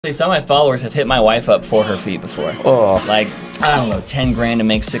Some of my followers have hit my wife up for her feet before. Oh. Like, I don't know, 10 grand to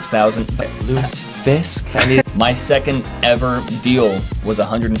make 6,000. Louis Fisk. My second ever deal was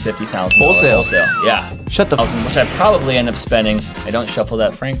 $150,000. Wholesale. Yeah. Shut the f Which I probably end up spending. I don't shuffle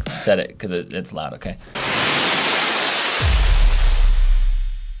that. Frank said it because it's loud, okay?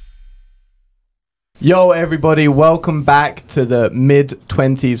 Yo, everybody, welcome back to the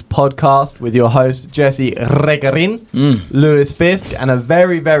Mid-20s Podcast with your host, Jesse Regerin, Louis Fisk, and a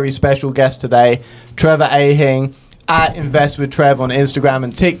very, very special guest today, Trevor Ahing, at InvestwithTrev on Instagram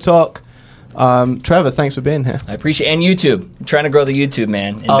and TikTok. Trevor, thanks for being here. I appreciate it. And YouTube. I'm trying to grow the YouTube,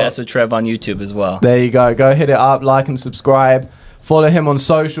 man. InvestwithTrev on YouTube as well. There you go. Go hit it up, like and subscribe. Follow him on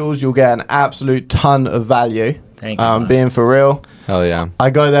socials. You'll get an absolute ton of value. Thank you. Being for real. Hell yeah. I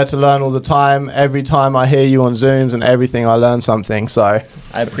go there to learn all the time. Every time I hear you on Zooms and everything, I learn something. So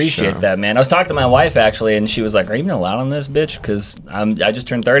I appreciate that, man. I was talking to my wife, actually, and she was like, are you even allowed on this, bitch? Because I just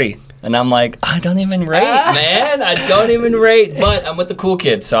turned 30. And I'm like, I don't even rate, man. I don't even rate. But I'm with the cool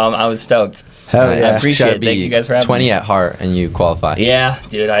kids, so I was stoked. Hell yeah. I appreciate it. Thank you guys for having 20 me. at heart and you qualify. Yeah,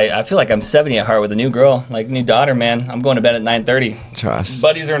 dude. I feel like I'm 70 at heart with a new girl, like new daughter, man. I'm going to bed at 9:30. Trust.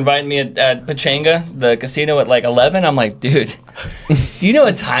 Buddies are inviting me at Pachanga, the casino, at like 11. I'm like, dude, do you know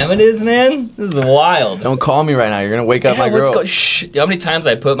what time it is, man? This is wild. Don't call me right now. You're going to wake up my girl. Let's go. Shh. How many times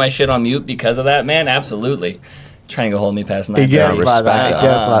I put my shit on mute because of that, man? Absolutely. Trying to go hold me past 9:30. It gets like that. It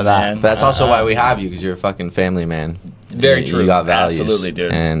gets like that. Man. But that's also why we have you, because you're a fucking family man. Very true. You got values. Absolutely,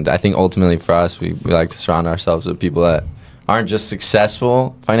 dude. And I think ultimately for us, we like to surround ourselves with people that aren't just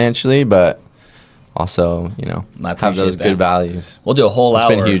successful financially, but also, you know, have those good values. We'll do a whole hour.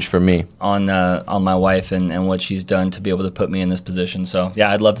 It's been huge for me. On my wife and what she's done to be able to put me in this position. So,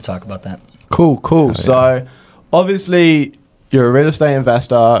 yeah, I'd love to talk about that. Cool. Oh, So, obviously, you're a real estate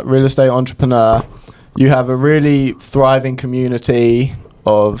investor, real estate entrepreneur. You have a really thriving community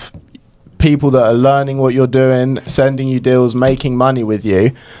of people that are learning what you're doing, sending you deals, making money with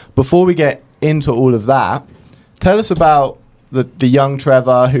you. Before we get into all of that, tell us about the young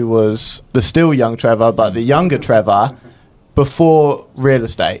Trevor, who was the still young Trevor, but the younger Trevor before real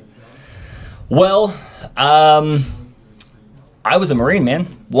estate. Well, I was a Marine,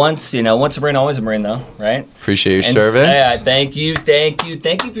 man. Once a Marine, always a Marine, though, right? Appreciate your service. Yeah, thank you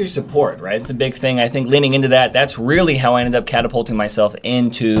for your support, right? It's a big thing. I think leaning into that's really how I ended up catapulting myself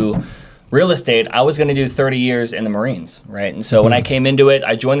into real estate. I was going to do 30 years in the Marines, right? And so when I came into it,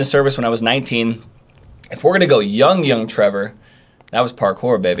 I joined the service when I was 19. If we're going to go young Trevor, that was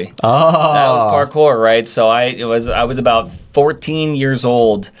parkour, baby. Oh. That was parkour, right? So I was about 14 years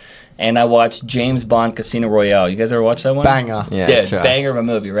old. And I watched James Bond Casino Royale. You guys ever watch that one? Banger. Yeah, dude, banger of a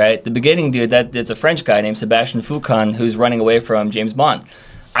movie, right? The beginning, dude, it's a French guy named Sebastian Foucan who's running away from James Bond.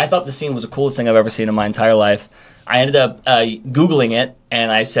 I thought the scene was the coolest thing I've ever seen in my entire life. I ended up Googling it,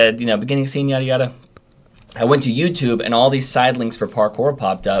 and I said, beginning scene, yada, yada. I went to YouTube, and all these side links for parkour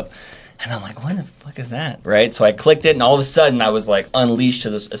popped up. And I'm like, what the fuck is that, right? So I clicked it, and all of a sudden, I was like unleashed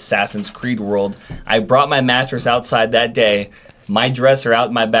to this Assassin's Creed world. I brought my mattress outside that day, my dresser out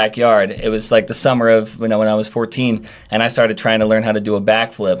in my backyard. It was like the summer of when I was 14, and I started trying to learn how to do a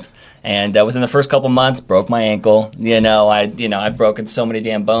backflip. And within the first couple months, broke my ankle. I've broken so many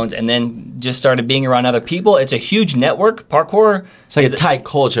damn bones, and then just started being around other people. It's a huge network. Parkour. It's like a tight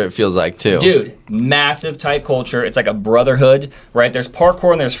culture, it feels like, too. Dude, massive tight culture. It's like a brotherhood, right? There's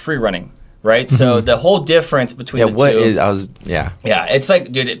parkour and there's free running, right? So the whole difference between the two. Yeah, it's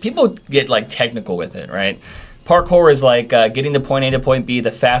like, dude, people get like technical with it, right? Parkour is like getting to point A to point B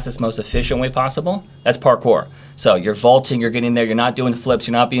the fastest, most efficient way possible. That's parkour. So you're vaulting, you're getting there, you're not doing flips,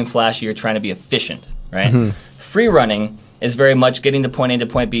 you're not being flashy, you're trying to be efficient, right? Free running is very much getting to point A to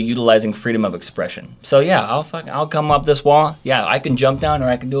point B, utilizing freedom of expression. So yeah, I'll come up this wall. Yeah, I can jump down or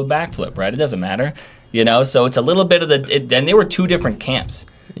I can do a backflip, right? It doesn't matter, So it's a little bit of and they were two different camps.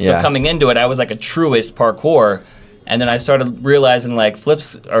 Yeah. So coming into it, I was like a truist parkour. And then I started realizing, like,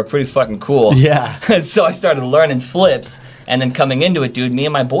 flips are pretty fucking cool. Yeah. So I started learning flips. And then coming into it, dude, me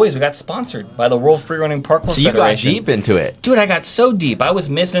and my boys, we got sponsored by the World Freerunning Parkour Federation. So you got deep into it. Dude, I got so deep. I was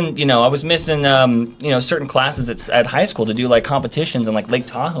missing, certain classes at high school to do, like, competitions in, like, Lake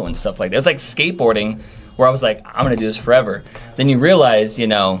Tahoe and stuff like that. It was like skateboarding, where I was like, I'm going to do this forever. Then you realize,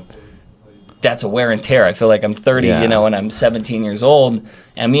 that's a wear and tear. I feel like I'm 30, and I'm 17 years old.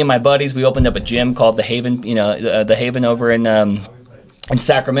 And me and my buddies, we opened up a gym called The Haven, The Haven over in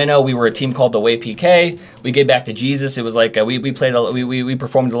Sacramento. We were a team called the Way PK. We gave back to Jesus. It was like we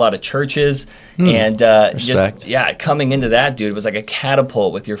performed at a lot of churches, and coming into that, dude, was like a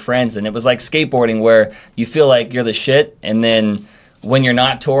catapult with your friends, and it was like skateboarding where you feel like you're the shit, and then when you're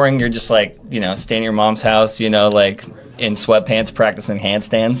not touring, you're just like, you know, staying in your mom's house, you know, like in sweatpants practicing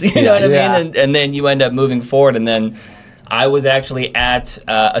handstands, you know what I mean? And then you end up moving forward. And then I was actually at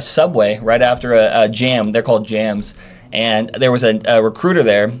a Subway right after a jam. They're called jams. And there was a recruiter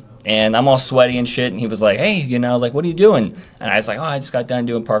there. And I'm all sweaty and shit, and he was like, hey, you know, like, what are you doing? And I was like, oh, I just got done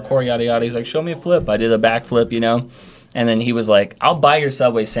doing parkour, yada, yada. He's like, show me a flip. I did a backflip, you know. And then he was like, I'll buy your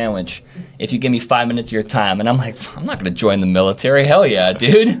Subway sandwich if you give me 5 minutes of your time. And I'm like, I'm not going to join the military. Hell yeah,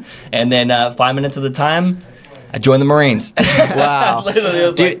 dude. And then 5 minutes of the time, I joined the Marines. Wow.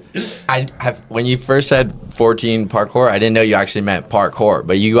 Dude, like, when you first said 14 parkour, I didn't know you actually meant parkour,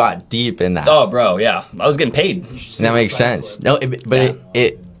 but you got deep in that. Oh, bro, yeah. I was getting paid. That makes sense. No,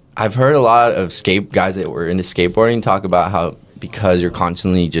 I've heard a lot of guys that were into skateboarding talk about how because you're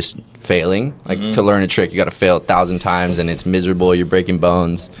constantly just failing, like to learn a trick, you got to fail 1,000 times and it's miserable, you're breaking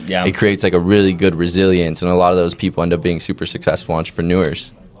bones. Yeah. It creates like a really good resilience, and a lot of those people end up being super successful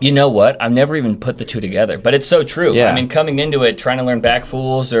entrepreneurs. You know what? I've never even put the two together, but it's so true. Yeah. I mean, coming into it, trying to learn back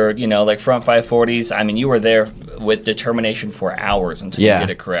fools or, you know, like front 540s, I mean, you were there with determination for hours until you get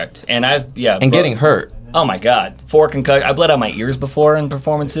it correct. And getting hurt. Oh my God, 4 concussions. I bled out my ears before in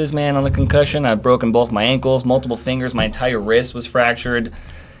performances, man, on the concussion. I've broken both my ankles, multiple fingers, my entire wrist was fractured.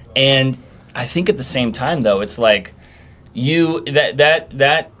 And I think at the same time, though, it's like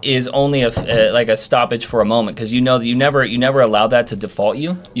that is only like a stoppage for a moment, because you know that you never allow that to default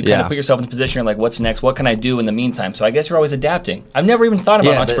you. You kind of put yourself in a position, you're like, what's next? What can I do in the meantime? So I guess you're always adapting. I've never even thought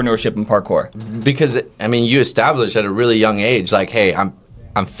about entrepreneurship in parkour. Because, I mean, you established at a really young age, like, hey,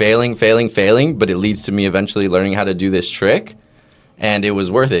 I'm failing, but it leads to me eventually learning how to do this trick, and it was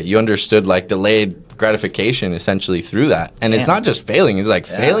worth it. You understood like delayed gratification essentially through that. And it's not just failing, it's like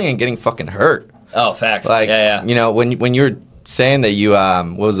failing and getting fucking hurt. Oh, facts. Like, you know, when you're saying that you,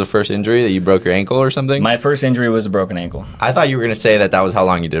 what was the first injury, that you broke your ankle or something? My first injury was a broken ankle. I thought you were going to say that was how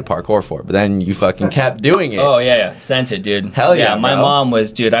long you did parkour for, but then you fucking kept doing it. Oh, yeah. Sent it, dude. Hell yeah, my mom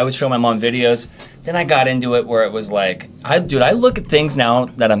was, dude, I would show my mom videos. Then I got into it where it was like, I look at things now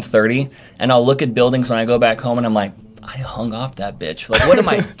that I'm 30, and I'll look at buildings when I go back home, and I'm like, I hung off that bitch. Like, what am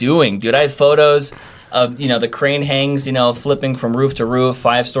I doing? Dude, I have photos of, you know, the crane hangs, you know, flipping from roof to roof,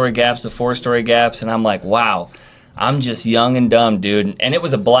 5-story gaps to 4-story gaps, and I'm like, wow, I'm just young and dumb, dude. And it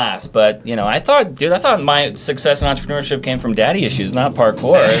was a blast, but, you know, I thought my success in entrepreneurship came from daddy issues, not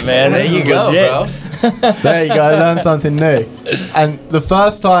parkour, man. There you go, bro. There you go, learn something new. And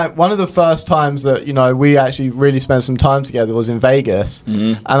one of the first times that, you know, we actually really spent some time together was in Vegas.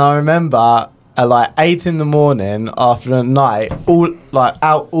 And I remember at like 8 in the morning after a night,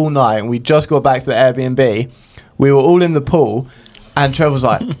 out all night, and we just got back to the Airbnb. We were all in the pool, and Trev was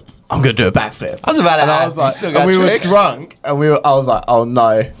like, I'm gonna do a backflip. I was about to ask, like, still got we tricks? were drunk, and I was like, oh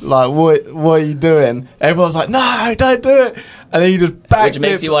no, like what are you doing? Everyone was like, no, don't do it. And then you just backflipped. Which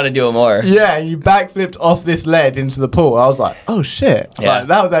makes you want to do it more. Yeah, you backflipped off this ledge into the pool. I was like, oh shit, like,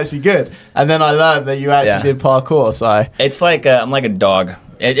 that was actually good. And then I learned that you actually did parkour. So it's like I'm like a dog.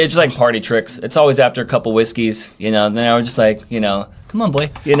 It's just like party tricks. It's always after a couple whiskeys, you know. And then I was just like, you know, come on, boy,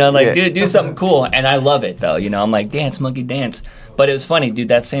 you know, like do something cool. And I love it though, you know. I'm like, dance, monkey, dance. But it was funny, dude.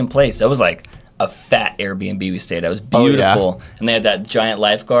 That same place, that was like a fat Airbnb we stayed at. It was beautiful, and they had that giant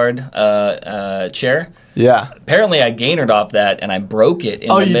lifeguard chair. Yeah. Apparently, I gainered off that, and I broke it in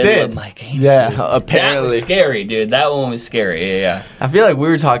the middle of my game. Yeah, dude. Apparently. That was scary, dude. That one was scary. Yeah. I feel like we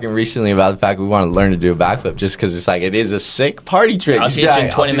were talking recently about the fact we want to learn to do a backflip, just because it's like, it is a sick party trick. I'll teach you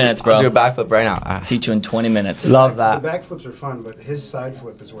in 20 minutes, bro. I'll do a backflip right now. Teach you in 20 minutes. Love that. The backflips are fun, but his side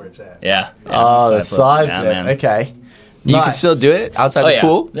flip is where it's at. Yeah. The side flip. Man. Okay. You can still do it outside the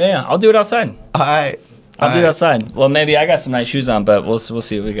pool? Yeah, I'll do it outside. All right. I'll do it outside. Well, maybe I got some nice shoes on, but we'll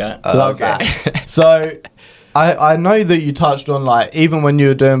see what we got. Love that. So, I know that you touched on, like, even when you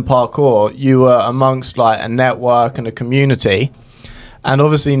were doing parkour, you were amongst like a network and a community, and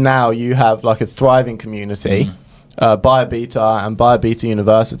obviously now you have like a thriving community, Buyer Beta and Buyer Beta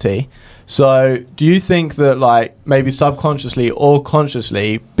University. So, do you think that, like, maybe subconsciously or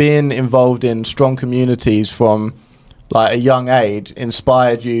consciously, being involved in strong communities from like a young age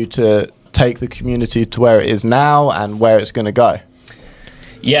inspired you to take the community to where it is now and where it's going to go?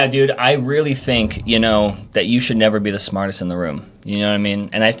 Yeah, dude, I really think, you know, that you should never be the smartest in the room. You know what I mean?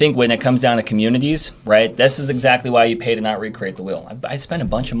 And I think when it comes down to communities, right, this is exactly why you pay to not recreate the wheel. I spend a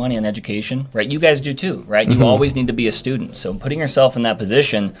bunch of money on education, right? You guys do too, right? You always need to be a student. So putting yourself in that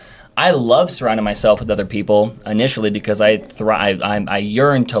position, I love surrounding myself with other people initially because I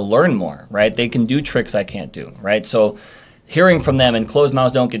yearn to learn more, right? They can do tricks I can't do, right? So hearing from them, and closed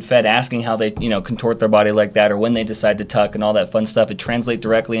mouths don't get fed, asking how they, contort their body like that, or when they decide to tuck and all that fun stuff, it translates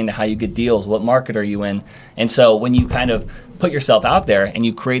directly into how you get deals, what market are you in. And so when you kind of put yourself out there and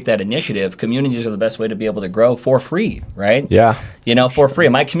you create that initiative, communities are the best way to be able to grow for free, right? Yeah. For free.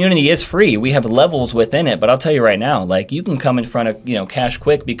 My community is free. We have levels within it, but I'll tell you right now, like, you can come in front of, Cash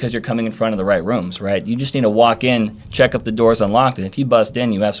Quick because you're coming in front of the right rooms, right? You just need to walk in, check if the door's unlocked, and if you bust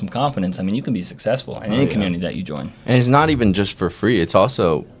in, you have some confidence. I mean, you can be successful in any community that you join. And it's not even just for free. It's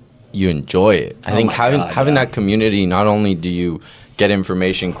also, you enjoy it. I think having that community, not only do you get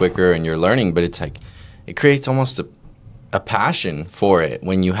information quicker and you're learning, but it's like, it creates almost a passion for it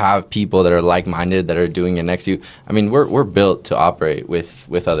when you have people that are like-minded that are doing it next to you. I mean, we're built to operate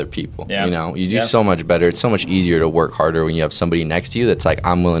with other people. Yeah. You do so much better. It's so much easier to work harder when you have somebody next to you that's like,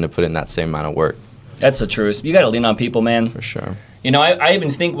 I'm willing to put in that same amount of work. That's the truth. You got to lean on people, man. For sure. I even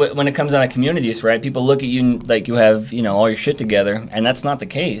think when it comes down to communities, right? People look at you like you have, all your shit together, and that's not the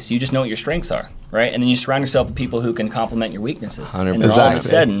case. You just know what your strengths are, right? And then you surround yourself with people who can complement your weaknesses. 100%. And then all of a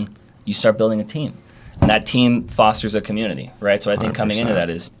sudden, you start building a team. And that team fosters a community, right? So I think 100%. Coming into that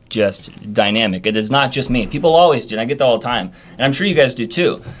is just dynamic. It is not just me. People always do, and I get that all the time. And I'm sure you guys do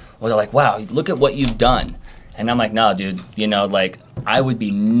too. Well, they're like, wow, look at what you've done. And I'm like, no, dude, I would be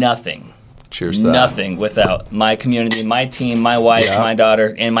nothing. Cheers. Nothing without my community, my team, my wife, my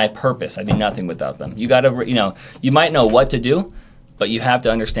daughter, and my purpose. I'd be nothing without them. You got to, you might know what to do, but you have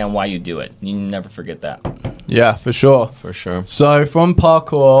to understand why you do it. You never forget that. Yeah, for sure. For sure. So from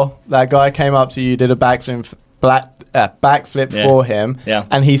parkour, that guy came up to you, did a backflip for him,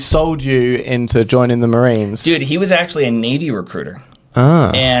 and he sold you into joining the Marines. Dude, he was actually a Navy recruiter.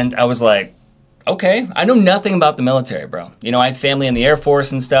 Ah. And I was like, okay, I know nothing about the military, bro. I had family in the Air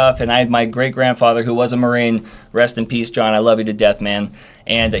Force and stuff, and I had my great-grandfather who was a Marine. Rest in peace, John. I love you to death, man.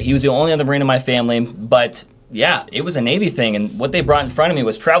 And he was the only other Marine in my family. But, yeah, it was a Navy thing, and what they brought in front of me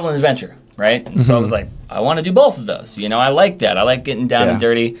was travel and adventure, right? And so I was like, I want to do both of those. I like that. I like getting down and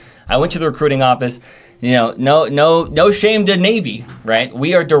dirty. I went to the recruiting office. No shame to Navy, right?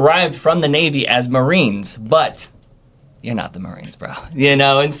 We are derived from the Navy as Marines, but you're not the Marines, bro.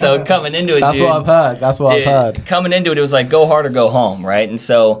 And so coming into it, That's what I've heard. Coming into it, it was like, go hard or go home, right? And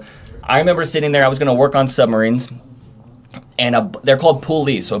so I remember sitting there, I was going to work on submarines, and they're called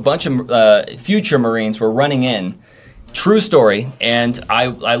poolies. So a bunch of future Marines were running in. True story. And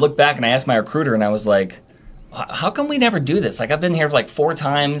I looked back and I asked my recruiter, and I was like, how come we never do this? Like, I've been here like 4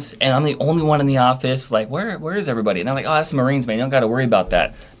 times, and I'm the only one in the office. Like, where is everybody? And I'm like, oh, that's the Marines, man. You don't got to worry about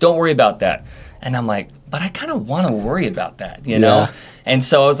that. Don't worry about that. And I'm like, but I kind of want to worry about that, know? And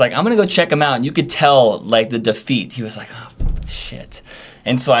so I was like, I'm going to go check him out. And you could tell, like, the defeat. He was like, oh, shit.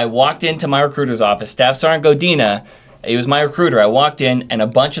 And so I walked into my recruiter's office. Staff Sergeant Godina, he was my recruiter. I walked in, and a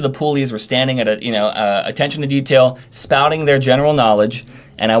bunch of the poolies were standing at attention to detail, spouting their general knowledge.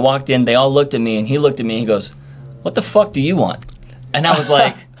 And I walked in. They all looked at me, and he looked at me. And he goes, what the fuck do you want? And I was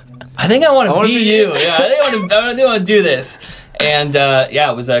like, I think I want to be you. Yeah, I think I want to do this. And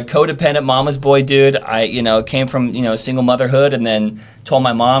it was a codependent mama's boy dude. I came from single motherhood, and then told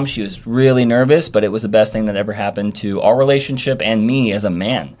my mom. She was really nervous, but it was the best thing that ever happened to our relationship and me as a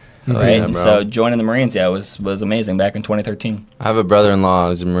man. Right, and so joining the Marines, was amazing back in 2013. I have a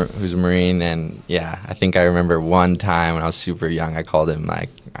brother-in-law who's a Marine, and I think I remember one time when I was super young, I called him like,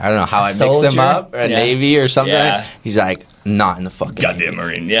 I don't know how I mixed him up, a Navy or something. Yeah. He's like, not in the fucking goddamn Navy.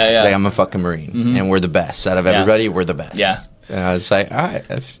 Marine. Yeah. He's like, I'm a fucking Marine, and we're the best out of everybody. We're the best. Yeah. And I was like, all right,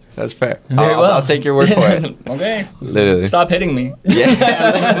 that's fair. I'll take your word for it. Okay. Literally. Stop hitting me.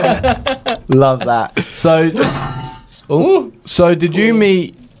 Yeah. Love that. So did you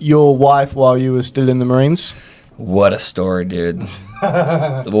meet your wife while you were still in the Marines? What a story, dude.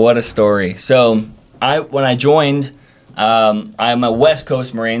 What a story. So when I joined, I'm a West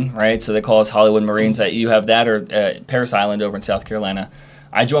Coast Marine, right? So they call us Hollywood Marines. You have that or Parris Island over in South Carolina.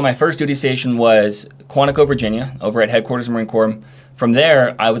 I joined, my first duty station was Quantico, Virginia, over at Headquarters Marine Corps. From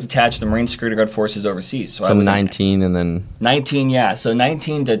there, I was attached to the Marine Security Guard forces overseas. So I was 19 and then... 19, yeah. So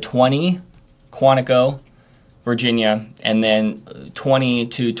 19 to 20, Quantico, Virginia, and then 20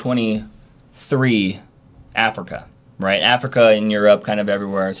 to 23, Africa, right? Africa and Europe, kind of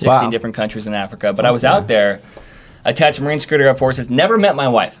everywhere, 16 different countries in Africa. But I was out there, attached to Marine Security Guard forces, never met my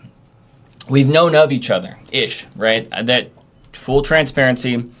wife. We've known of each other-ish, right? That full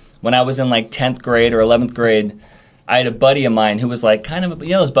transparency, when I was in like 10th grade or 11th grade, I had a buddy of mine who was like kind of,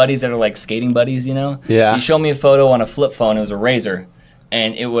 those buddies that are like skating buddies, Yeah. He showed me a photo on a flip phone. It was a Razor,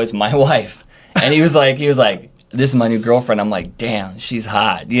 and it was my wife. And he was like, this is my new girlfriend. I'm like, damn, she's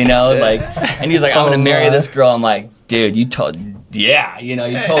hot, and he's like, I'm gonna marry this girl. I'm like, dude, you totally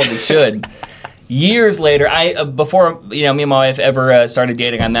should. Years later, before me and my wife ever started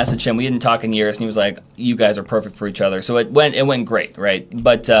dating, I messaged him. We didn't talk in years, and he was like, "You guys are perfect for each other." So it went great, right?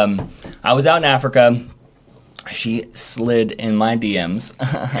 But I was out in Africa. She slid in my DMs.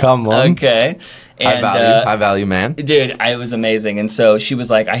 Come on. Okay. And, high value man. Dude, it was amazing. And so she was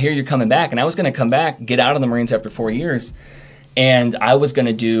like, "I hear you're coming back," and I was going to come back, get out of the Marines after 4 years. And I was going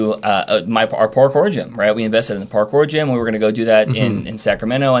to do our parkour gym, right? We invested in the parkour gym. We were going to go do that in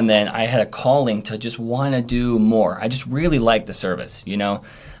Sacramento. And then I had a calling to just want to do more. I just really like the service,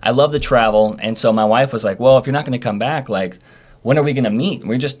 I love the travel. And so my wife was like, well, if you're not going to come back, like, when are we going to meet?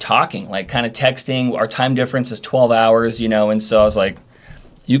 We're just talking, like kind of texting. Our time difference is 12 hours, And so I was like,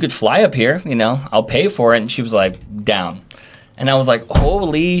 you could fly up here, I'll pay for it. And she was like, down. And I was like,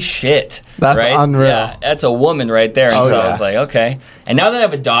 holy shit. That's unreal. Yeah, that's a woman right there. And I was like, okay. And now that I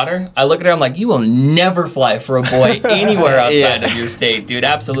have a daughter, I look at her, I'm like, you will never fly for a boy anywhere outside of your state, dude.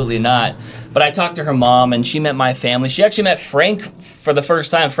 Absolutely not. But I talked to her mom, and she met my family. She actually met Frank for the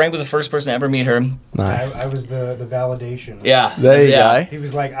first time. Frank was the first person to ever meet her. Nice. I was the validation. Yeah. There you go. He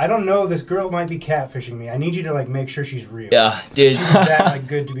was like, I don't know, this girl might be catfishing me. I need you to, like, make sure she's real. Yeah, dude. She was that, like,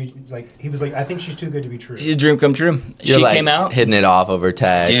 good to be, like, he was like, I think she's too good to be true. She's a dream come true. You're she like came out. hitting it off over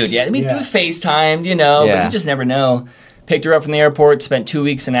text. Dude, yeah. We FaceTimed, but you just never know. Picked her up from the airport, spent 2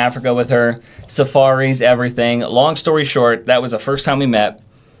 weeks in Africa with her, safaris, everything. Long story short, that was the first time we met.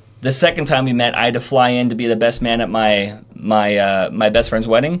 The second time we met, I had to fly in to be the best man at my best friend's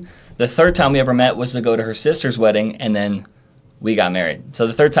wedding. The third time we ever met was to go to her sister's wedding, and then we got married. So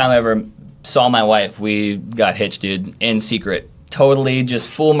the third time I ever saw my wife, we got hitched, dude, in secret. Totally just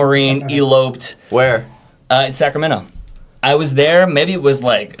full Marine, eloped. Where? In Sacramento. I was there. Maybe it was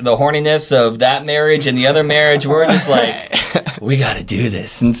like the horniness of that marriage and the other marriage. We were just like, we got to do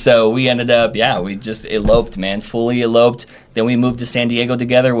this. And so we ended up, we just eloped, man, fully eloped. Then we moved to San Diego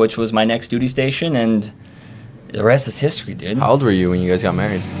together, which was my next duty station. And the rest is history, dude. How old were you when you guys got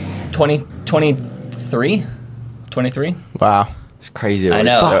married? 23. Wow. It's crazy. I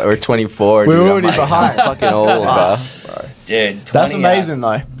know. We're 24. We're dude. already behind. Fucking old, bro. Dude, 20, that's amazing,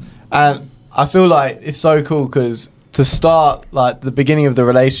 though. And I feel like it's so cool because to start, like, the beginning of the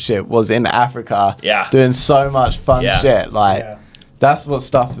relationship was in Africa. Yeah. Doing so much fun shit. Like, that's what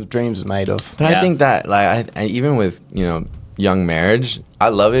stuff of dreams is made of. But I think that, like, I even with, young marriage, I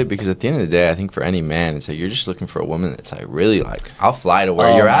love it because at the end of the day, I think for any man, it's like you're just looking for a woman that's like really like, I'll fly to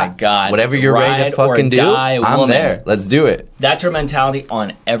where you're at. Oh my God. Whatever you're ready to fucking do, I'm there. Let's do it. That's her mentality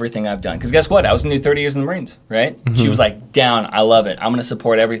on everything I've done. Because guess what? I was going to do 30 years in the Marines, right? Mm-hmm. She was like, down, I love it. I'm going to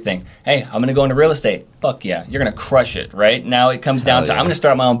support everything. Hey, I'm going to go into real estate. Fuck yeah. You're going to crush it, right? Now it comes down to, I'm going to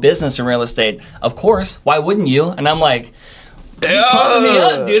start my own business in real estate. Of course. Why wouldn't you? And I'm like, she's pumping me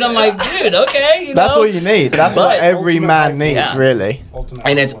up, dude. I'm like, dude, okay. That's what you need. That's what every man needs, really.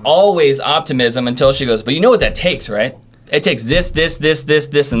 And it's always optimism until she goes, but you know what that takes, right? It takes this,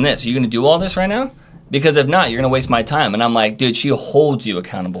 and this. Are you going to do all this right now? Because if not, you're going to waste my time. And I'm like, dude, she holds you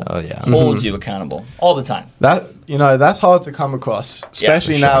accountable. Oh, yeah. Holds you accountable all the time. That's hard to come across,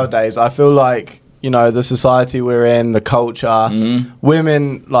 especially nowadays. I feel like, the society we're in, the culture,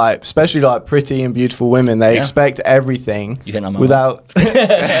 women, like, especially like pretty and beautiful women, they expect everything without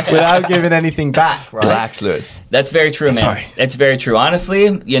giving anything back, right? Relax, Lewis. That's very true, man. Sorry. It's very true. Honestly,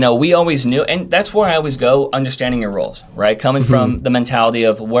 we always knew, and that's where I always go, understanding your roles, right? Coming from the mentality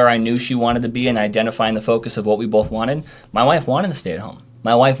of where I knew she wanted to be and identifying the focus of what we both wanted. My wife wanted to stay at home.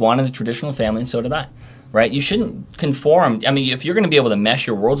 My wife wanted a traditional family, and so did I. Right? You shouldn't conform. I mean, if you're going to be able to mesh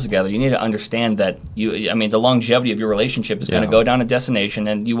your worlds together, you need to understand that the longevity of your relationship is going to go down a destination,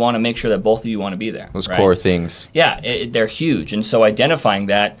 and you want to make sure that both of you want to be there. Those core things. Yeah, they're huge. And so identifying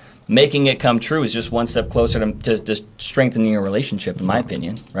that, making it come true is just one step closer to strengthening your relationship, in my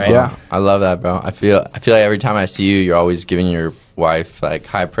opinion. Right? Yeah, I love that, bro. I feel like every time I see you, you're always giving your wife like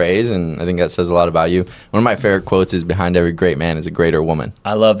high praise, and I think that says a lot about you. One of my favorite quotes is, behind every great man is a greater woman.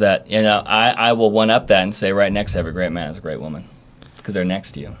 I love that. I will one up that and say right next to every great man is a great woman, because they're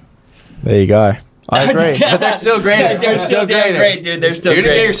next to you. There you go. I agree. But they're still great. They're still great, dude. They're still great. You're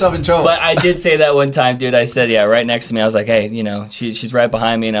going to get yourself in trouble. But I did say that one time, dude. I said, right next to me. I was like, hey, she's right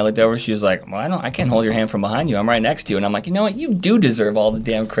behind me. And I looked over. She was like, well, I can't hold your hand from behind you. I'm right next to you. And I'm like, you know what? You do deserve all the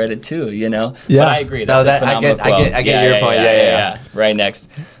damn credit, too, Yeah. But I agree. That's a phenomenal quote. I get your point. Yeah. Right next.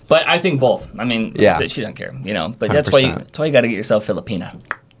 But I think both. I mean, she doesn't care, But 100%. That's why you got to get yourself Filipina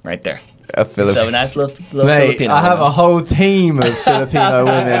right there. A Filipino. So a nice little Mate, Filipino. I have a whole team of Filipino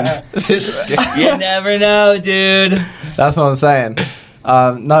women. You never know, dude. That's what I'm saying.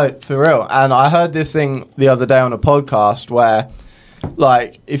 No, for real. And I heard this thing the other day on a podcast where,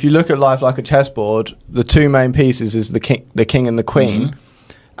 like, if you look at life like a chessboard, the two main pieces is the king and the queen.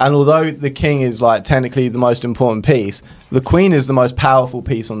 And although the king is like technically the most important piece, the queen is the most powerful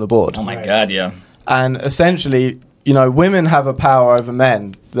piece on the board. Oh my God, yeah. And essentially, you know, women have a power over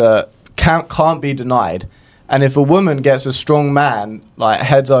men that can't be denied. And if a woman gets a strong man like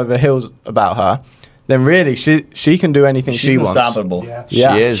heads over heels about her, then really she can do anything she wants. She's unstoppable. Yeah.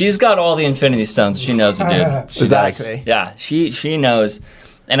 She is. She's got all the infinity stones. She knows to do. Exactly. Yeah, she knows.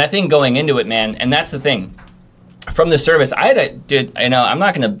 And I think going into it, man, and that's the thing. From the service, you know, I'm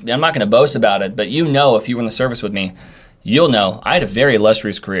not gonna boast about it, but you know, if you were in the service with me, you'll know I had a very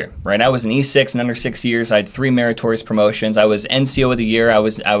illustrious career, right? I was an E6 in under 6 years. I had 3 meritorious promotions. I was NCO of the year. I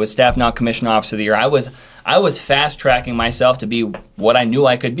was staff non-commissioned officer of the year. I was fast tracking myself to be what I knew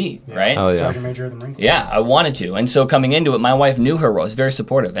I could be, right? Oh, yeah. Sergeant Major of the Marine Corps. Yeah, I wanted to. And so coming into it, my wife knew her role. Was very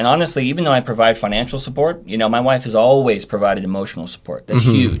supportive. And honestly, even though I provide financial support, you know, my wife has always provided emotional support. That's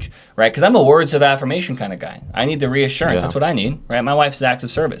huge, right? Because I'm a words of affirmation kind of guy. I need the reassurance. Yeah. That's what I need, right? My wife's acts of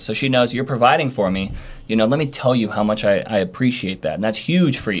service. So she knows you're providing for me. You know, let me tell you how much I appreciate that. And that's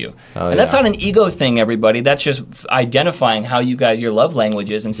huge for you. And that's not an ego thing, everybody. That's just identifying how you guys, your love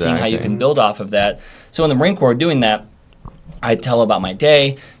language is and seeing how you can build off of that. So in the Marine Corps, doing that, I tell about my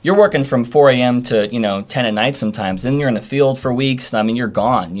day. You're working from 4 a.m. to, you know, 10 at night sometimes. Then you're in the field for weeks. I mean, you're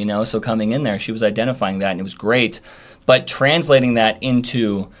gone, you know. So coming in there, she was identifying that, and it was great. But translating that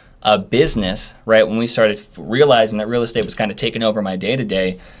into a business, right, when we started realizing that real estate was kind of taking over my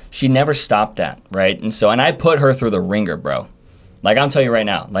day-to-day, she never stopped that, right? And so, and I put her through the ringer, bro. Like, I'll tell you right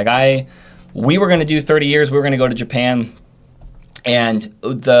now. Like, we were going to do 30 years. We were going to go to Japan. And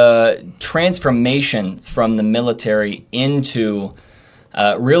the transformation from the military into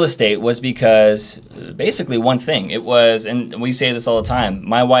real estate was because basically one thing. It was, and we say this all the time,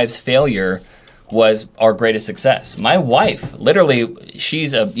 my wife's failure was our greatest success. My wife, literally,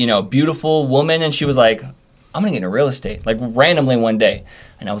 she's a beautiful woman, and she was like, I'm gonna get into real estate, like randomly one day.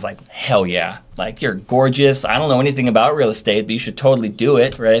 And I was like, hell yeah. Like, you're gorgeous. I don't know anything about real estate, but you should totally do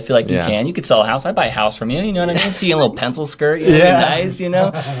it, right? I feel like you can. You could sell a house. I'd buy a house from you, you know what I mean? See you in a little pencil skirt, you know, be nice, you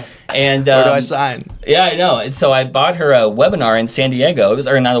know? And where do I sign? Yeah, I know. And so I bought her a webinar in San Diego. It was,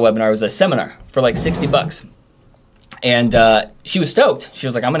 or not a webinar, it was a seminar for like $60. And she was stoked. She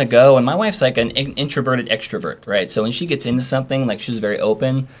was like, I'm going to go. And my wife's like an introverted extrovert, right? So when she gets into something, like, she's very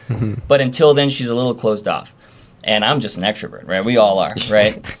open. But until then, she's a little closed off. And I'm just an extrovert, right? We all are,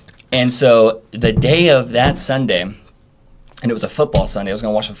 right? And so the day of that Sunday, and it was a football Sunday. I was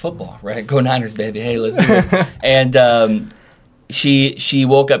going to watch the football, right? Go Niners, baby. Hey, let's do it. And she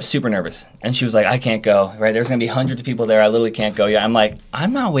woke up super nervous. And she was like, I can't go, right? There's going to be hundreds of people there. I literally can't go. Yeah, I'm like,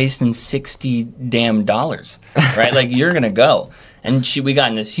 I'm not wasting $60 damn, right? Like, you're going to go. And we got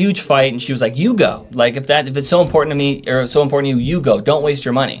in this huge fight, and she was like, you go. Like, if it's so important to me, or so important to you, you go. Don't waste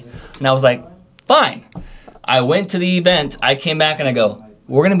your money. And I was like, fine. I went to the event. I came back, and I go,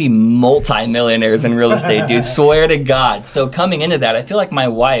 we're going to be multi-millionaires in real estate, dude. Swear to God. So coming into that, I feel like my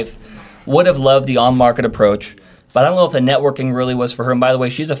wife would have loved the on-market approach, but I don't know if the networking really was for her. And by the way,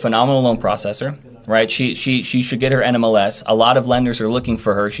 she's a phenomenal loan processor, right? She should get her NMLS. A lot of lenders are looking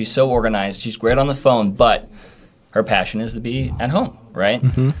for her. She's so organized. She's great on the phone, but her passion is to be at home, right?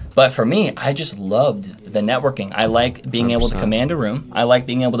 But for me, I just loved the networking. I like being 100%. Able to command a room. I like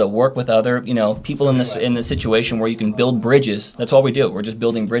being able to work with other, people in the situation where you can build bridges. That's all we do. We're just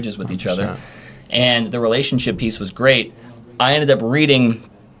building bridges with each other. And the relationship piece was great. I ended up reading,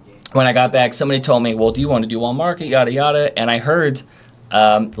 when I got back, somebody told me, well, do you want to do all market, yada, yada? And I heard,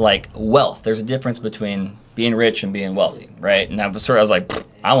 like, wealth. There's a difference between being rich and being wealthy, right? And I was like,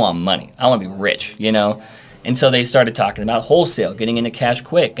 I want money. I want to be rich, And so they started talking about wholesale, getting into cash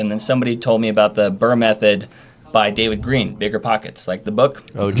quick. And then somebody told me about the Burr Method by David Green, Bigger Pockets, like the book.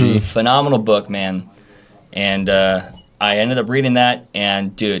 OG. Phenomenal book, man. And I ended up reading that,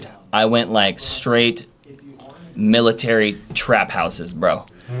 and dude, I went like straight military trap houses, bro.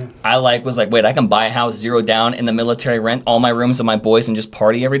 I was like, wait, I can buy a house, 0 down in the military, rent all my rooms with my boys, and just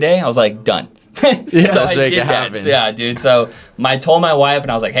party every day? I was like, done. So I did that. So, yeah, dude. So I told my wife,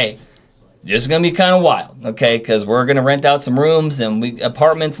 and I was like, hey, this is going to be kind of wild, okay, because we're going to rent out some rooms and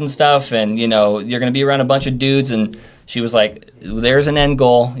apartments and stuff, and, you're going to be around a bunch of dudes. And she was like, there's an end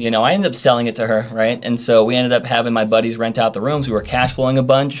goal. I ended up selling it to her, right? And so we ended up having my buddies rent out the rooms. We were cash flowing a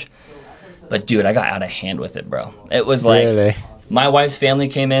bunch. But, dude, I got out of hand with it, bro. It was like, really? My wife's family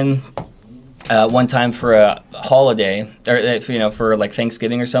came in one time for a holiday, or for like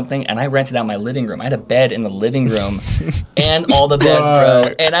Thanksgiving or something, and I rented out my living room. I had a bed in the living room and all the beds,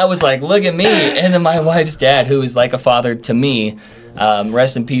 bro. And I was like, look at me. And then my wife's dad, who is like a father to me,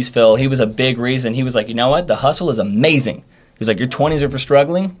 rest in peace, Phil, he was a big reason. He was like, you know what? The hustle is amazing. He was like, your 20s are for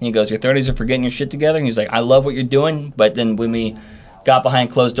struggling. And he goes, your 30s are for getting your shit together. And he's like, I love what you're doing, but then when we got behind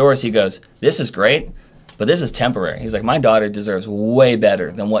closed doors, he goes, "This is great, but this is temporary." He's like, "My daughter deserves way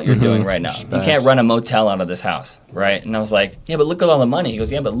better than what you're doing right now. You can't run a motel out of this house, right?" And I was like, "Yeah, but look at all the money." He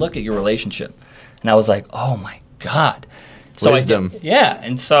goes, "Yeah, but look at your relationship." And I was like, "Oh my God." So Wisdom.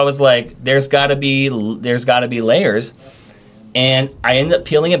 And so I was like, there's got to be layers. And I ended up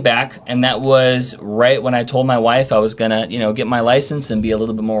peeling it back, and that was right when I told my wife I was gonna, get my license and be a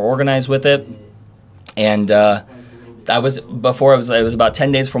little bit more organized with it. And it was about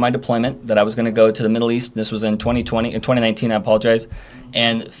 10 days before my deployment that I was gonna go to the Middle East. This was in 2019. I apologize.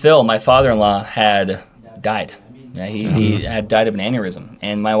 And Phil, my father-in-law, had died. Yeah, he had died of an aneurysm,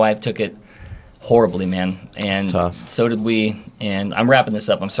 and my wife took it horribly, man. And so did we. And I'm wrapping this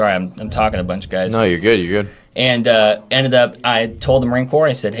up. I'm sorry, I'm talking to a bunch of guys. No, you're good. You're good. And ended up, I told the Marine Corps,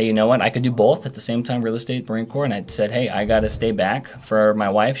 I said, "Hey, you know what? I could do both at the same time, real estate, Marine Corps." And I said, "Hey, I got to stay back for my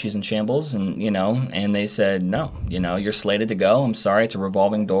wife. She's in shambles." And, and they said, "No, you're slated to go. I'm sorry. It's a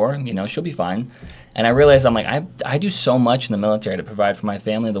revolving door. She'll be fine." And I realized, I'm like, I do so much in the military to provide for my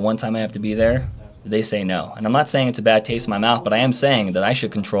family. The one time I have to be there, they say no. And I'm not saying it's a bad taste in my mouth, but I am saying that I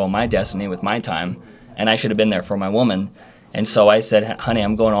should control my destiny with my time, and I should have been there for my woman. And so I said, "Honey,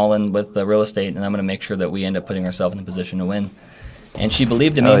 I'm going all in with the real estate, and I'm going to make sure that we end up putting ourselves in a position to win." And she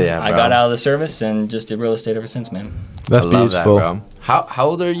believed in me. I got out of the service and just did real estate ever since, man. That's beautiful. That, bro. How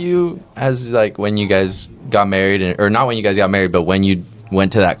old are you as when you guys got married, or not when you guys got married, but when you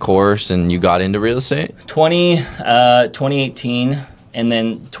went to that course and you got into real estate? 2018. And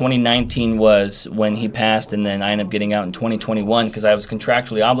then 2019 was when he passed, and then I ended up getting out in 2021 because I was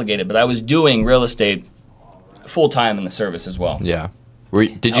contractually obligated. But I was doing real estate full-time in the service as well. Yeah.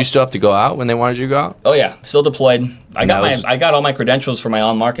 Did you still have to go out when they wanted you to go out? Oh, yeah. Still deployed. I got all my credentials for my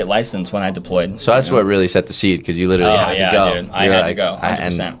on-market license when I deployed. So that's what really set the seed, because you literally had to go. Dude. I had to go,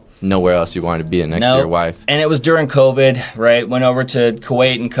 100%. And nowhere else you wanted to be next to your wife. And it was during COVID, right? Went over to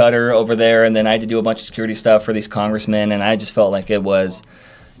Kuwait and Qatar over there, and then I had to do a bunch of security stuff for these congressmen, and I just felt like it was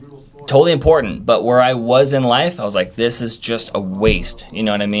totally important. But where I was in life, I was like, this is just a waste. You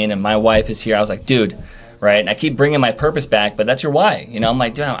know what I mean? And my wife is here. I was like, dude, right? And I keep bringing my purpose back, but that's your why. I'm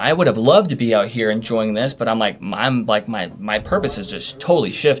like, dude, I would have loved to be out here enjoying this, but my purpose is just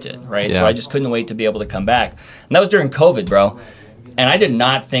totally shifted, right? Yeah. So I just couldn't wait to be able to come back. And that was during COVID, bro. And I did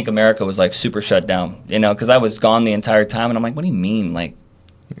not think America was super shut down, because I was gone the entire time. And I'm like, what do you mean?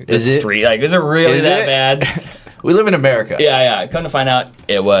 Is it really that bad? We live in America. Yeah. Come to find out,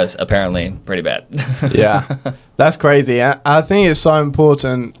 it was apparently pretty bad. Yeah, that's crazy. I think it's so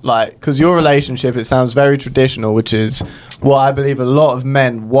important, because your relationship, it sounds very traditional, which is what I believe a lot of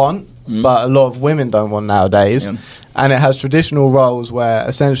men want, but a lot of women don't want nowadays. Yeah. And it has traditional roles where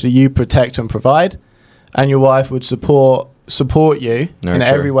essentially you protect and provide, and your wife would support you in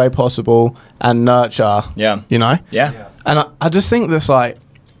every way possible and nurture. Yeah. Yeah. And I just think this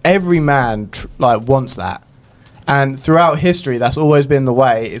every man wants that, and throughout history that's always been the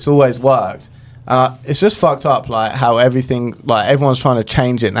way. It's always worked. It's just fucked up how everything everyone's trying to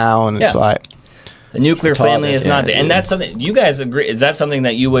change it now, and it's the nuclear family is not there. And that's something you guys agree. Is that something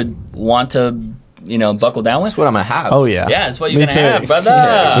that you would want to buckle down with? That's what I'm gonna have. Oh yeah. Yeah, that's what you're gonna have, brother.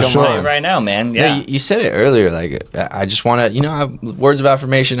 I'm telling you right now, man. Yeah. You said it earlier. I just want to, have words of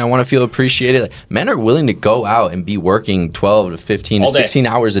affirmation. I want to feel appreciated. Men are willing to go out and be working 12 to 15 to 16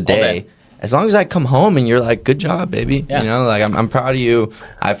 hours a day. As long as I come home and you're like, good job, baby. Yeah. I'm proud of you.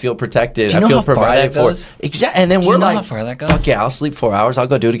 I feel protected. I feel provided for. Exactly. And then we're like, how far that goes? Fuck yeah, I'll sleep 4 hours. I'll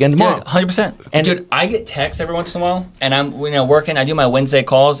go do it again tomorrow. Dude, 100%. And dude, I get texts every once in a while, and I'm working. I do my Wednesday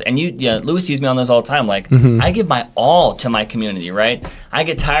calls, and Louis sees me on those all the time. I give my all to my community, right? I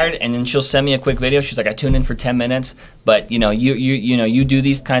get tired, and then she'll send me a quick video. She's like, I tune in for 10 minutes, but you do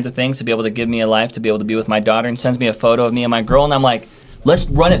these kinds of things to be able to give me a life, to be able to be with my daughter, and sends me a photo of me and my girl, and I'm like, let's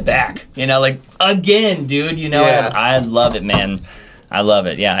run it back, again, dude, Yeah. I love it, man. I love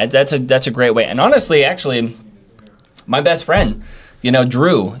it. Yeah, that's a great way. And honestly, actually, my best friend,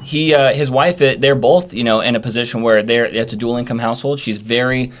 Drew, his wife, they're both, in a position where it's a dual income household. She's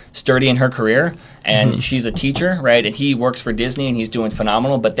very sturdy in her career, and she's a teacher, right? And he works for Disney, and he's doing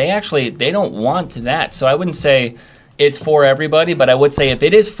phenomenal. But they don't want that. So I wouldn't say it's for everybody, but I would say if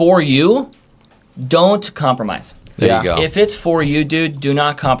it is for you, don't compromise. There you go. If it's for you, dude, do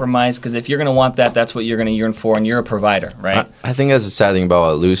not compromise, because if you're going to want that, that's what you're going to yearn for, and you're a provider, right? I think that's the sad thing about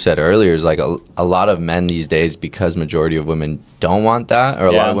what Lou said earlier is a lot of men these days, because majority of women don't want that, or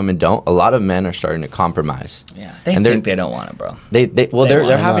a lot of women don't, a lot of men are starting to compromise. Yeah, they think they don't want it, bro.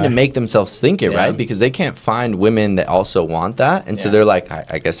 They're having to make themselves think it, right? Because they can't find women that also want that, and so they're like,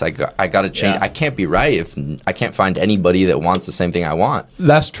 I guess I got to change. I can't be right if I can't find anybody that wants the same thing I want.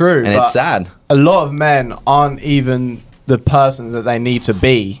 That's true. And it's sad. A lot of men aren't even the person that they need to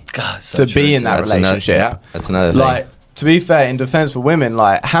be to be in that relationship. That's another thing. Like, to be fair, in defense for women,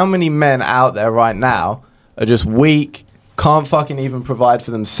 like, how many men out there right now are just weak, can't fucking even provide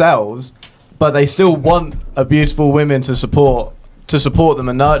for themselves, but they still want a beautiful woman to support them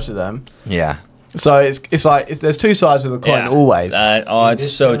and nurture them? Yeah. So it's like there's two sides of the coin always.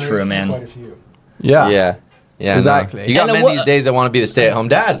 It's so true, man. Yeah, exactly. No. You got men these days that want to be the stay-at-home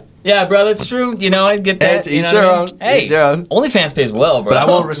dad. Yeah, bro, that's true. You know, I get that. Hey, each their own. Hey, OnlyFans pays well, bro. But I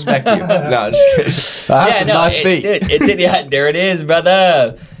won't respect you. No, I'm just kidding. That's nice feet. Dude, there it is,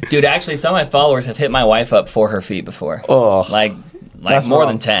 brother. Dude, actually, some of my followers have hit my wife up for her feet before. Oh, like more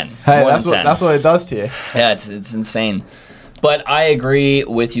than 10. Hey, that's what it does to you. Yeah, it's insane. But I agree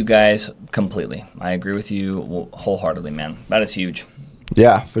with you guys completely. I agree with you wholeheartedly, man. That is huge.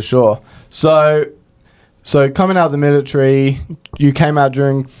 Yeah, for sure. So coming out of the military, you came out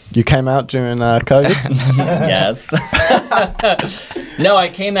during COVID? Yes. No, I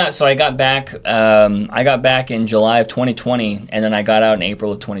came out. So I got back. I got back in July of 2020, and then I got out in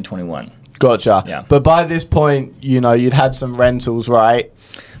April of 2021. Gotcha. Yeah. But by this point, you'd had some rentals, right?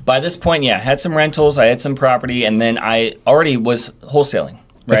 By this point, yeah, I had some rentals, I had some property, and then I already was wholesaling.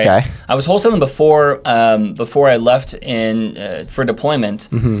 Right? Okay. I was wholesaling before I left for deployment.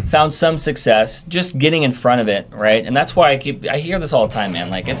 Found some success just getting in front of it, right? And that's why I hear this all the time,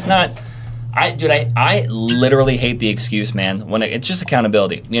 man. Like, it's not. I literally hate the excuse, man. When it's just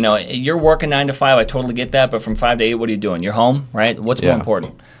accountability. You know, you're working 9 to 5. I totally get that. But from 5 to 8, what are you doing? You're home, right? What's more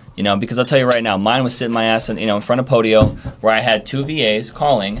important? You know, because I'll tell you right now, mine was sitting my ass in front of Podio, where I had 2 VAs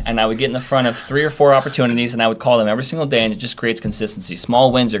calling, and I would get in the front of 3 or 4 opportunities, and I would call them every single day, and it just creates consistency.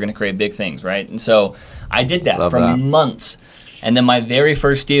 Small wins are going to create big things, right? And so I did that for months. And then my very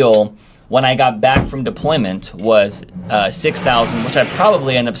first deal, when I got back from deployment, was $6,000, which I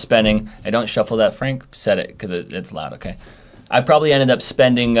probably ended up spending. I don't shuffle that. Frank said it because it's loud, okay? I probably ended up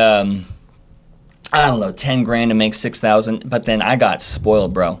spending... I don't know, 10 grand to make 6,000, but then I got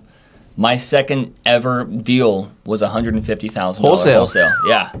spoiled, bro. My second ever deal was $150,000 wholesale.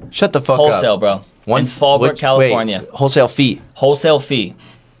 Yeah. Shut the fuck wholesale, up. Wholesale, bro. In Fallbrook, California. Wait, wholesale fee. Wholesale fee.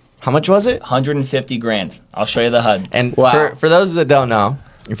 How much was it? 150 grand. I'll show you the HUD. And for those that don't know,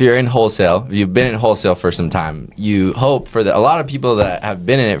 if you're in wholesale, if you've been in wholesale for some time, you hope for a lot of people that have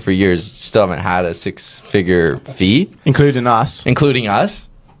been in it for years still haven't had a 6-figure fee. Including us.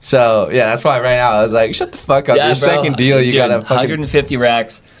 So, yeah, that's why right now I was like, shut the fuck up. Your second deal, you got to fucking... 150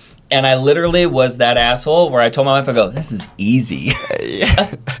 racks. And I literally was that asshole where I told my wife, I go, this is easy.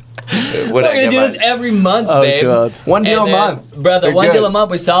 We're going to do this every month, babe. God. One deal a month. Brother, one deal a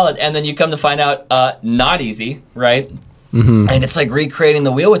month was solid. And then you come to find out, not easy, right? And it's like recreating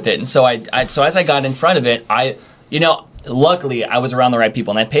the wheel with it. And so so as I got in front of it, luckily, I was around the right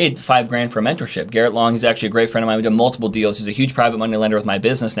people, and I paid $5 grand for a mentorship. Garrett Long, he's actually a great friend of mine. We did multiple deals. He's a huge private money lender with my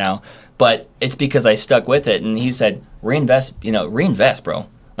business now, but it's because I stuck with it. And he said, reinvest, bro.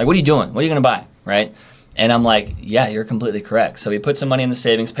 Like, what are you doing? What are you going to buy, right? And I'm like, yeah, you're completely correct. So we put some money in the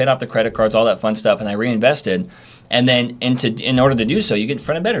savings, paid off the credit cards, all that fun stuff, and I reinvested. And then in order to do so, you get in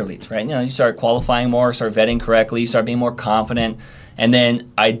front of better leads, right? You start qualifying more, start vetting correctly, you start being more confident, and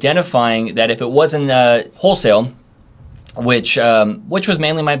then identifying that if it wasn't wholesale, which was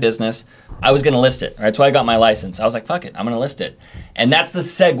mainly my business, I was going to list it, right? So I got my license. I was like, fuck it, I'm going to list it. And that's the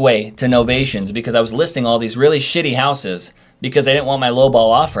segue to Novations, because I was listing all these really shitty houses because I didn't want my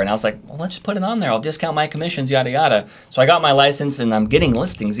lowball offer. And I was like, well, let's just put it on there. I'll discount my commissions, yada, yada. So I got my license, and I'm getting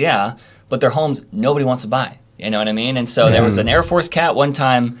listings, yeah, but they're homes nobody wants to buy. You know what I mean? And so there was an Air Force cat one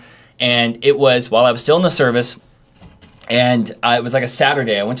time, and it was while I was still in the service, and it was like a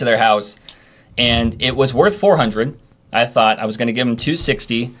Saturday. I went to their house, and it was worth $400. I thought I was going to give them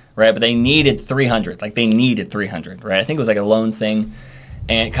 $260, right? But they needed $300. Like, they needed $300, right? I think it was like a loan thing,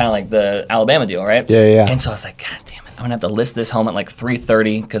 and kind of like the Alabama deal, right? Yeah. And so I was like, God damn it, I'm gonna have to list this home at like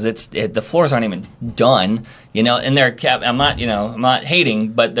 $330 because the floors aren't even done, and I'm not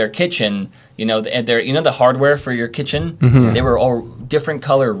hating, but their kitchen, the hardware for your kitchen, they were all different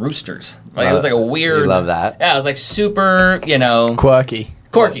color roosters. Like, it was like a weird. You love that. Yeah, it was like super,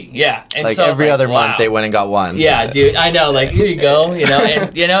 Quirky, yeah. And like so every other month they went and got one. Yeah, dude, I know. Like, here you go, and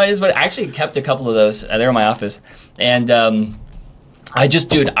it is what I actually kept a couple of those. They were in my office, and I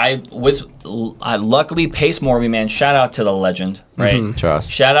luckily Pace Morby, man. Shout out to the legend, right? Trust.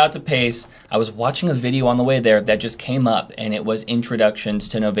 Shout out to Pace. I was watching a video on the way there that just came up, and it was introductions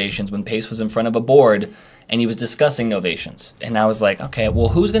to Novations when Pace was in front of a board. And he was discussing Novations, and I was like, okay, well,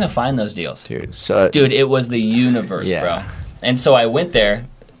 who's gonna find those deals, dude? It was the universe, bro. And so I went there,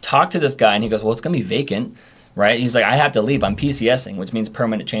 talked to this guy, and he goes, well, it's going to be vacant. right? He's like, I have to leave. I'm PCSing, which means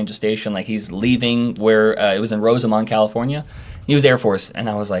permanent change of station. Like he's leaving where it was in Rosamond, California. He was Air Force. And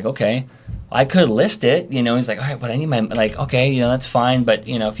I was like, okay, I could list it. You know, he's like, all right, but I need my, like, okay, you know, that's fine. But,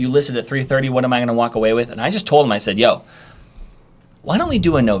 you know, if you list it at 330, what am I going to walk away with? And I just told him, I said, yo, why don't we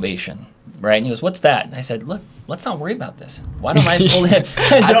do a novation? Right? And he goes, what's that? And I said, look, let's not worry about this. Why don't I pull it?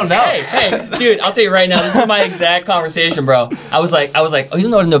 I don't know. Hey, dude, I'll tell you right now, this is my exact conversation, bro. I was like, oh, you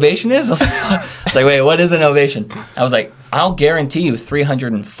know what a novation is? I was like, wait, what is a novation? I was like, I'll guarantee you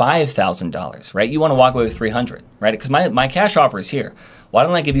 $305,000, right? You want to walk away with 300, right? Because my cash offer is here. Why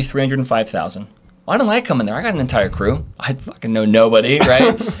don't I give you 305,000? Why don't I come in there? I got an entire crew. I fucking know nobody,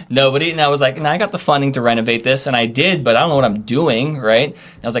 right? Nobody. And I was like, I got the funding to renovate this, and I did, but I don't know what I'm doing, right?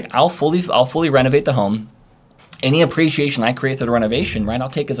 And I was like, I'll fully renovate the home. Any appreciation I create through the renovation, right, I'll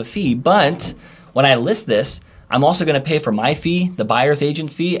take as a fee. But when I list this, I'm also going to pay for my fee, the buyer's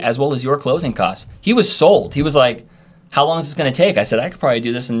agent fee, as well as your closing costs. He was sold. He was like, how long is this going to take? I said, I could probably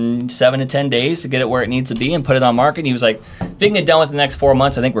do this in 7 to 10 days to get it where it needs to be and put it on market. And he was like, if we can get done with the next 4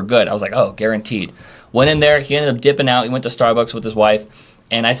 months, I think we're good. I was like, oh, guaranteed. Went in there. He ended up dipping out. He went to Starbucks with his wife.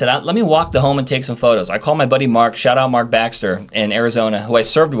 And I said, let me walk the home and take some photos. I called my buddy Mark, shout out Mark Baxter in Arizona, who I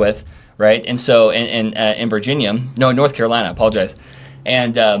served with, right? And so in Virginia, no, North Carolina, apologize.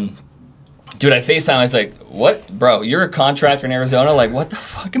 And dude, I FaceTime, I was like, what? Bro, you're a contractor in Arizona? Like, what the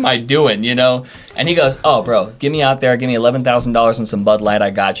fuck am I doing, you know? And he goes, oh, bro, get me out there, give me $11,000 and some Bud Light,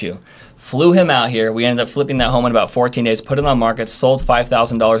 I got you. Flew him out here. We ended up flipping that home in about 14 days, put it on market, sold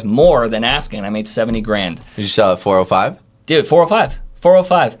 $5,000 more than asking. I made 70 grand. Did you sell at 405? Dude, 405.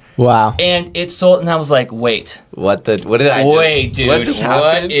 405. Wow. And it sold, and I was like, wait. What did I just... Wait, dude.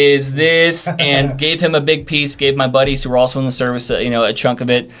 What is this? And gave him a big piece, gave my buddies who were also in the service, you know, a chunk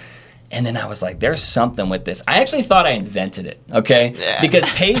of it. And then I was like, there's something with this. I actually thought I invented it, okay? Yeah. Because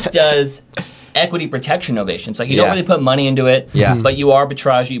Pace does equity protection novations. Like, you don't really put money into it, but you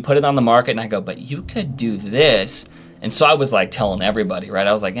arbitrage, you put it on the market, and I go, but you could do this. And so I was like telling everybody, right?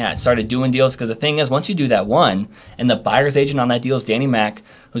 I was like, yeah, I started doing deals because the thing is, once you do that one, and the buyer's agent on that deal is Danny Mack,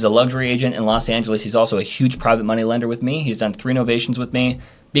 who's a luxury agent in Los Angeles. He's also a huge private money lender with me. He's done 3 novations with me.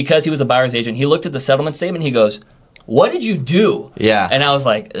 Because he was the buyer's agent, he looked at the settlement statement, he goes, what did you do? Yeah. And I was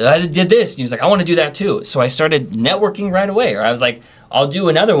like, I did this. And he was like, I want to do that too. So I started networking right away. Or I was like, I'll do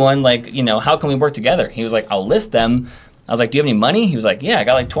another one. Like, you know, how can we work together? He was like, I'll list them. I was like, do you have any money? He was like, yeah, I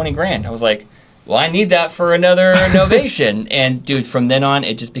got like 20 grand. I was like, well, I need that for another novation. And dude, from then on,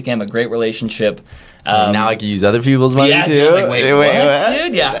 it just became a great relationship. Now I can use other people's money too. Dude, I was like, wait, what,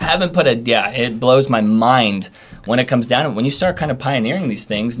 dude? Yeah, I haven't put it blows my mind when it comes down to it. When you start kind of pioneering these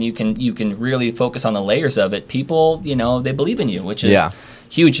things and you can really focus on the layers of it, people, you know, they believe in you, which is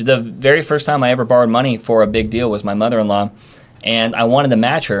huge. The very first time I ever borrowed money for a big deal was my mother-in-law, and I wanted to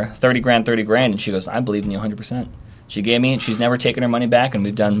match her 30 grand, and she goes, I believe in you 100%. She gave me, and she's never taken her money back, and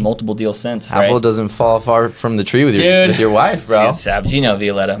we've done multiple deals since. Apple doesn't fall far from the tree with your wife, bro. She's savage. You know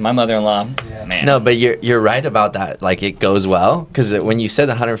Violetta, my mother-in-law. Yeah. Man. No, but you're right about that. Like, it goes well, because when you said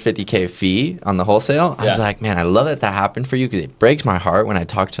the $150K fee on the wholesale, I was like, man, I love that happened for you, because it breaks my heart when I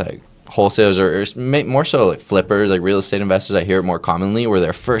talk to like wholesalers or more so like flippers, like real estate investors. I hear it more commonly where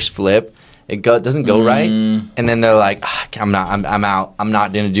their first flip, it doesn't go right, and then they're like, I'm out, I'm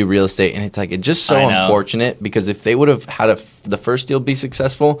not gonna do real estate. And it's like, it's just so unfortunate, because if they would have had the first deal be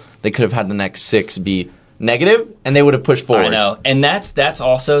successful, they could have had the next 6 be negative, and they would have pushed forward. I know. And that's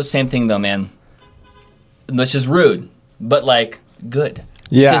also same thing though, man, which is rude, but like good.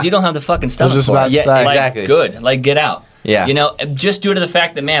 Yeah, because you don't have the fucking stomach for it. Yeah, like, exactly. Good, like get out. Yeah. You know, just due to the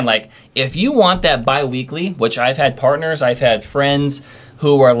fact that, man, like, if you want that bi-weekly, which I've had partners, I've had friends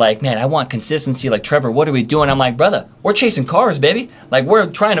who are like, man, I want consistency. Like, Trevor, what are we doing? I'm like, brother, we're chasing cars, baby. Like,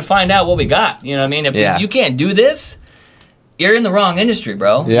 we're trying to find out what we got. You know what I mean? If you can't do this, you're in the wrong industry,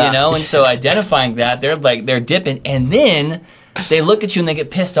 bro. Yeah. You know? And so identifying that, they're dipping. And then they look at you and they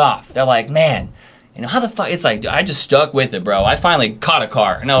get pissed off. They're like, man, you know, how the fuck? It's like, I just stuck with it, bro. I finally caught a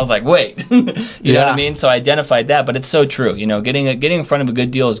car. And I was like, wait. You know what I mean? So I identified that. But it's so true. You know, getting in front of a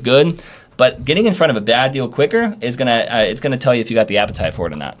good deal is good. But getting in front of a bad deal quicker is it's gonna tell you if you got the appetite for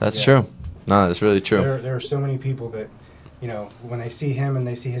it or not. That's true. No, that's really true. There are so many people that, you know, when they see him and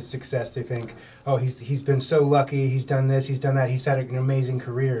they see his success, they think, oh, he's been so lucky, he's done this, he's done that, he's had an amazing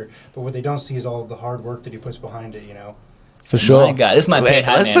career. But what they don't see is all of the hard work that he puts behind it, you know. For sure. My God, this is my pay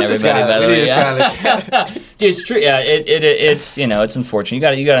hat man, everybody. By the way, dude, it's true. Yeah, it's you know, it's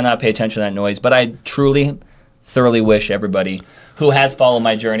unfortunate. You gotta not pay attention to that noise. But I truly, thoroughly wish everybody who has followed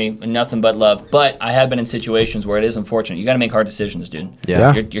my journey nothing but love. But I have been in situations where it is unfortunate. You got to make hard decisions, dude.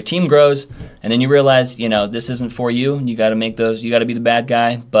 Yeah. Your team grows, and then you realize, you know, this isn't for you. You got to make those. You got to be the bad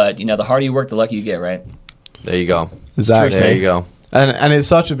guy. But you know, the harder you work, the luckier you get, right? There you go. Exactly. There you go. And it's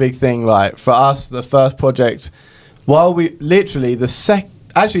such a big thing. Like for us, the first project, while we literally the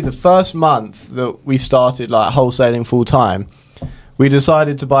first month that we started like wholesaling full time, we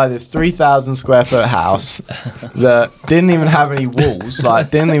decided to buy this 3,000 square foot house that didn't even have any walls,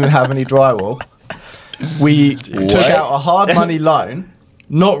 like didn't even have any drywall. We took out a hard money loan,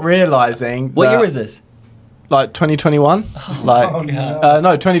 not realizing. What year was this? Like 2021,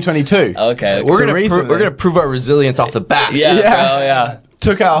 no, 2022. Okay, we're gonna prove our resilience off the bat. Yeah.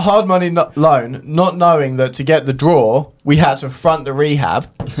 Took out a hard money loan, not knowing that to get the draw, we had to front the rehab.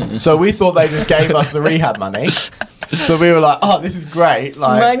 So we thought they just gave us the rehab money. So we were like, oh, this is great.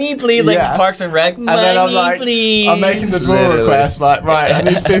 Like, money, please. Like Parks and Rec. Money, then I'm like, please. I'm making the draw request. Like, right, I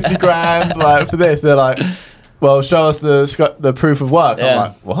need 50 grand like for this. They're like, well, show us the proof of work. I'm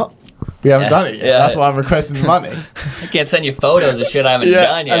like, what? We haven't done it yet. That's why I'm requesting the money. I can't send you photos of shit I haven't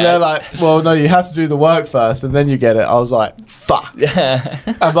done yet. And they're like, well, no, you have to do the work first and then you get it. I was like, fuck.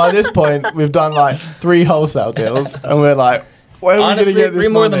 And by this point, we've done like 3 wholesale deals and we're like, where are we going to get this 3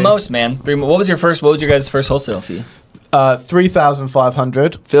 more money? than most, man. 3 more. What was your guys' first wholesale fee?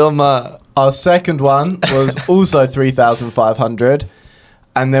 3,500. Our second one was also 3,500.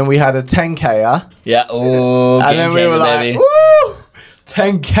 And then we had a 10K-er. Yeah. Oh, and then we were like, baby. woo!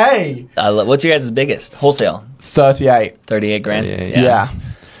 10K. What's your guys' biggest wholesale? 38 grand. Yeah.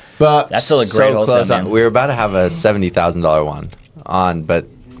 But that's still a great wholesale, man. We were about to have a $70,000 one on, but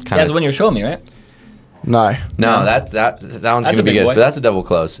that's the one you were showing me, right? No, that one's gonna be good. But that's a double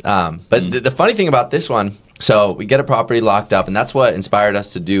close. But the funny thing about this one, so we get a property locked up, and that's what inspired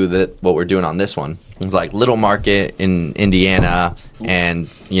us to do what we're doing on this one. It's like little market in Indiana, and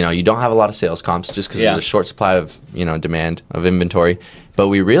you don't have a lot of sales comps just because there's a short supply of demand of inventory. But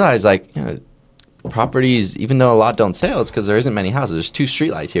we realized properties, even though a lot don't sell, it's because there isn't many houses. There's 2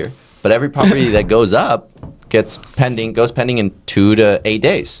 streetlights here, but every property that goes up goes pending in 2 to 8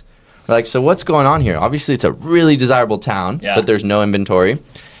 days. We're like, so what's going on here? Obviously, it's a really desirable town, but there's no inventory,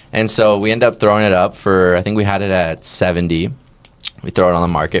 and so we end up throwing it up for. I think we had it at 70. We throw it on the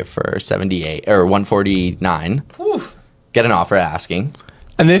market for 78 or 149. Oof. Get an offer asking.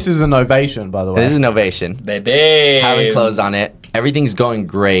 And this is a novation, by the way. This is a novation. Baby. Haven't closed on it. Everything's going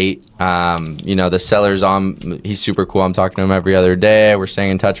great. The seller's on. He's super cool. I'm talking to him every other day. We're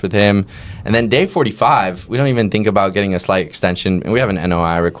staying in touch with him. And then day 45, we don't even think about getting a slight extension. And we have an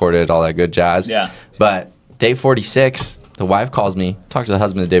NOI recorded, all that good jazz. Yeah. But day 46, the wife calls me. Talked to the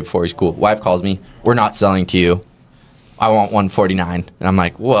husband the day before. He's cool. Wife calls me. We're not selling to you. I want 149. And I'm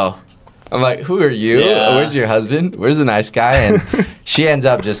like, whoa. I'm like, who are you? Yeah. Where's your husband? Where's the nice guy? And she ends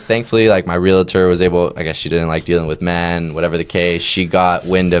up just, thankfully, like my realtor was able, I guess she didn't like dealing with men, whatever the case. She got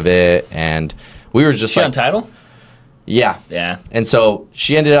wind of it. And we were just she on title? Yeah. Yeah. And so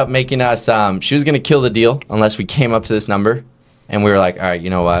she ended up making us, she was going to kill the deal unless we came up to this number. And we were like, all right,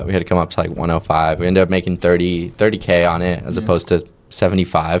 you know what? We had to come up to like 105. We ended up making 30K on it as opposed to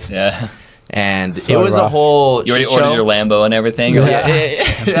 75. Yeah. And so it was rough. A whole. You already ordered your Lambo and everything.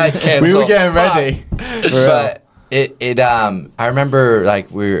 Yeah. We were getting ready. But I remember like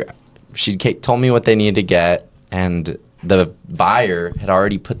she told me what they needed to get, and the buyer had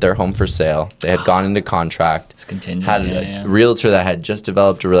already put their home for sale. They had gone into contract. It's contingent. Had a realtor that had just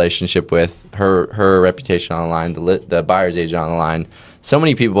developed a relationship with her reputation on the line, the buyer's agent on the line. So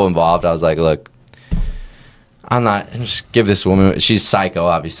many people involved. I was like, look. Just give this woman, she's psycho,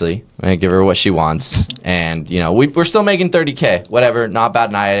 obviously. I'm going to give her what she wants. And, we're still making 30K, whatever, not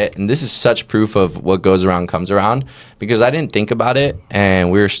bad night at it. And this is such proof of what goes around comes around because I didn't think about it and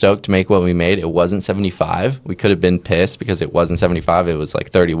we were stoked to make what we made. It wasn't 75. We could have been pissed because it wasn't 75. It was like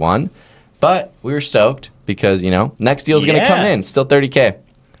 31. But we were stoked because, next deal's going to come in, still 30K.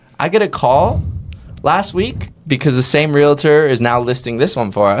 I get a call last week because the same realtor is now listing this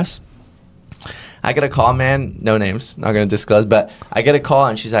one for us. I get a call, man, no names, not going to disclose, but I get a call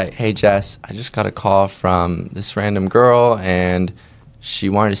and she's like, hey, Jess, I just got a call from this random girl and she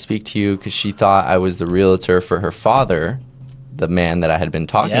wanted to speak to you because she thought I was the realtor for her father, the man that I had been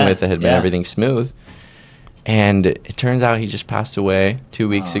talking with that had been everything smooth. And it turns out he just passed away 2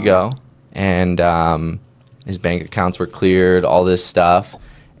 weeks ago and his bank accounts were cleared, all this stuff.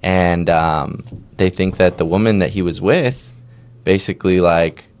 And they think that the woman that he was with basically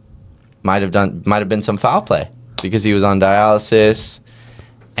like, might have been some foul play because he was on dialysis.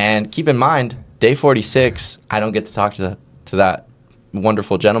 And keep in mind, day 46, I don't get to talk to that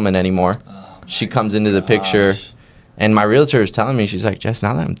wonderful gentleman anymore. She comes into the picture, and my realtor is telling me, she's like, Jess,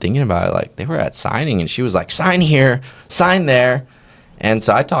 now that I'm thinking about it, like they were at signing, and she was like, sign here, sign there. And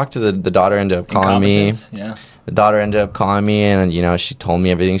so I talked to the daughter, ended up calling me. Yeah. the daughter ended up calling me, and you know, she told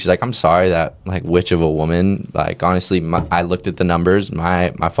me everything. She's like, I'm sorry that like witch of a woman. Like honestly, I looked at the numbers.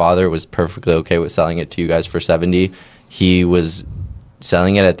 My father was perfectly okay with selling it to you guys for 70. He was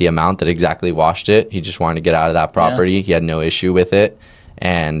selling it at the amount that exactly washed it. He just wanted to get out of that property. Yeah. He had no issue with it,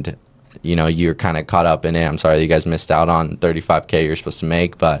 and you know, you're kind of caught up in it. I'm sorry that you guys missed out on $35K you're supposed to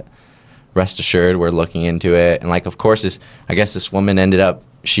make, but rest assured, we're looking into it. And like, of course, I guess this woman ended up,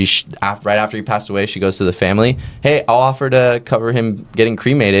 right after he passed away, she goes to the family, hey, I'll offer to cover him getting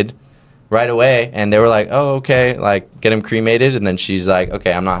cremated right away. And they were like, oh, okay, like get him cremated. And then she's like,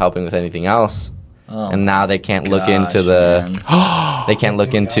 okay, I'm not helping with anything else. Oh, and now they can't look into they can't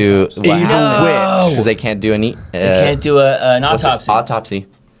look into because they can't do any. They can't do an autopsy. Autopsy.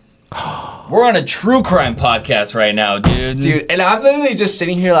 We're on a true crime podcast right now, dude. And I'm literally just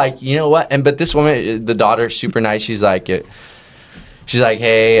sitting here like, you know what? But this woman, the daughter, super nice. She's like,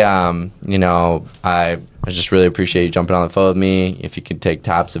 hey, you know, I just really appreciate you jumping on the phone with me. If you could take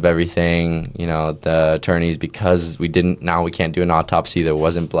taps of everything, you know, the attorneys, because we can't do an autopsy. There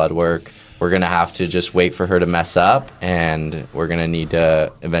wasn't blood work. We're going to have to just wait for her to mess up, and we're going to need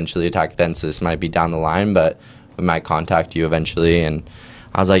to eventually attack then. So this might be down the line, but we might contact you eventually. And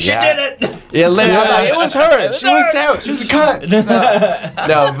I was like, she did it. Yeah, literally. I'm like, it was her. She was down. She was a cunt.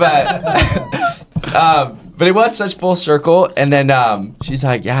 But it was such full circle. And then she's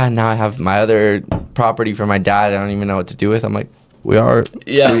like, yeah, now I have my other property for my dad. I don't even know what to do with. I'm like, we do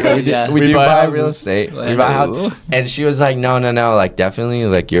buy real estate. We buy house. And she was like, no, like definitely,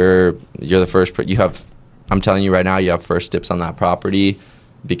 like you're the first. I'm telling you right now, you have first dips on that property,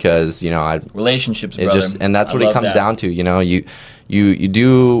 because you know relationships, brother. And that's what it comes down to. You know, you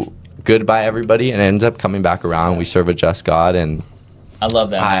do good by everybody, and it ends up coming back around. We serve a just God, and I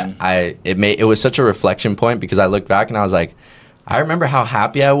love that, man. It was such a reflection point, because I looked back and I was like, I remember how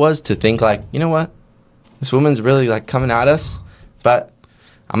happy I was to think like, you know what, this woman's really like coming at us, but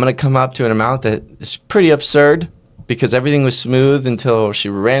I'm gonna come up to an amount that is pretty absurd, because everything was smooth until she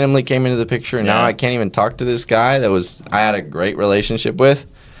randomly came into the picture, and now I can't even talk to this guy I had a great relationship with.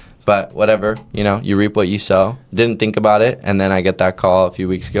 But whatever, you know, you reap what you sow. Didn't think about it, and then I get that call a few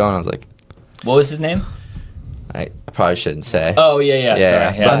weeks ago, and I was like, what was his name? I probably shouldn't say. Oh, yeah.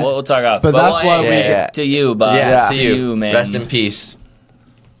 Sorry. Yeah, we'll talk off. But that's why we get to you, boss. Yeah, to you, man. Rest in peace.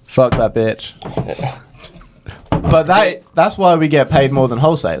 Fuck that bitch. But that's why we get paid more than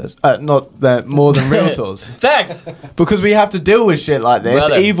wholesalers, more than realtors. Facts. Because we have to deal with shit like this.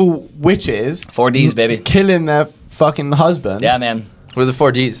 Brother. Evil witches. 4Ds, baby. Killing their fucking husband. Yeah, man. What are the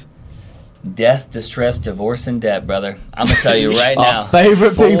 4Ds? Death, distress, divorce, and debt, brother. I'm going to tell you right now.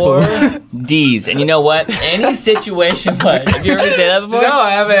 Favorite people. 4Ds. And you know what? Any situation, have you ever say that before? No,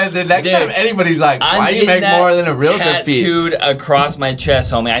 I haven't. The next time anybody's like, why do you make more than a realtor fee? Tattooed across my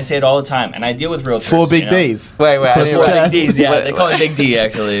chest, homie. I say it all the time. And I deal with realtors. 4 big Ds. Wait. 4 big Ds, yeah. They call it Big D,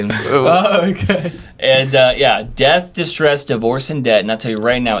 actually. Oh, okay. And death, distress, divorce, and debt. And I'll tell you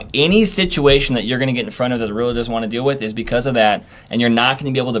right now, any situation that you're going to get in front of that the realtor doesn't want to deal with is because of that. And you're not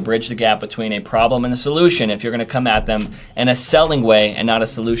going to be able to bridge the gap between a problem and a solution if you're going to come at them in a selling way and not a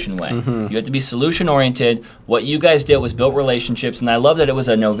solution way. Mm-hmm. You have to be solution oriented. What you guys did was build relationships, and I love that it was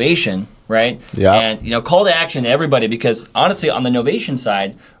a novation, right? Yeah. And call to action to everybody, because honestly, on the novation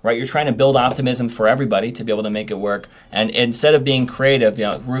side, right, you're trying to build optimism for everybody to be able to make it work. And instead of being creative,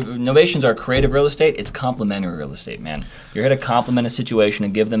 novations are creative real estate. It's complementary real estate, man. You're here to complement a situation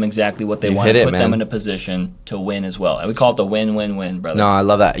and give them exactly what they want, and put them in a position to win as well. And we call it the win-win-win, brother. No, I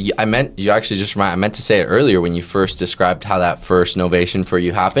love that. I meant to say it earlier when you first described how that first novation for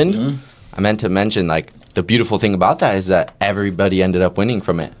you happened. Mm-hmm. I meant to mention, like, the beautiful thing about that is that everybody ended up winning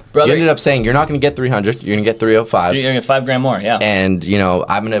from it. Brother, you ended up saying, you're not going to get 300, you're going to get 305. You're going to get $5 grand more, yeah. And,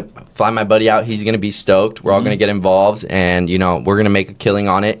 I'm going to fly my buddy out. He's going to be stoked. We're all going to get involved, and, we're going to make a killing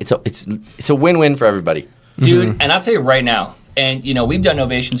on it. It's a win-win for everybody. Dude, mm-hmm. And I'll tell you right now, and, we've done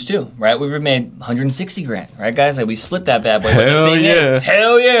novations too, right? We've made 160 grand, right, guys? Like, we split that bad boy.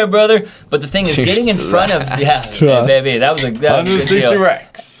 Hell yeah, brother. But the thing is, getting in front of, baby, that was a good 160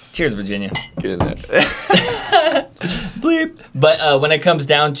 racks. Cheers, Virginia. Get in there. Bleep. But when it comes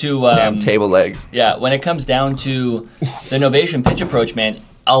down to... damn table legs. Yeah, when it comes down to the novation pitch approach, man,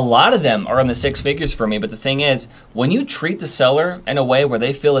 a lot of them are in the 6 figures for me. But the thing is, when you treat the seller in a way where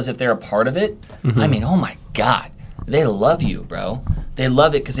they feel as if they're a part of it, mm-hmm. I mean, oh my God, they love you, bro. They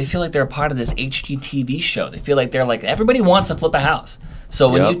love it because they feel like they're a part of this HGTV show. They feel like they're like, everybody wants to flip a house. So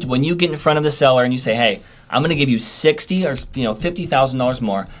when you get in front of the seller and you say, hey, I'm going to give you $60,000 or $50,000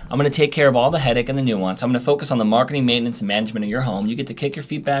 more. I'm going to take care of all the headache and the nuance. I'm going to focus on the marketing, maintenance, and management of your home. You get to kick your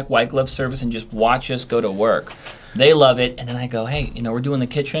feet back, white glove service, and just watch us go to work. They love it. And then I go, hey, we're doing the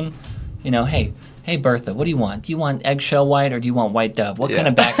kitchen. Hey, hey, Bertha, what do you want? Do you want eggshell white or do you want white dove? What kind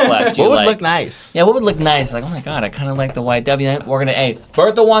of backsplash do you like? What would look nice? Yeah, what would look nice? Like, oh my God, I kind of like the white dove. You know, we're going to, hey,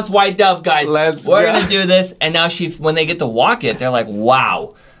 Bertha wants white dove, guys. We're going to do this. And now when they get to walk it, they're like,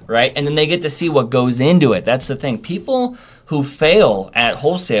 wow, right? And then they get to see what goes into it. That's the thing. People who fail at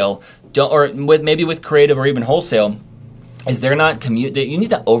wholesale, maybe with creative or even wholesale, is they're not you need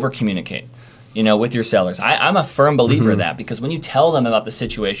to over communicate, with your sellers. I'm a firm believer of that, because when you tell them about the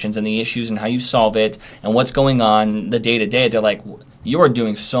situations and the issues and how you solve it and what's going on the day to day, they're like, you are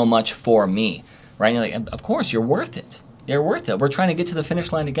doing so much for me, right? And you're like, of course, you're worth it. You're worth it. We're trying to get to the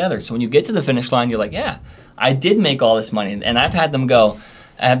finish line together. So when you get to the finish line, you're like, yeah, I did make all this money. And I've had them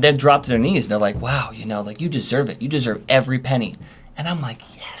they've dropped to their knees. They're like, wow, you deserve it. You deserve every penny. And I'm like,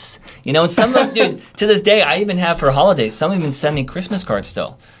 yes. And some of them, dude, to this day, I even have for holidays, some even send me Christmas cards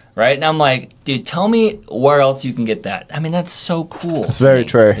still, right? And I'm like, dude, tell me where else you can get that. I mean, that's so cool. It's very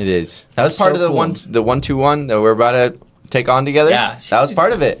true. It is. That was part of the 1-2-1 that we're about to take on together. Yeah. That was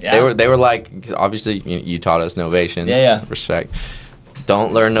part of it. Yeah. They were like, obviously, you taught us Novations. Yeah. Respect.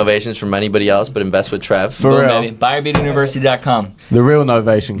 Don't learn Novations from anybody else, but invest with Trev. For real. Baby. BuyerBeaterUniversity.com. The real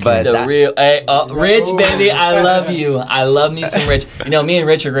Novation. But Rich, baby, I love you. I love me some Rich. Me and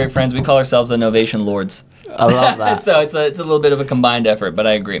Rich are great friends. We call ourselves the Novation Lords. I love that. So it's a little bit of a combined effort, but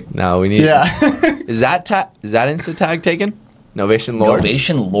I agree. No, we need. Yeah. Is that Insta tag taken? Novation Lord.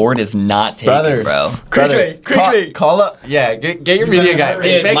 Novation Lord is not taken, bro. Quickly. Call up. Yeah, get your media guy.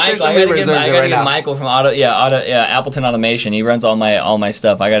 Dude, Make Michael, sure somebody reserves it I gotta right get now. Michael from Appleton Automation. He runs all my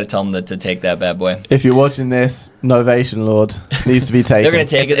stuff. I gotta tell him to take that bad boy. If you're watching this, Novation Lord needs to be taken. They're gonna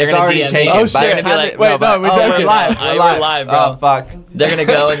take it. They're It's gonna already DM taken. me. Oh, They're shit. gonna be like, Wait, no, we're live. We're live, bro. Oh fuck. They're gonna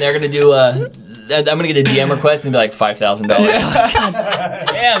go and they're gonna do I'm gonna get a DM request and be like $5,000. God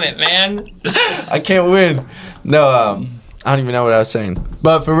damn it, man. I can't win. No, I don't even know what I was saying.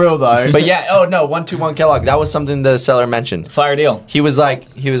 But for real though. But yeah, 1-2-1 Kellogg. That was something the seller mentioned. Fire deal. He was like,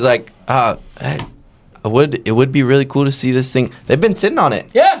 it would be really cool to see this thing. They've been sitting on it.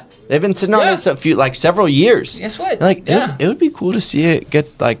 Yeah. They've been sitting on it several years. Guess what? Like, it would be cool to see it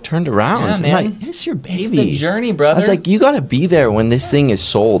get turned around. Yeah, I'm man. like, it's your baby. It's the journey, brother. I was like, you gotta be there when this thing is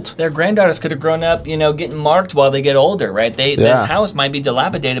sold. Their granddaughters could have grown up, getting marked while they get older, right? This house might be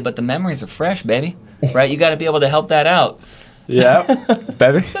dilapidated, but the memories are fresh, baby. Right? You got to be able to help that out. Yeah,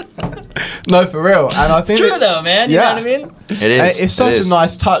 baby. No, for real. And I think it's true though, man. You know what I mean? It is. It's such a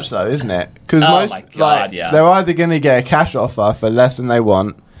nice touch, though, isn't it? Because my God, yeah. they're either going to get a cash offer for less than they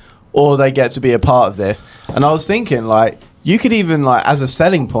want, or they get to be a part of this. And I was thinking, you could even, as a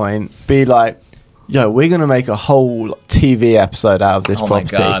selling point, be like, yo, we're going to make a whole TV episode out of this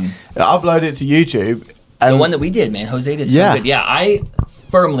property. Oh my God. Upload it to YouTube. The one that we did, man. Jose did so good. Yeah, I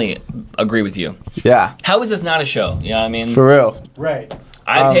firmly agree with you. Yeah. How is this not a show? You know what I mean? For real. Right.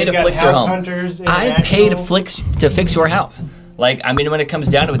 I pay to fix your home. I pay to International. fix your house. When it comes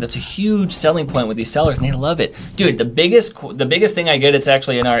down to it, that's a huge selling point with these sellers, and they love it, dude. The biggest thing I get, it's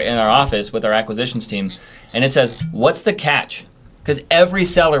actually in our office with our acquisitions team, and it says, "What's the catch?" Because every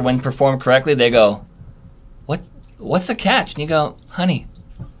seller, when performed correctly, they go, "What's the catch?" And you go, "Honey,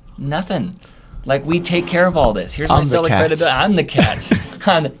 nothing. We take care of all this. Here's my seller credibility. I'm the catch,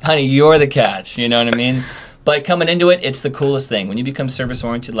 honey. You're the catch. You know what I mean?" But coming into it, it's the coolest thing. When you become service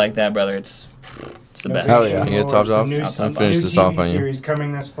oriented like that, brother, it's the best. Hell yeah. You get tops off? I'm finish this off on you. Series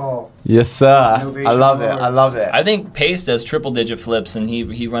coming this fall. Yes, sir. I love it. I love it. I think Pace does triple digit flips, and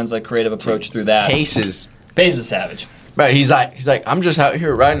he runs creative approach through that. Pace is savage. Right, he's like, I'm just out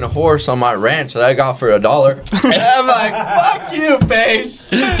here riding a horse on my ranch that I got for $1. I'm like, fuck you, Pace.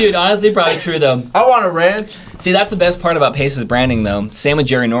 Dude, honestly, probably true though. I want a ranch. See, that's the best part about Pace's branding though. Same with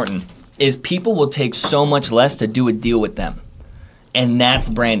Jerry Norton. Is people will take so much less to do a deal with them. And that's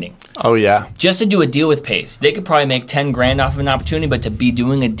branding. Oh, yeah. Just to do a deal with Pace. They could probably make 10 grand off of an opportunity, but to be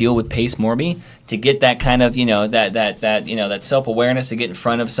doing a deal with Pace Morby, to get that kind of, that self-awareness to get in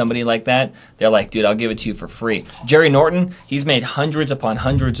front of somebody like that, they're like, dude, I'll give it to you for free. Jerry Norton, he's made hundreds upon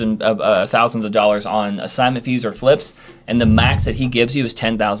hundreds of thousands of dollars on assignment fees or flips, and the max that he gives you is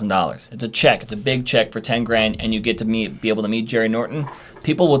 $10,000. It's a check. It's a big check for 10 grand, and you get to be able to meet Jerry Norton.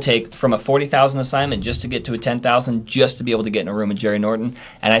 People will take from a $40,000 assignment just to get to a $10,000 just to be able to get in a room with Jerry Norton,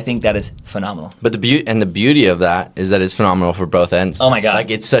 and I think that is phenomenal. But the beauty of that is that it's phenomenal for both ends. Oh my God!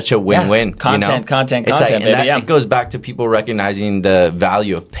 It's such a win-win. Yeah. Content, baby. It goes back to people recognizing the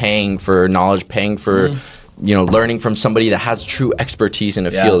value of paying for knowledge, paying for learning from somebody that has true expertise in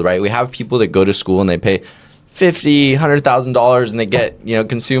a field. Right? We have people that go to school and they pay $50,000, $100,000 and they get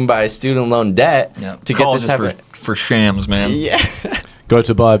consumed by student loan debt to get this type of for shams, man. Yeah. Go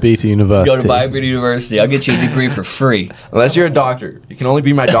to Biobeata University. Go to Biobeata University. I'll get you a degree for free. Unless you're a doctor. You can only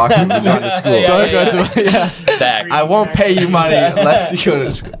be my doctor if you've gone to school. Facts. I won't pay you money unless you go to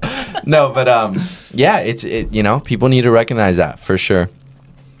school. No, but people need to recognize that for sure.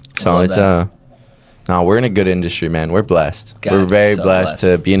 So it's no, we're in a good industry, man. We're blessed. God, we're very blessed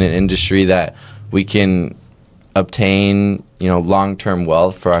to be in an industry that we can obtain, long-term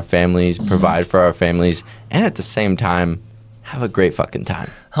wealth for our families, provide for our families, and at the same time, have a great fucking time.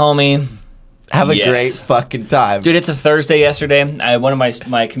 Homie. Have a great fucking time. Dude, it's a Thursday yesterday. I had one of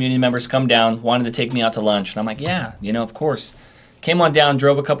my community members come down, wanted to take me out to lunch. And I'm like, yeah, of course. Came on down,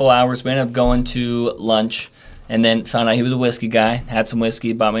 drove a couple hours. We ended up going to lunch. And then found out he was a whiskey guy. Had some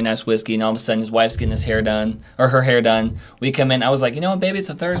whiskey, bought me a nice whiskey. And all of a sudden, his wife's getting her hair done. We come in. I was like, baby, it's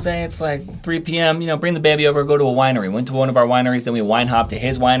a Thursday. It's like 3 p.m. Bring the baby over. Go to a winery. Went to one of our wineries. Then we wine hopped to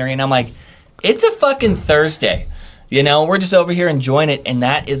his winery. And I'm like, it's a fucking Thursday. We're just over here enjoying it. And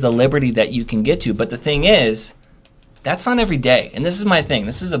that is the liberty that you can get to. But the thing is, that's not every day. And this is my thing.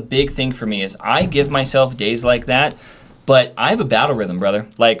 This is a big thing for me is I give myself days like that. But I have a battle rhythm, brother.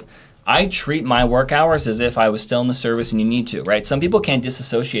 Like, I treat my work hours as if I was still in the service and you need to, right? Some people can't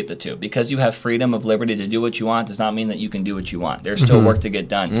disassociate the two. Because you have freedom of liberty to do what you want does not mean that you can do what you want. There's still work to get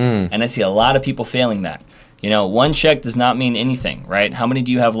done. And I see a lot of people failing that. One check does not mean anything, right? How many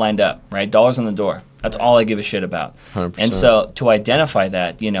do you have lined up, right? Dollars on the door. That's all I give a shit about. 100%. And so to identify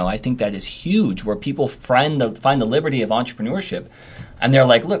that, I think that is huge where people find the liberty of entrepreneurship. And they're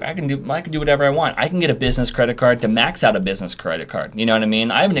like, look, I can do whatever I want. I can get a business credit card to max out a business credit card. You know what I mean?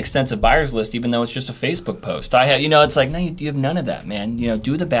 I have an extensive buyer's list, even though it's just a Facebook post. I have, it's like, no, you have none of that, man.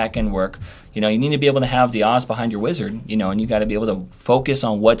 Do the back end work. You need to be able to have the Oz behind your wizard. And you got to be able to focus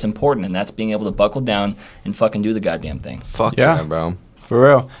on what's important, and that's being able to buckle down and fucking do the goddamn thing. Fuck yeah, bro. For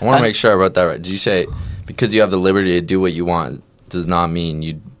real. I want to make sure I wrote that right. Did you say because you have the liberty to do what you want does not mean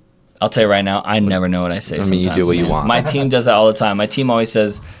you? I'll tell you right now, I never know what I say. You do what you want. My team does that all the time. My team always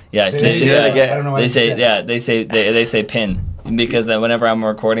says, "Yeah." They say pin because whenever I'm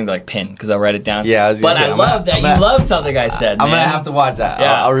recording, they're like pin because I'll write it down. Yeah, I love that. You love something I said. I'm gonna have to watch that.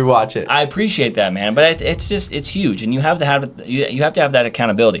 Yeah, I'll rewatch it. I appreciate that, man. But it's huge, and you have to have that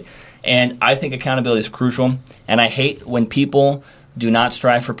accountability. And I think accountability is crucial. And I hate when people do not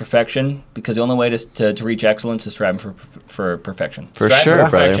strive for perfection because the only way to reach excellence is striving for perfection. Strive for perfection,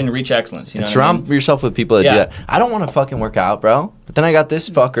 brother. Reach excellence. And surround yourself with people that do that. I don't want to fucking work out, bro. But then I got this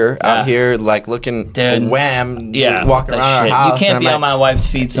fucker out here like looking wham, walking around our house. You can't be on my wife's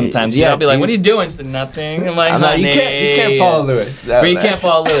feet sometimes. I'll be like, what are you doing? She's like, nothing. I'm like, you can't follow Lewis. You can't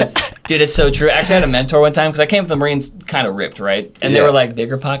follow Lewis. Dude, it's so true. Actually, I had a mentor one time because I came from the Marines kind of ripped, right? And they were like,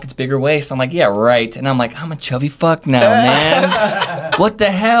 bigger pockets, bigger waist. I'm like, yeah, right. And I'm like, I'm a chubby fuck now, man. What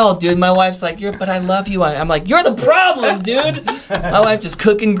the hell, dude? My wife's like, but I love you. I'm like, you're the problem, dude. My wife just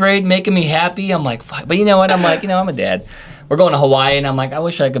cooking great, making me happy. I'm like, fuck. But you know what? I'm like, I'm a dad. We're going to Hawaii, and I'm like, I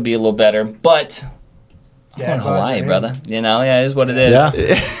wish I could be a little better, but I'm going to Hawaii, brother. It is what it is.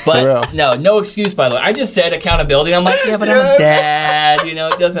 Yeah. But no excuse, by the way. I just said accountability. I'm like, but I'm a dad.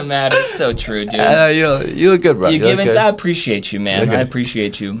 It doesn't matter. It's so true, dude. You look good, bro. I appreciate you, man. I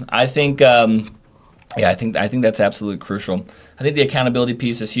appreciate you. I think, I think that's absolutely crucial. I think the accountability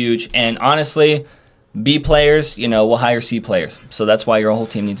piece is huge, and honestly, B players, will hire C players. So that's why your whole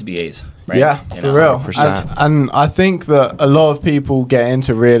team needs to be A's. Right? Yeah, for real. And I think that a lot of people get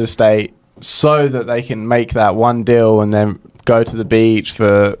into real estate so that they can make that one deal and then go to the beach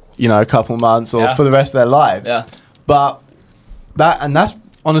for, a couple months or for the rest of their lives. Yeah. But that's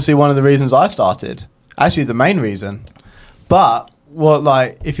honestly one of the reasons I started. Actually, the main reason. But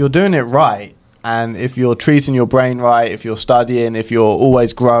if you're doing it right, and if you're treating your brain right, if you're studying, if you're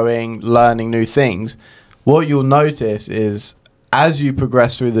always growing, learning new things, what you'll notice is as you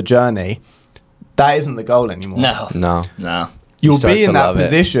progress through the journey, that isn't the goal anymore. No. You'll be in that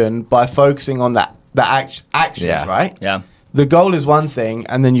position by focusing on the actions, right? Yeah. The goal is one thing,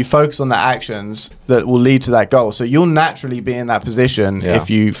 and then you focus on the actions that will lead to that goal. So you'll naturally be in that position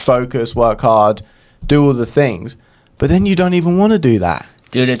if you focus, work hard, do all the things, but then you don't even want to do that.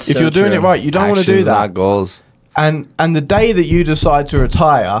 Dude, it's if you're doing it right, you don't want to do that. Not goals. And the day that you decide to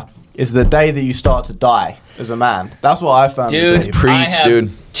retire is the day that you start to die as a man. That's what I found. Dude,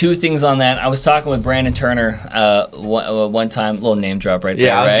 dude. Two things on that. I was talking with Brandon Turner one time, little name drop right there.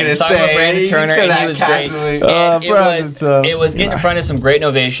 Yeah, I was right? going to say, with Brandon Turner, and he was casually. great. It was getting in front of some great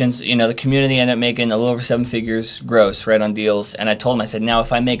novations. The community ended up making a little over 7 figures gross, right, on deals. And I told him, I said, now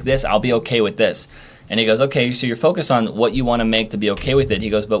if I make this, I'll be okay with this. And he goes, okay, so you're focused on what you want to make to be okay with it. He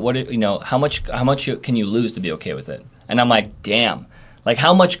goes, but how much can you lose to be okay with it? And I'm like, damn. Like,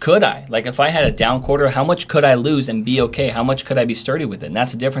 how much could I? Like, if I had a down quarter, how much could I lose and be okay? How much could I be sturdy with it? And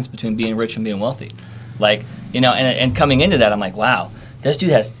that's the difference between being rich and being wealthy. Like, you know, and coming into that, I'm like, wow, this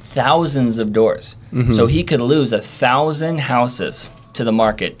dude has thousands of doors. So he could lose 1,000 houses to the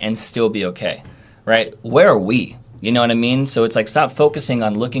market and still be okay, right? Where are we? You know what I mean? So it's like, stop focusing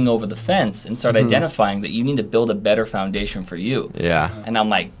on looking over the fence and start identifying that you need to build a better foundation for you. Yeah. And I'm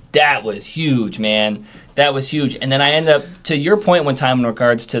like, that was huge, man. That was huge. And then I end up, to your point one time in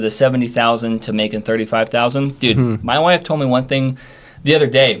regards to the 70,000 to making 35,000, dude, my wife told me one thing the other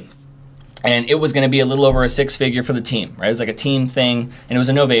day, and it was going to be a little over a 6-figure for the team, right? It was like a team thing, and it was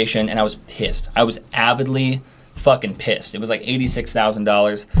a novation, and I was pissed. I was avidly fucking pissed. It was like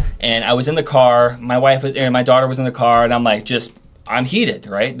 $86,000, and I was in the car. My wife was, and my daughter was in the car, and I'm like, I'm heated,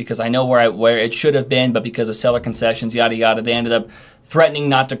 right? Because I know where it should have been, but because of seller concessions, yada yada, they ended up threatening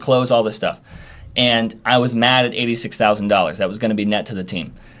not to close, all this stuff. And I was mad at $86,000. That was going to be net to the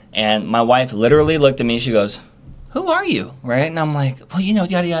team. And my wife literally looked at me. She goes, "Who are you?" Right? And I'm like, "Well, you know,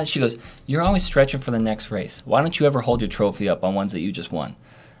 yada yada." She goes, "You're always stretching for the next race. Why don't you ever hold your trophy up on ones that you just won?"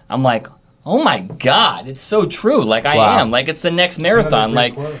 I'm like, oh my God, it's so true. Like, I am. Like, it's the next marathon.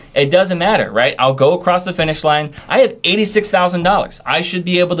 Like, it doesn't matter, right? I'll go across the finish line. I have $86,000. I should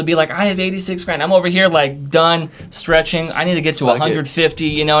be able to be like, I have 86 grand. I'm over here, like, done stretching. I need to get to 150,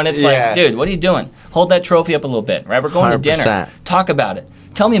 you know? And it's like, dude, what are you doing? Hold that trophy up a little bit, right? We're going 100%. To dinner. Talk about it.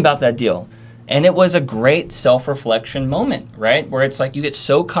 Tell me about that deal. And it was a great self-reflection moment, right? Where it's like you get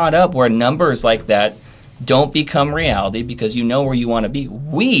so caught up where numbers like that don't become reality because you know where you want to be.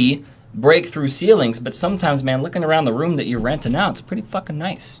 We break through ceilings, but sometimes, man, looking around the room that you're renting out, it's pretty fucking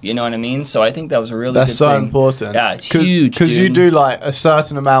nice. You know what I mean? So I think that was a really good thing. That's so important. Yeah, it's huge, because you do like a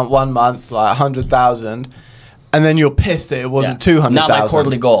certain amount one month, like 100,000, and then you're pissed that it wasn't 200,000. Not my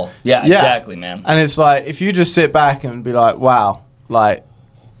quarterly goal. Yeah, exactly, man. And it's like, if you just sit back and be like, wow, like,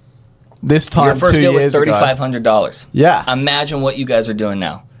 this time your first deal was $3,500. Yeah. Imagine what you guys are doing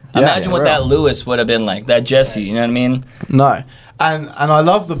now. Imagine what that Lewis would have been like, that Jesse, you know what I mean? No. And I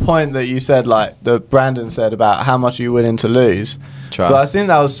love the point that you said, like, that Brandon said about how much you're willing to lose. Trust. But I think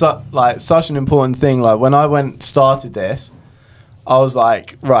that was such an important thing. Like, when I started this, I was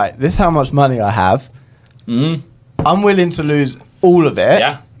like, right, this is how much money I have. I'm willing to lose all of it.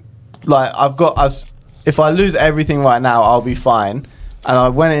 Yeah. Like, if I lose everything right now, I'll be fine. And I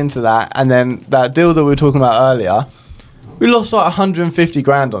went into that, and then that deal that we were talking about earlier, we lost like 150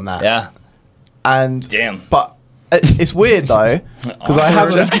 grand on that. Yeah. And damn. But it's weird though, because I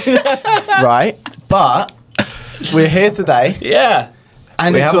haven't. Right. But we're here today. Yeah.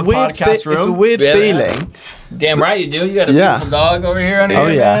 And it's a weird podcast room. It's a weird feeling. Damn right you do. You got a beautiful dog over here on here,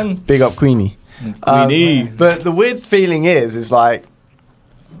 man. Big up Queenie. Queenie. But the weird feeling is like,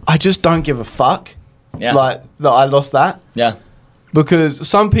 I just don't give a fuck. Yeah. Like that I lost that. Yeah. Because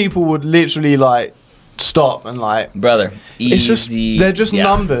some people would literally like stop and like, brother, easy. It's just they're just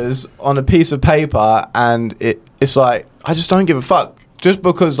numbers on a piece of paper, and it's like, I just don't give a fuck. Just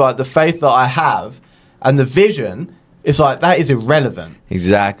because like the faith that I have and the vision, it's like that is irrelevant.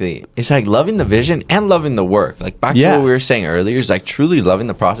 Exactly. It's like loving the vision and loving the work. Like back to what we were saying earlier, is like truly loving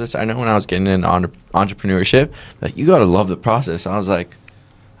the process. I know when I was getting into entrepreneurship, like you gotta love the process. I was like,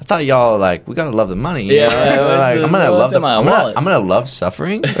 I thought y'all like, we gotta love the money. You know? Like, I'm gonna love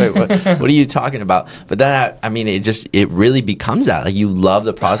suffering. Wait, what are you talking about? But then I mean, it really becomes that. Like you love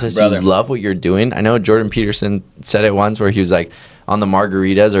the process. Brother. You love what you're doing. I know Jordan Peterson said it once where he was like, on the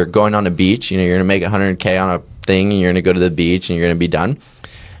margaritas or going on a beach, you know, you're gonna make $100K on a thing and you're gonna go to the beach and you're gonna be done.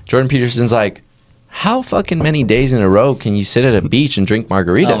 Jordan Peterson's like, how fucking many days in a row can you sit at a beach and drink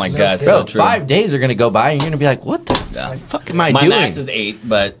margaritas? Oh my God, bro, so true. 5 days are gonna go by and you're gonna be like, what the fuck am I doing? My max is 8,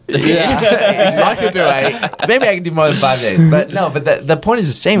 but I could do 8. Maybe I can do more than 5 days. But no, but the point is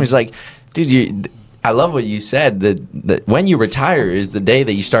the same. It's like, dude, I love what you said. That when you retire is the day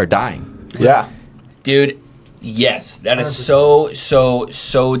that you start dying. Yeah, dude. Yes, that is so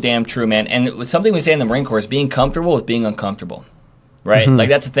damn true, man. And it was something we say in the Marine Corps is being comfortable with being uncomfortable. Right? Like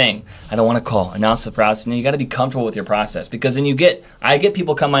that's the thing. I don't want to call, announce the process. And you got to be comfortable with your process, because then I get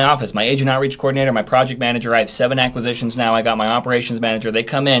people come to my office, my agent outreach coordinator, my project manager. I have 7 acquisitions now. I got my operations manager. They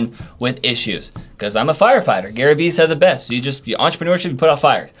come in with issues because I'm a firefighter. Gary Vee says it best. Entrepreneurship, you put out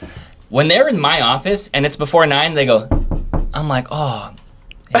fires. When they're in my office and it's before 9, they go, I'm like, oh,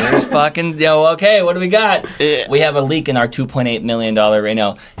 here's fucking, okay, what do we got? We have a leak in our $2.8 million,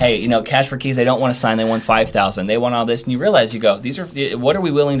 cash for keys, they don't want to sign, they want $5,000, they want all this, and you realize, you go, what are we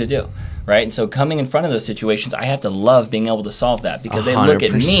willing to do, right? And so coming in front of those situations, I have to love being able to solve that because they look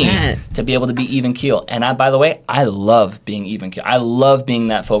at me to be able to be even keel. And by the way, I love being even keel. I love being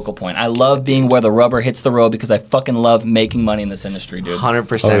that focal point. I love being where the rubber hits the road because I fucking love making money in this industry, dude.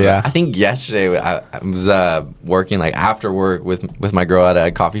 100%. Oh, yeah. I think yesterday I was working like after work with my girl at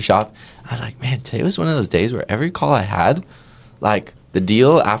a coffee shop. I was like, man, today was one of those days where every call I had, like the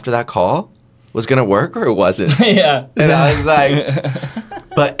deal after that call was going to work or it wasn't. Yeah. And I was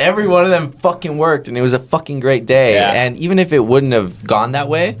like, but every one of them fucking worked and it was a fucking great day. Yeah. And even if it wouldn't have gone that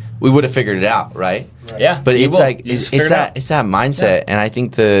way, we would have figured it out, right? Yeah. But it's like, it's that mindset. Yeah. And I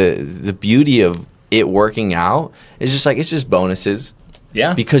think the beauty of it working out is just like, it's just bonuses.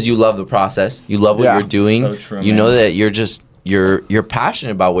 Yeah. Because you love the process. You love what you're doing. So true, you know that you're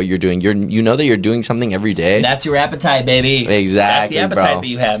passionate about what you're doing. You know that you're doing something every day. That's your appetite, baby. Exactly, that's the appetite that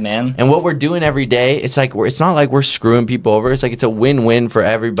you have, man. And what we're doing every day, it's like it's not like we're screwing people over. It's like it's a win-win for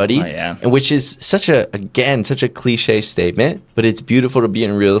everybody. Oh, yeah. And which is such a cliche statement, but it's beautiful to be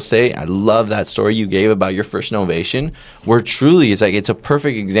in real estate. I love that story you gave about your first novation, where truly it's a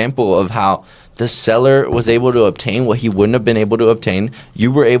perfect example of how the seller was able to obtain what he wouldn't have been able to obtain.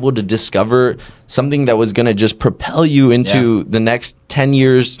 You were able to discover something that was going to just propel you into the next 10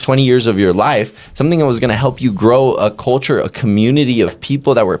 years, 20 years of your life, something that was going to help you grow a culture, a community of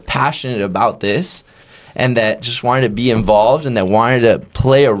people that were passionate about this and that just wanted to be involved and that wanted to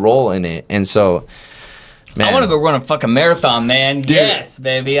play a role in it. And so, man, I want to go run a fucking marathon, man. Dude. Yes,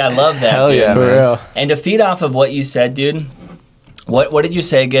 baby. I love that. Hell dude. yeah, for real. And to feed off of what you said, dude, what did you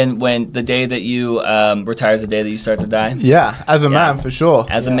say again when the day that you retire is the day that you start to die? Yeah, as a man, for sure.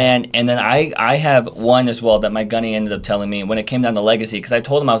 As a man. And then I have one as well that my gunny ended up telling me when it came down to legacy, because I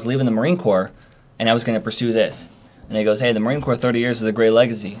told him I was leaving the Marine Corps and I was going to pursue this. And he goes, hey, the Marine Corps 30 years is a great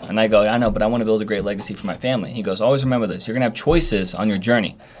legacy. And I go, I know, but I want to build a great legacy for my family. He goes, always remember this. You're going to have choices on your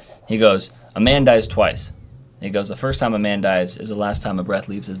journey. He goes, a man dies twice. And he goes, the first time a man dies is the last time a breath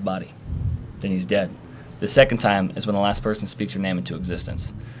leaves his body. Then he's dead. The second time is when the last person speaks your name into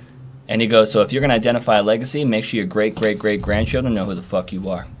existence. And he goes, so if you're going to identify a legacy, make sure your great-great-great-grandchildren know who the fuck you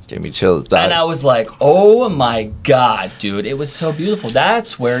are. Gave me chills. And I was like, oh my God, dude. It was so beautiful.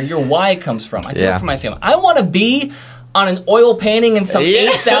 That's where your why comes from. I do it for my family. I want to be on an oil painting in some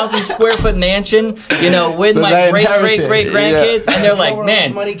 8,000 square foot mansion, with my great-great-great-grandkids. And they're like,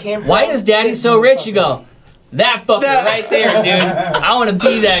 man, why is daddy so rich? You go, that fucker right there, dude. I want to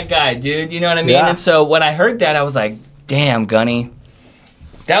be that guy, dude. You know what I mean? Yeah. And so when I heard that, I was like, damn, Gunny.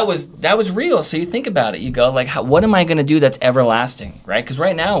 That was real. So you think about it. You go, like, what am I going to do that's everlasting, right? Because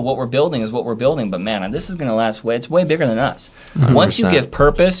right now, what we're building is what we're building. But, man, this is going to last it's way bigger than us. 100%. Once you give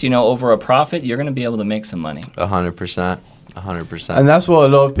purpose, over a profit, you're going to be able to make some money. 100%. 100%. And that's what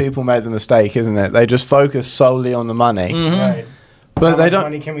a lot of people make the mistake, isn't it? They just focus solely on the money. Mm-hmm. Right. But how they much don't.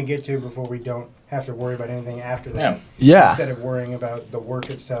 money can we get to before we don't have to worry about anything after that? Yeah. Instead of worrying about the work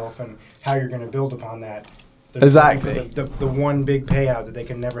itself and how you're going to build upon that. Exactly. The one big payout that they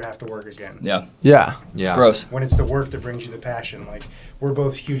can never have to work again. Yeah. Yeah. It's gross. When it's the work that brings you the passion. Like, we're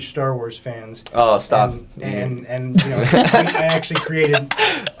both huge Star Wars fans. Oh, stop. And I actually created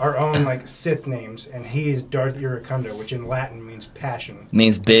our own, Sith names, and he is Darth Iracundo, which in Latin means passion.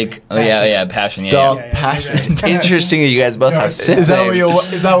 Means big. Oh, yeah, passion. Yeah. Darth Passion. It's interesting that you guys both have Sith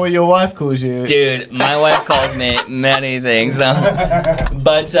names. Is that what your wife calls you? Dude, my wife calls me many things.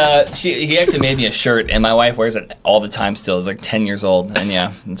 But he actually made me a shirt, and my wife wears it all the time still. It's like 10 years old, and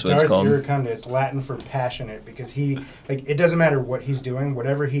that's what it's called. Darth Iracundo. It's Latin for passionate, because it doesn't matter what he's doing,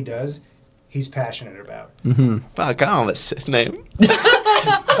 whatever he does, he's passionate about. Mm-hmm. Fuck, I don't have a Sith name.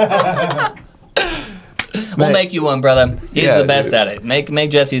 We'll make you one, brother. He's the best at it.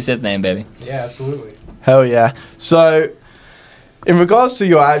 Make Jesse a Sith name, baby. Yeah, absolutely. Hell yeah. So, in regards to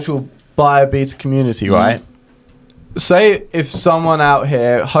your actual buyer beta community, right? Say if someone out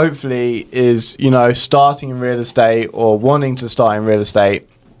here hopefully is, starting in real estate or wanting to start in real estate,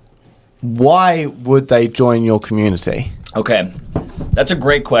 why would they join your community? Okay, that's a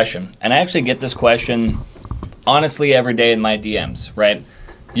great question. And I actually get this question, honestly, every day in my DMs, right?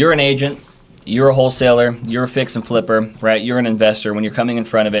 You're an agent, you're a wholesaler, you're a fix and flipper, right? You're an investor. When you're coming in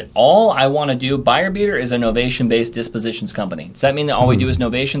front of it, all I want to do, Buyer Beater is a novation-based dispositions company. Does that mean that all we do is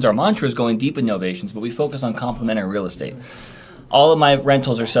novations? Our mantra is going deep in novations, but we focus on complementary real estate. All of my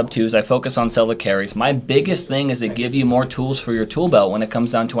rentals are sub-2s. I focus on seller carries. My biggest thing is to give you more tools for your tool belt when it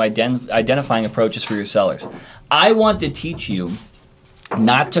comes down to identifying approaches for your sellers. I want to teach you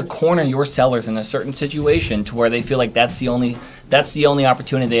not to corner your sellers in a certain situation to where they feel like that's the only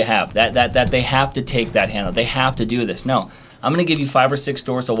opportunity they have, that they have to take that handle, they have to do this. No, I'm going to give you 5 or 6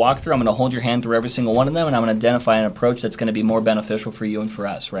 doors to walk through. I'm going to hold your hand through every single one of them, and I'm going to identify an approach that's going to be more beneficial for you and for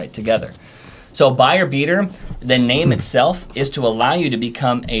us, right, together. So buyer beater, the name itself is to allow you to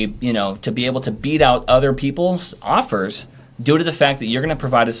become to be able to beat out other people's offers due to the fact that you're going to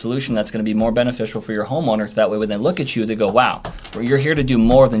provide a solution that's going to be more beneficial for your homeowners. That way when they look at you, they go, wow, you're here to do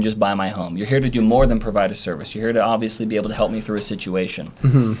more than just buy my home. You're here to do more than provide a service. You're here to obviously be able to help me through a situation.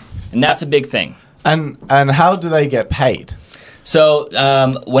 And that's a big thing. And how do they get paid? So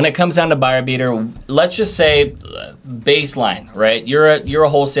when it comes down to buyer beater, let's just say baseline, right? You're a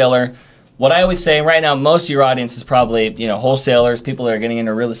wholesaler. What I always say right now, most of your audience is probably wholesalers, people that are getting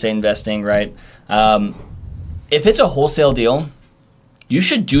into real estate investing, right? If it's a wholesale deal, you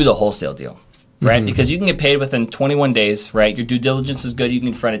should do the wholesale deal, right? Because you can get paid within 21 days, right? Your due diligence is good. You can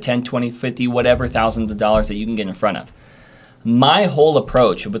get in front of 10, 20, 50, whatever thousands of dollars that you can get in front of. My whole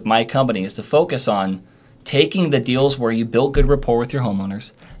approach with my company is to focus on taking the deals where you build good rapport with your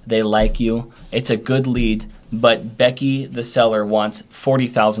homeowners. They like you. It's a good lead, but Becky, the seller, wants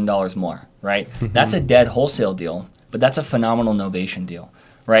 $40,000 more, right? That's a dead wholesale deal, but that's a phenomenal novation deal.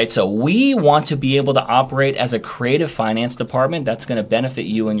 Right, so we want to be able to operate as a creative finance department that's going to benefit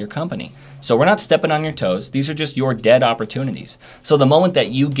you and your company. So we're not stepping on your toes. These are just your dead opportunities. So the moment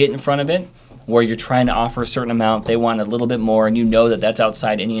that you get in front of it, where you're trying to offer a certain amount, they want a little bit more, and you know that that's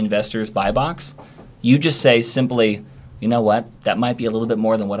outside any investor's buy box, you just say simply, you know what, that might be a little bit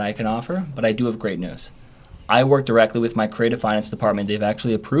more than what I can offer, but I do have great news. I work directly with my creative finance department. They've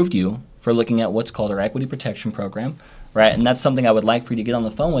actually approved you for looking at what's called our equity protection program. Right, and that's something I would like for you to get on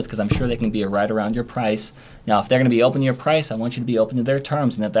the phone with, because I'm sure they can be right around your price. Now, if they're going to be open to your price, I want you to be open to their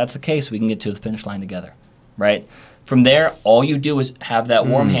terms, and if that's the case, we can get to the finish line together. Right? From there, all you do is have that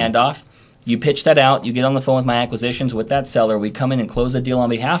warm handoff. You pitch that out. You get on the phone with my acquisitions with that seller. We come in and close the deal on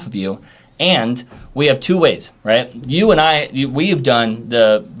behalf of you, and we have 2 ways. Right? You and I, we've done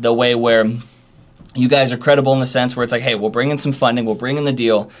the way where you guys are credible in the sense where it's like, hey, we'll bring in some funding, we'll bring in the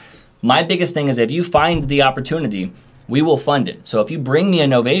deal. My biggest thing is if you find the opportunity, we will fund it. So if you bring me a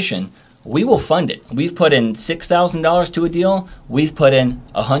novation, we will fund it. We've put in $6,000 to a deal. We've put in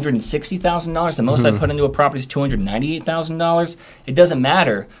 $160,000. The most I put into a property is $298,000. It doesn't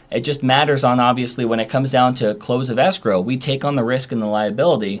matter. It just matters on, obviously, when it comes down to close of escrow, we take on the risk and the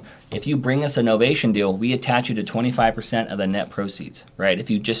liability. If you bring us a novation deal, we attach you to 25% of the net proceeds, right?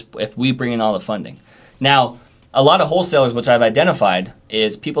 If we bring in all the funding. Now, a lot of wholesalers, which I've identified,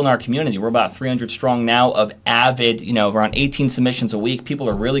 is people in our community. We're about 300 strong now of avid, around 18 submissions a week. People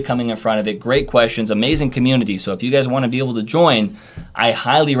are really coming in front of it. Great questions, amazing community. So if you guys want to be able to join, I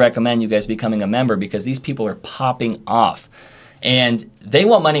highly recommend you guys becoming a member, because these people are popping off. And they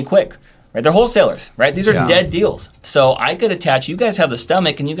want money quick, right? They're wholesalers, right? These are dead deals. So I could attach, you guys have the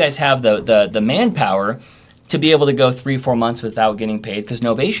stomach and you guys have the manpower to be able to go 3-4 months without getting paid, because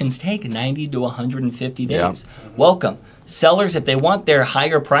novations take 90 to 150 days. Welcome. Sellers, if they want their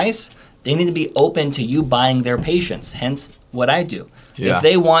higher price, they need to be open to you buying their patience, hence what I do. If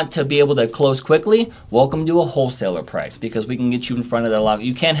they want to be able to close quickly, welcome to a wholesaler price, because we can get you in front of the lock.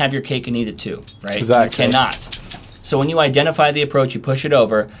 You can't have your cake and eat it too, right? Exactly. You cannot. So when you identify the approach, you push it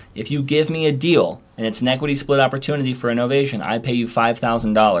over. If you give me a deal and it's an equity split opportunity for a novation, I pay you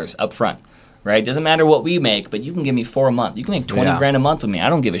 $5,000 up front. Right? Doesn't matter what we make, but you can give me 4 a month. You can make 20 grand a month with me. I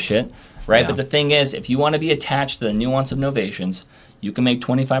don't give a shit. Right? But the thing is, if you want to be attached to the nuance of novations, you can make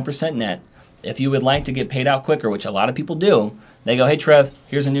 25% net. If you would like to get paid out quicker, which a lot of people do, they go, hey, Trev,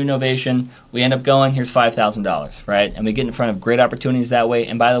 here's a new novation. We end up going, here's $5,000, right? And we get in front of great opportunities that way.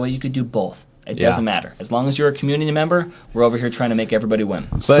 And by the way, you could do both. It doesn't matter. As long as you're a community member, we're over here trying to make everybody win.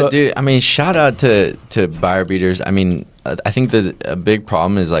 But, dude, I mean, shout out to buyer beaters. I mean, I think a big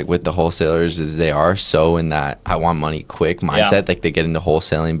problem is, like, with the wholesalers is they are so in that I want money quick mindset. Like, they get into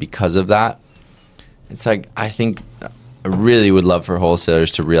wholesaling because of that. It's like, I think I really would love for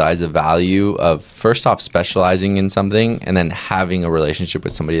wholesalers to realize the value of, first off, specializing in something, and then having a relationship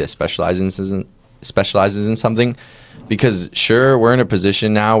with somebody that specializes in something. Because sure, we're in a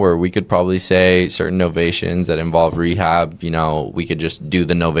position now where we could probably say certain novations that involve rehab, we could just do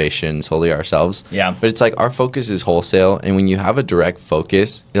the novations wholly ourselves. Yeah. But it's like our focus is wholesale, and when you have a direct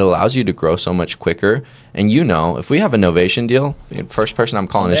focus, it allows you to grow so much quicker. And if we have a novation deal, the first person I'm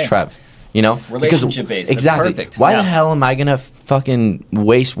calling is Trev. Relationship based. Exactly. That's perfect. Why the hell am I gonna fucking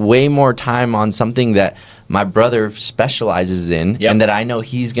waste way more time on something that my brother specializes in and that I know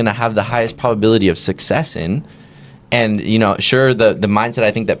he's gonna have the highest probability of success in? And sure, the mindset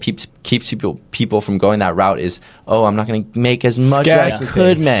I think that keeps people from going that route is, I'm not going to make as much as I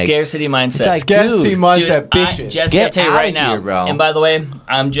could make. Scarcity mindset. It's like, scarcity mindset, bitches. Jesse, I'll tell you right now. Here, bro. And by the way,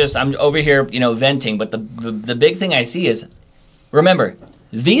 I'm over here, venting. But the big thing I see is remember,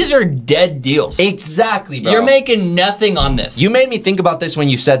 these are dead deals. Exactly, bro. You're making nothing on this. You made me think about this when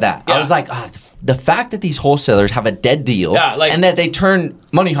you said that. Yeah. I was like, the fact that these wholesalers have a dead deal and that they turn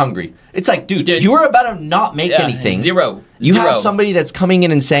money hungry. It's like, dude, you were about to not make anything. Zero. You have somebody that's coming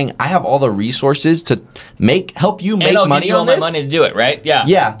in and saying, I have all the resources to help you make money on this. And I'll give you all my money to do it, right? Yeah.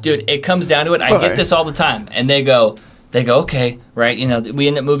 Yeah. Dude, it comes down to it. I get this all the time. And they go, okay, right, we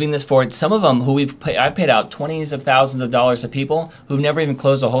end up moving this forward. Some of them who I paid out 20s of thousands of dollars to people who've never even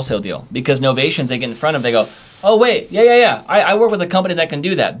closed a wholesale deal. Because Novations, they get in front of, they go, oh, wait, yeah. I work with a company that can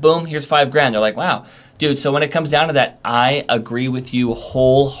do that. Boom, here's $5,000. They're like, wow. Dude, so when it comes down to that, I agree with you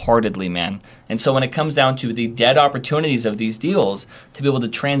wholeheartedly, man. And so when it comes down to the dead opportunities of these deals, to be able to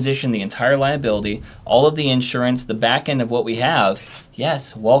transition the entire liability, all of the insurance, the back end of what we have,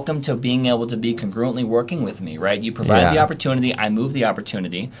 yes, welcome to being able to be congruently working with me, right? You provide the opportunity, I move the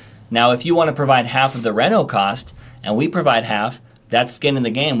opportunity. Now, if you want to provide half of the reno cost, and we provide half, that's skin in the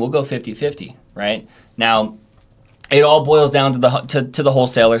game. We'll go 50-50, right? Now, it all boils down to the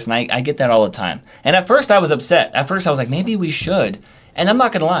wholesalers, and I get that all the time. And at first, I was upset. At first, I was like, maybe we should. And I'm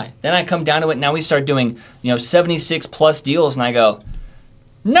not going to lie. Then I come down to it, and now we start doing 76-plus deals, and I go,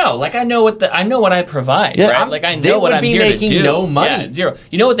 no, like I know what I provide, right? Like I know what I'm here to do. They would be making no money. Yeah, zero.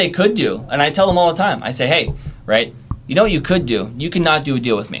 You know what they could do? And I tell them all the time. I say, hey, right, you know what you could do? You cannot do a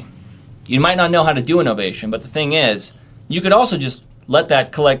deal with me. You might not know how to do a novation, but the thing is, you could also just let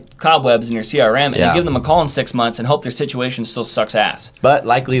that collect cobwebs in your CRM and you give them a call in 6 months and hope their situation still sucks ass. But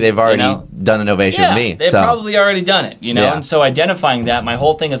likely they've already done a novation with me. They've probably already done it, And so identifying that, my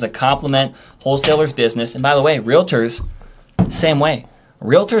whole thing is a compliment wholesalers business. And by the way, realtors, same way.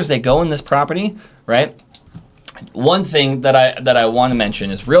 Realtors, they go in this property, right? One thing that I want to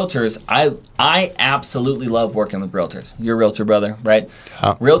mention is realtors. I absolutely love working with realtors. You're a realtor, brother, right?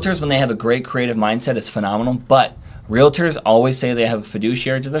 Yeah. Realtors, when they have a great creative mindset, is phenomenal. But realtors always say they have a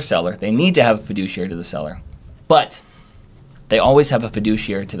fiduciary to their seller. They need to have a fiduciary to the seller. But they always have a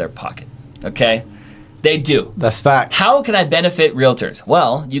fiduciary to their pocket, okay? They do. That's fact. How can I benefit realtors?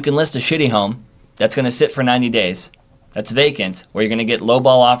 Well, you can list a shitty home that's going to sit for 90 days. That's vacant, where you're going to get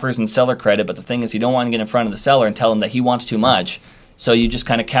lowball offers and seller credit, but the thing is you don't want to get in front of the seller and tell him that he wants too much, so you just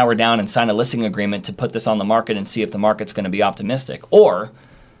kind of cower down and sign a listing agreement to put this on the market and see if the market's going to be optimistic. Or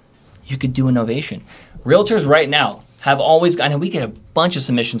you could do a novation. Realtors right now have always, I know we get a bunch of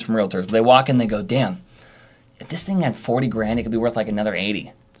submissions from realtors, but they walk in and they go, damn, if this thing had 40 grand, it could be worth like another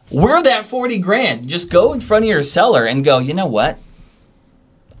 80. We're that 40 grand. Just go in front of your seller and go, you know what?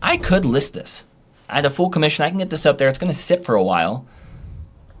 I could list this. I had a full commission. I can get this up there. It's going to sit for a while.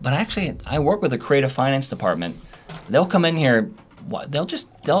 But actually, I work with a creative finance department. They'll come in here.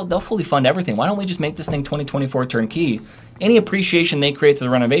 They'll fully fund everything. Why don't we just make this thing 2024 turnkey? Any appreciation they create through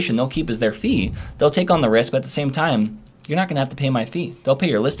the renovation, they'll keep as their fee. They'll take on the risk, but at the same time, you're not going to have to pay my fee. They'll pay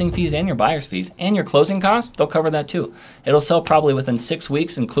your listing fees and your buyer's fees. And your closing costs, they'll cover that too. It'll sell probably within 6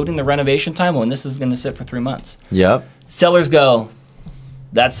 weeks, including the renovation time, when this is going to sit for 3 months. Yep. Sellers go,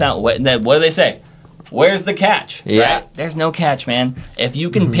 what do they say? Where's the catch? Yeah. Right? There's no catch, man. If you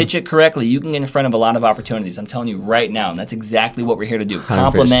can pitch it correctly, you can get in front of a lot of opportunities. I'm telling you right now, and that's exactly what we're here to do. 100%.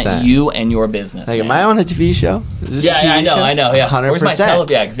 Compliment you and your business. Like, am I on a TV show? Is this a TV show? I know. Yeah. 100%. Where's my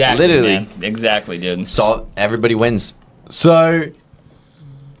Yeah, exactly. Literally. Man. Exactly, dude. So everybody wins. So,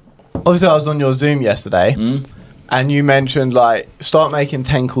 obviously, I was on your Zoom yesterday, and you mentioned, like, start making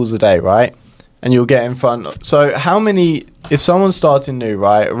 10 calls a day, right? And you'll get in front. So, how many, if someone's starting new,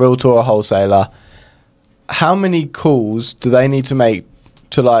 right, a realtor or a wholesaler, how many calls do they need to make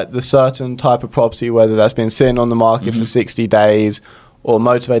to, like, the certain type of property, whether that's been sitting on the market for 60 days or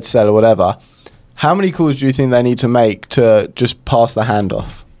motivated to sell or whatever? How many calls do you think they need to make to just pass the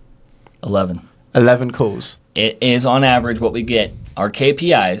handoff? 11. 11 calls. It is on average what we get. Our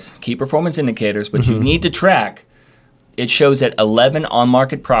KPIs, key performance indicators, which you need to track. It shows that 11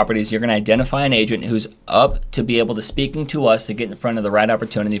 on-market properties, you're going to identify an agent who's up to be able to speaking to us to get in front of the right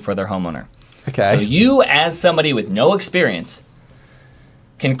opportunity for their homeowner. Okay. So you, as somebody with no experience,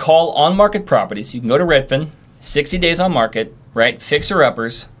 can call on-market properties. You can go to Redfin, 60 days on market, right?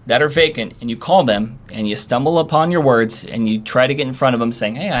 Fixer-uppers that are vacant, and you call them, and you stumble upon your words, and you try to get in front of them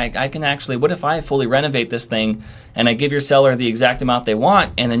saying, hey, I can actually, what if I fully renovate this thing, and I give your seller the exact amount they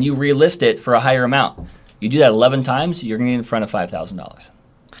want, and then you relist it for a higher amount? You do that 11 times, you're going to get in front of $5,000.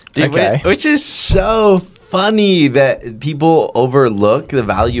 Okay. Which is so funny that people overlook the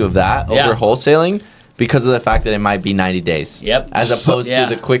value of that over wholesaling because of the fact that it might be 90 days. Yep. As opposed to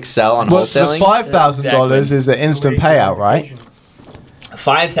the quick sell on wholesaling. The $5,000 is the instant payout, right?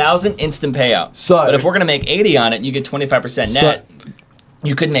 $5,000 instant payout. So, but if we're going to make 80 on it and you get 25% net,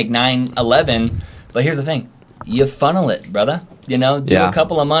 you could make 9, 11. But here's the thing. You funnel it, brother. You know, do a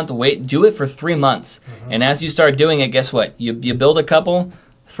couple a month. Wait, do it for 3 months. And as you start doing it, guess what? You build a couple.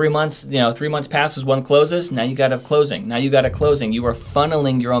 3 months, 3 months passes, one closes. Now you got a closing. Now you got a closing. You are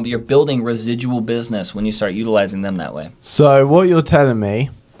funneling your own. You're building residual business when you start utilizing them that way. So what you're telling me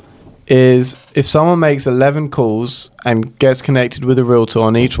is if someone makes 11 calls and gets connected with a realtor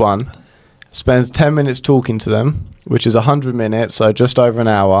on each one, spends 10 minutes talking to them, which is 100 minutes, so just over an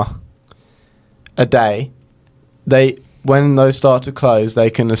hour a day, when those start to close, they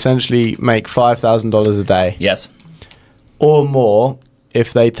can essentially make $5,000 a day. Yes. Or more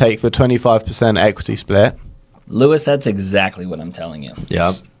if they take the 25% equity split. Lewis, that's exactly what I'm telling you.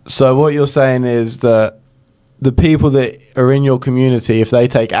 Yeah. So what you're saying is that the people that are in your community, if they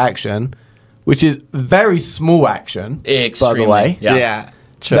take action, which is very small action, extremely, by the way, yeah.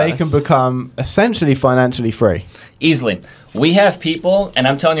 They can become essentially financially free. Easily. We have people, and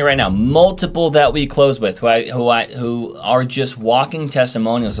I'm telling you right now, multiple that we close with who are just walking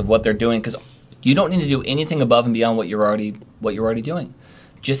testimonials of what they're doing, because you don't need to do anything above and beyond what you're already doing.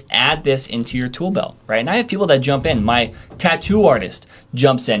 Just add this into your tool belt, right? And I have people that jump in. My tattoo artist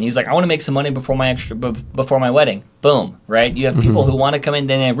jumps in. He's like, I want to make some money before my wedding. Boom, right? You have people who want to come in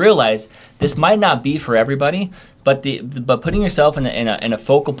and they realize this might not be for everybody, but putting yourself in a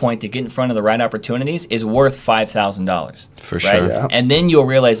focal point to get in front of the right opportunities is worth $5,000. For right? sure. Yeah. And then you'll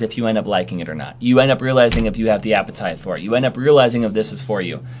realize if you end up liking it or not. You end up realizing if you have the appetite for it. You end up realizing if this is for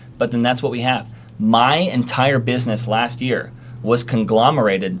you. But then that's what we have. My entire business last year was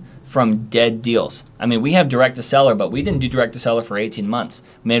conglomerated from dead deals. I mean, we have direct to seller, but we didn't do direct to seller for 18 months.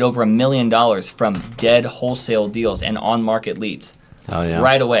 Made over $1 million from dead wholesale deals and on market leads. Oh yeah.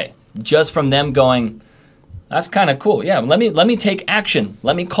 Right away. Just from them going, that's kind of cool. Yeah, let me take action.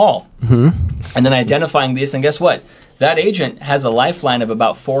 Let me call. And then identifying these, and guess what? That agent has a lifeline of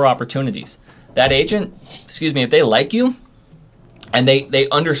about 4 opportunities. That agent, if they like you and they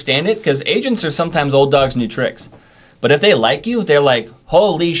understand it, because agents are sometimes old dogs, new tricks. But if they like you, they're like,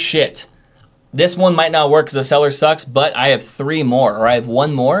 holy shit, this one might not work because the seller sucks, but I have 3 more, or I have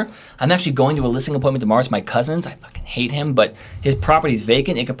 1 more. I'm actually going to a listing appointment tomorrow. It's my cousin's. I fucking hate him, but his property's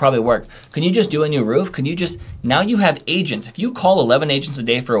vacant. It could probably work. Can you just do a new roof? Now you have agents. If you call 11 agents a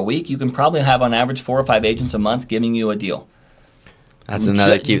day for a week, you can probably have on average 4 or 5 agents a month giving you a deal. That's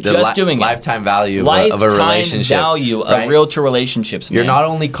another key. The lifetime value of a relationship. Lifetime value of realtor relationships. You're not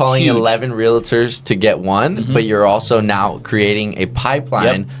only calling 11 realtors to get one, but you're also now creating a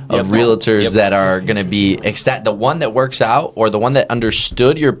pipeline of realtors that are going to be the one that works out or the one that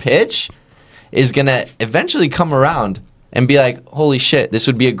understood your pitch is going to eventually come around and be like, holy shit, this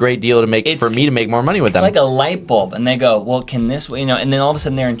would be a great deal to make for me to make more money with them. It's like a light bulb, and they go, well, can this, and then all of a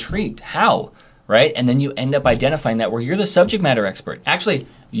sudden they're intrigued. How? Right? And then you end up identifying that where you're the subject matter expert. Actually,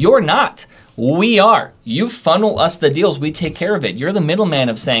 you're not. We are. You funnel us the deals. We take care of it. You're the middleman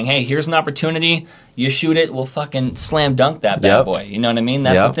of saying, hey, here's an opportunity. You shoot it. We'll fucking slam dunk that bad boy. You know what I mean?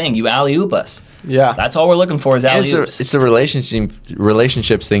 That's the thing. You alley-oop us. Yeah. That's all we're looking for is alley-oops. It's a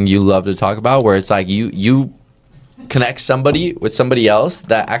relationships thing you love to talk about where it's like you connect somebody with somebody else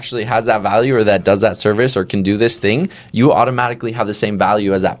that actually has that value or that does that service or can do this thing, you automatically have the same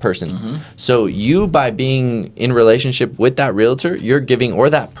value as that person. So you, by being in relationship with that realtor, you're giving, or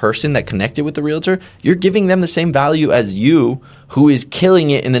that person that connected with the realtor, you're giving them the same value as you who is killing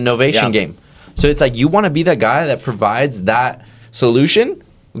it in the novation game. So it's like you want to be that guy that provides that solution.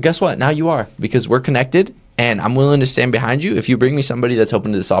 Well, guess what? Now you are, because we're connected. And I'm willing to stand behind you if you bring me somebody that's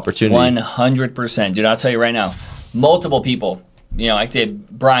open to this opportunity. 100%. Dude, I'll tell you right now. Multiple people, I could say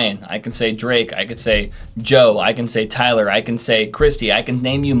Brian, I can say Drake, I could say Joe, I can say Tyler, I can say Christy, I can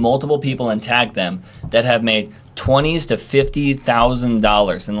name you multiple people and tag them that have made $20,000 to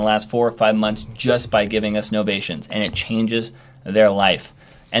 $50,000 in the last 4 or 5 months just by giving us novations, and it changes their life.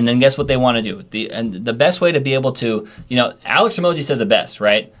 And then guess what they want to do? The best way to be able to, Alex Hormozi says it best,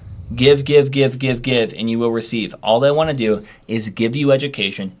 right? Give, and you will receive. All they want to do is give you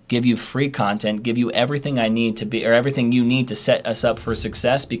education, give you free content, give you everything I need to be, or everything you need to set us up for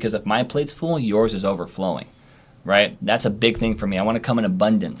success, because if my plate's full, yours is overflowing, right? That's a big thing for me. I want to come in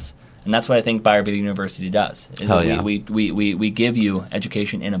abundance. And that's what I think Buyer Video University does. We give you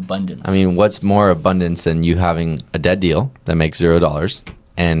education in abundance. I mean, what's more abundance than you having a dead deal that makes $0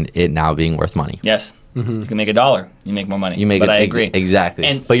 and it now being worth money? Yes. You can make $1, you make more money. I agree.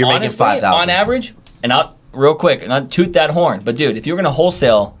 Exactly. But you're honestly, making $5,000 on average. And real quick, not toot that horn, but dude, if you're gonna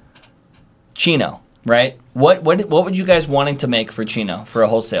wholesale Chino, right? What would you guys wanting to make for Chino for a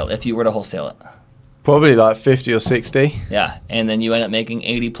wholesale if you were to wholesale it? Probably like 50 or 60. Yeah, and then you end up making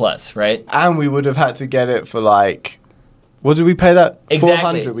 80 plus, right? And we would have had to get it for like What did we pay that?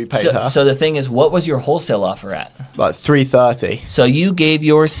 Exactly. 400 we paid her. So the thing is, what was your wholesale offer at? Like 330. So you gave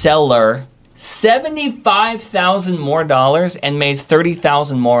your seller $75,000 more and made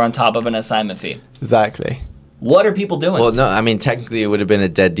 $30,000 more on top of an assignment fee. Exactly. What are people doing? Well, no, I mean, technically it would have been a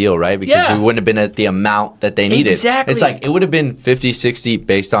dead deal, right? Because we wouldn't have been at the amount that they needed. Exactly. It's like, it would have been 50, 60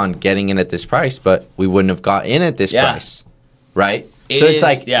 based on getting in at this price, but we wouldn't have got in at this price, right? So it's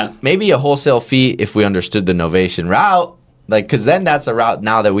like, maybe a wholesale fee if we understood the Novation route, like, because then that's a route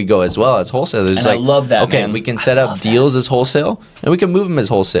now that we go as well as wholesalers. And I love that, okay, man. we can set up deals as wholesale, and we can move them as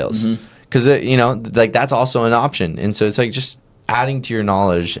wholesales. Because, you know, like, that's also an option. And so it's like just adding to your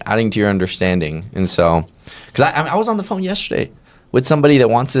knowledge, adding to your understanding. And so, because I was on the phone yesterday with somebody that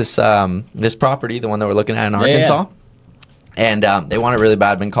wants this this property, the one that we're looking at in Arkansas. And they want it really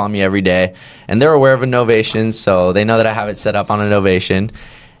bad, been calling me every day. And they're aware of a Novations, so they know that I have it set up on a Novation.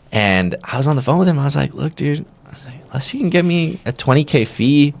 And I was on the phone with him. I was like, look, dude, unless you can get me a $20K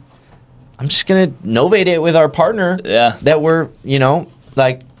fee, I'm just going to novate it with our partner that we're, you know,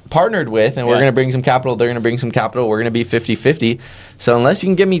 like, partnered with, and we're going to bring some capital, they're going to bring some capital, we're going to be 50-50. So unless you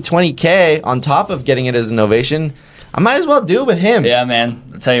can give me $20K on top of getting it as a Novation, I might as well do it with him. Yeah, man.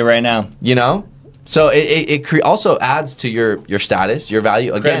 I'll tell you right now. You know? So it also adds to your status, your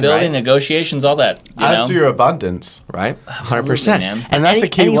value. Again, credibility, negotiations, all that. Adds to your abundance. Right? 100%. Man. And that's a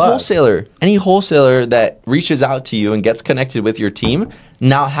key word. Any wholesaler that reaches out to you and gets connected with your team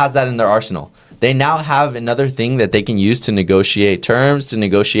now has that in their arsenal. They now have another thing that they can use to negotiate terms, to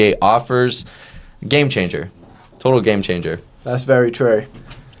negotiate offers. Game changer. Total game changer. That's very true.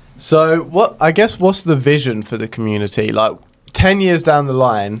 So what's the vision for the community? Like 10 years down the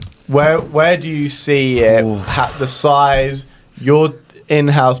line, where do you see it? The size, your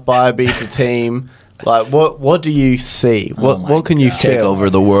in-house buyer beta team? Like what do you see? What can you feel? Take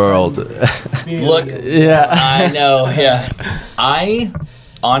over the world. Look, I know,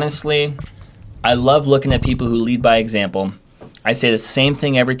 honestly, I love looking at people who lead by example. I say the same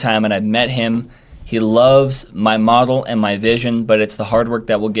thing every time, and I've met him. He loves my model and my vision, but it's the hard work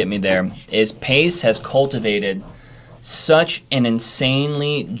that will get me there. Pace has cultivated such an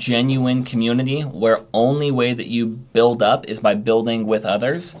insanely genuine community where only way that you build up is by building with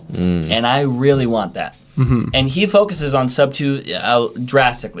others, and I really want that. And he focuses on sub 2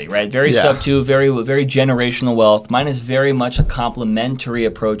 drastically, right? Very sub 2, very very generational wealth. Mine is very much a complementary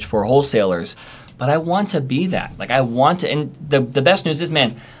approach for wholesalers, but I want to be that. Like I want to, and the best news is,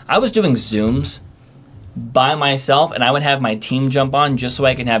 man, I was doing Zooms by myself, and I would have my team jump on just so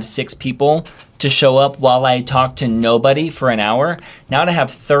I can have 6 people to show up while I talk to nobody for an hour. Now to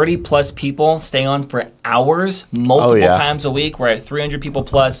have 30 plus people stay on for hours, multiple times a week, we're at 300 people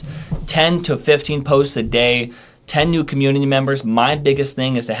plus, 10 to 15 posts a day, 10 new community members. My biggest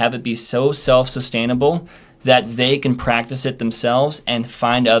thing is to have it be so self-sustainable that they can practice it themselves and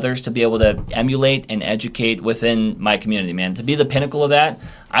find others to be able to emulate and educate within my community, man. To be the pinnacle of that,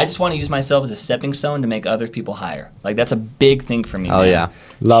 I just want to use myself as a stepping stone to make other people higher. Like, that's a big thing for me, man. Yeah.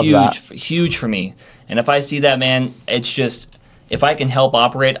 Love that. Huge for me. And if I see that, man, it's just, if I can help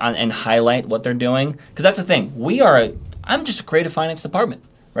operate on and highlight what they're doing, because that's the thing. I'm just a creative finance department,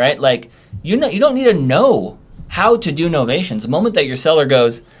 right? Like, you don't need to know how to do novations. The moment that your seller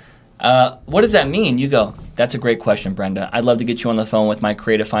goes, what does that mean? You go, that's a great question, Brenda. I'd love to get you on the phone with my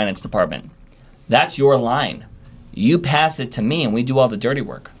creative finance department. That's your line. You pass it to me and we do all the dirty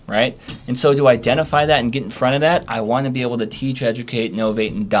work, right? And so to identify that and get in front of that, I want to be able to teach, educate,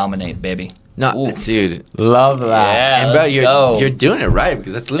 novate, and dominate, baby. No, dude. Love that. Yeah, and bro, you're doing it right,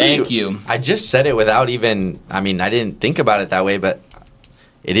 because that's literally... Thank you. I just said it without even... I mean, I didn't think about it that way, but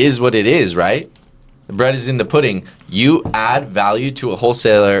it is what it is, right? The bread is in the pudding. You add value to a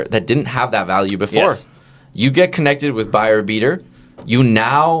wholesaler that didn't have that value before. Yes. You get connected with buyer beater. You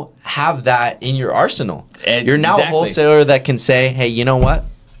now have that in your arsenal. You're now a wholesaler that can say, hey, you know what?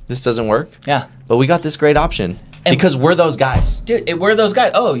 This doesn't work. Yeah. But we got this great option. And because we're those guys. Dude, we're those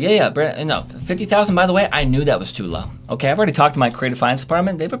guys. Oh, yeah. No, $50,000, by the way, I knew that was too low. Okay, I've already talked to my creative finance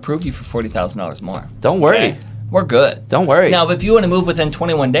department. They've approved you for $40,000 more. Don't worry. Okay? We're good. Don't worry. Now, if you want to move within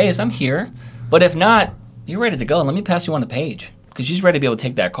 21 days, I'm here. But if not, you're ready to go. Let me pass you on the page, because she's ready to be able to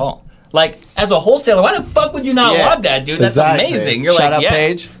take that call. Like, as a wholesaler, why the fuck would you not want that, dude? That's amazing. You're Shout like, out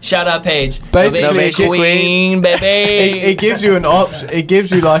Paige. Shout out Paige. Basically, Novation queen, baby. It gives you an option. It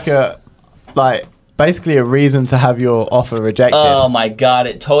gives you basically a reason to have your offer rejected. Oh my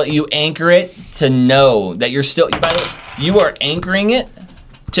God! You anchor it to know that you're still. By the way, you are anchoring it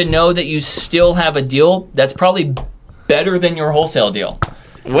to know that you still have a deal that's probably better than your wholesale deal.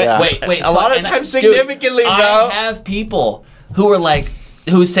 Wait. A lot of times, significantly, dude, bro. I have people who are like,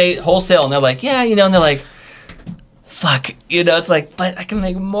 who say wholesale, and they're like, yeah, and they're like, fuck, it's like, but I can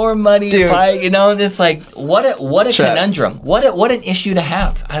make more money if I, it's like, what a conundrum. What an issue to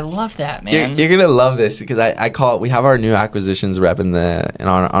have. I love that, man. You're gonna love this because I call it, we have our new acquisitions rep on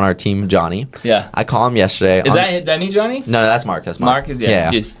our team, Johnny. Yeah. I call him yesterday. Is that me, Johnny? No, that's Mark. Mark is,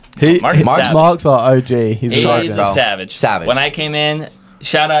 yeah. Mark's our OG. He's a savage. When I came in,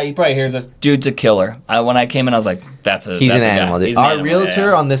 shout out, he probably hears us, dude's a killer. When I came in, I was like, he's an animal. Dude. Our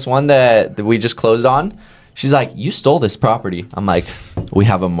realtor on this one that we just closed on, she's like, you stole this property. I'm like, we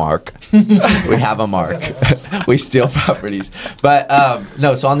have a mark. We have a mark. We steal properties. But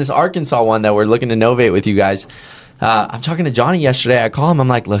no, so on this Arkansas one that we're looking to novate with you guys, I'm talking to Johnny yesterday. I call him. I'm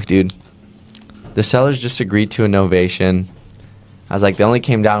like, look, dude, the sellers just agreed to a novation. I was like, they only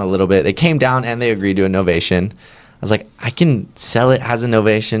came down a little bit. They came down and they agreed to a novation. I was like, I can sell it as a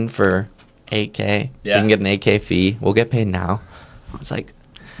novation for $8K. Yeah. We can get an $8K fee. We'll get paid now. I was like,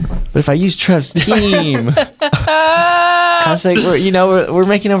 but if I use Trev's team, I was like, we're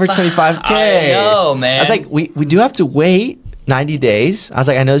making over 25K. I know, man. I was like, we do have to wait 90 days. I was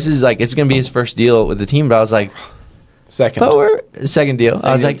like, I know this is like, it's going to be his first deal with the team, but I was like, second deal.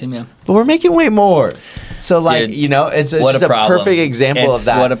 I was like, but we're making way more. So like, dude, it's just a perfect example of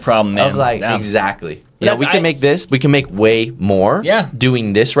that. What a problem, man. Of like, exactly. We can make this. We can make way more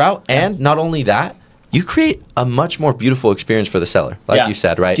doing this route. And not only that, you create a much more beautiful experience for the seller, like you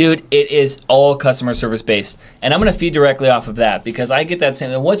said, right? Dude, it is all customer service based. And I'm going to feed directly off of that because I get that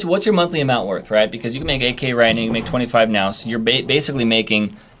same, what's your monthly amount worth, right? Because you can make $8K right now, you can make 25 now. So you're basically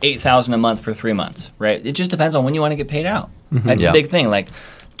making $8,000 a month for 3 months, right? It just depends on when you want to get paid out. Mm-hmm. That's a big thing. Like,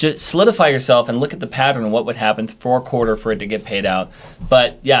 just solidify yourself and look at the pattern of what would happen for a quarter for it to get paid out.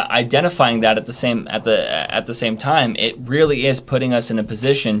 But yeah, identifying that at the same time, it really is putting us in a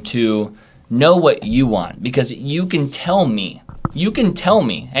position to know what you want, because you can tell me,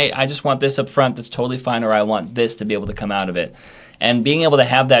 hey, I just want this up front, that's totally fine, or I want this to be able to come out of it. And being able to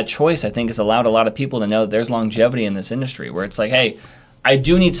have that choice, I think, has allowed a lot of people to know that there's longevity in this industry, where it's like, hey, I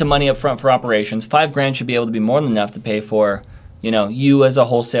do need some money up front for operations. $5,000 should be able to be more than enough to pay for, you as a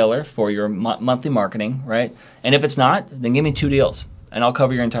wholesaler for your monthly marketing, right? And if it's not, then give me 2 deals and I'll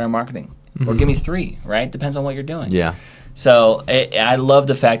cover your entire marketing. Mm-hmm. Or give me 3, right? Depends on what you're doing. Yeah. So I love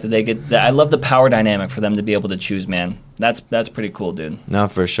the fact that they get that. I love the power dynamic for them to be able to choose, man. That's pretty cool, dude. No,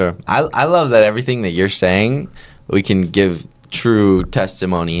 for sure. I love that everything that you're saying, we can give true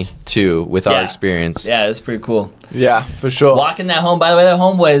testimony to with our experience. Yeah, that's pretty cool. Yeah, for sure. Walking that home, by the way, that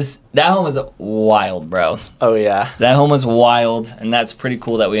home was wild, bro. Oh yeah. That home was wild, and that's pretty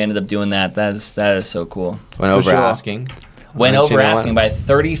cool that we ended up doing that. That is so cool. Went over asking by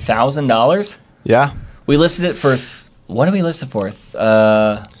 $30,000. Yeah. We listed it for, what did we list it for?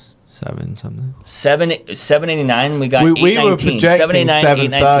 $789. We got $819. We were projecting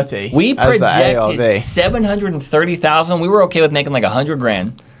 $730. We projected $730,000. We were okay with making like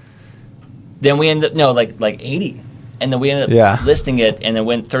 $100,000. Then we ended up like 80, and then we ended up listing it, and it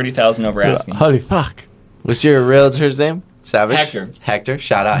went $30,000 over asking. Holy fuck! What's your realtor's name? Savage. Hector.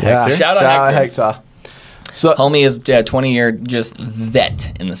 Shout out Hector. Shout out Hector. So homie is a 20-year just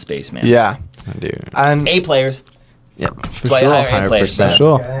vet in the space, man. Yeah, dude. And A players. Yep, for sure. 100%. For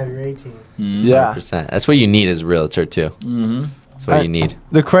sure. Gotta have your A team. Yeah, 100%. That's what you need as a realtor too. Mm-hmm. That's what you need.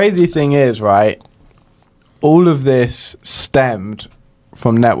 The crazy thing is, right? All of this stemmed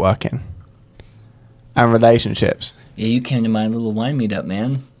from networking and relationships. Yeah, you came to my little wine meetup,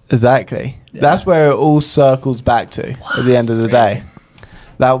 man. Exactly. Yeah. That's where it all circles back to at the end of the day.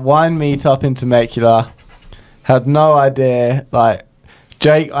 That wine meetup in Temecula, had no idea, like,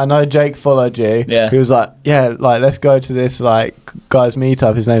 Jake, I know Jake followed you. Yeah. He was like, yeah, like, let's go to this, like, guy's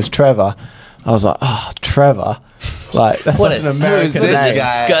meetup. His name's Trevor. I was like, oh, Trevor. Like, that's such an American name.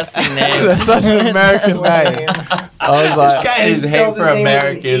 Disgusting name. That's such an American name. I was like, this guy is hate for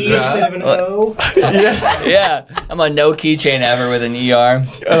Americans, bro. Yeah. I'm on no keychain ever with an ER.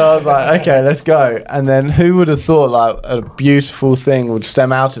 And I was like, okay, let's go. And then who would have thought, like, a beautiful thing would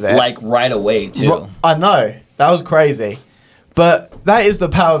stem out of it? Like, right away, too. I know. That was crazy. But that is the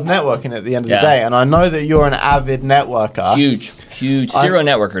power of networking at the end of the day. And I know that you're an avid networker. Huge. Serial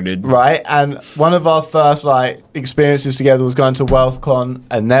networker, dude. Right. And one of our first, like, experiences together was going to WealthCon,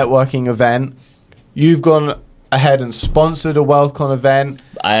 a networking event. You've gone ahead and sponsored a WealthCon event.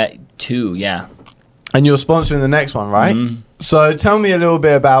 Too, yeah. And you're sponsoring the next one, right? Mm-hmm. So tell me a little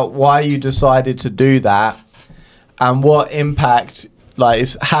bit about why you decided to do that and what impact, like,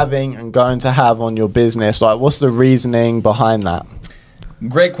 it's having and going to have on your business. Like, what's the reasoning behind that?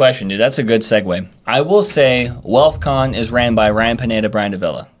 Great question, dude. That's a good segue. I will say WealthCon is ran by Ryan Pineda, Brian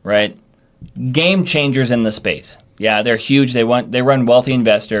Davila, right? Game changers in the space. Yeah, they're huge. They run Wealthy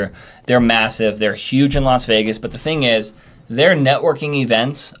Investor. They're massive. They're huge in Las Vegas. But the thing is, their networking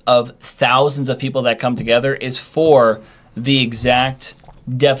events of thousands of people that come together is for the exact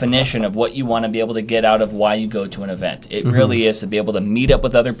definition of what you want to be able to get out of why you go to an event. It really is to be able to meet up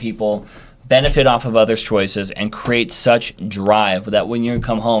with other people, benefit off of others' choices, and create such drive that when you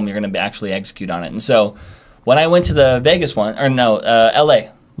come home, you're going to actually execute on it. And so when I went to the Vegas one, or no, LA,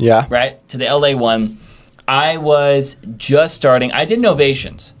 right, to the LA one, I was just starting. I did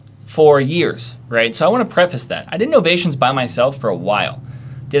Novations for years, right? So I want to preface that. I did Novations by myself for a while.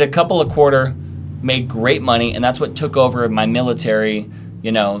 Did a couple a quarter, made great money, and that's what took over my military,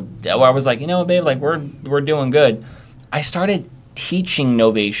 where I was like, babe, like we're doing good. I started teaching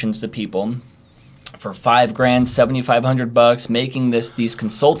Novations to people for $5,000, $7,500, making these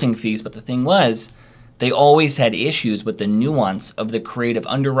consulting fees. But the thing was, they always had issues with the nuance of the creative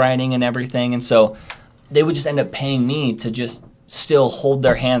underwriting and everything, and so they would just end up paying me to just still hold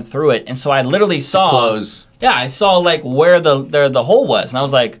their hand through it. And so I literally saw close. Yeah, I saw like where the hole was, and I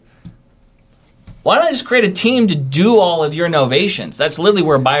was like, why don't I just create a team to do all of your Novations? That's literally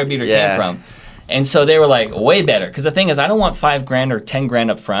where Buyer Beater came from. And so they were like, way better. Because the thing is, I don't want $5,000 or $10,000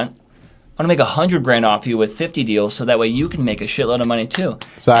 up front. I want to make $100,000 off you with 50 deals, so that way you can make a shitload of money too.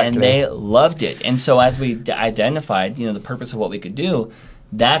 Exactly. And they loved it. And so as we identified, the purpose of what we could do,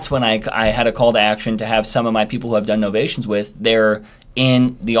 that's when I had a call to action to have some of my people who I've done Novations with. They're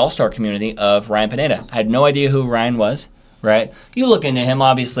in the all-star community of Ryan Pineda. I had no idea who Ryan was, right? You look into him,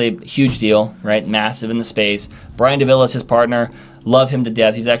 obviously, huge deal, right? Massive in the space. Brian DeVille is his partner. Love him to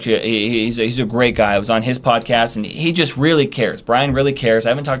death. He's actually he's a great guy. I was on his podcast, and he just really cares. Brian really cares. I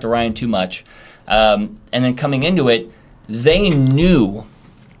haven't talked to Ryan too much. And then coming into it, they knew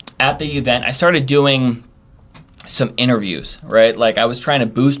at the event, I started doing some interviews, right? Like I was trying to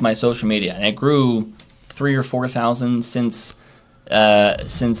boost my social media, and it grew 3,000 or 4,000 since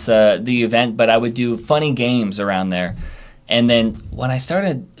the event. But I would do funny games around there, and then when I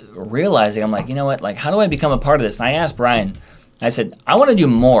started realizing, I'm like, you know what? Like, how do I become a part of this? And I asked Brian. I said, I want to do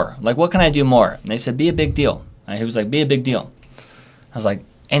more. Like, what can I do more? And they said, be a big deal. And he was like, be a big deal. I was like,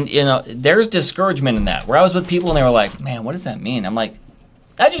 and there's discouragement in that. Where I was with people and they were like, man, what does that mean? I'm like,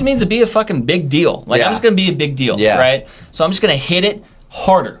 that just means to be a fucking big deal. Like, I'm just going to be a big deal, right? So I'm just going to hit it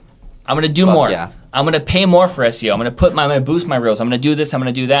harder. I'm going to do more. Yeah. I'm going to pay more for SEO. I'm going to boost my reels. I'm going to do this. I'm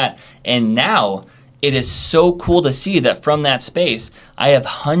going to do that. And now it is so cool to see that from that space, I have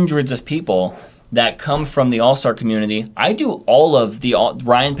hundreds of people that come from the All-Star community. I do all of the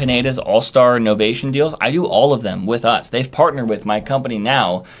Ryan Pineda's All-Star Novation deals. I do all of them with us. They've partnered with my company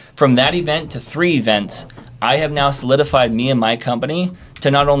now. From that event to 3 events, I have now solidified me and my company to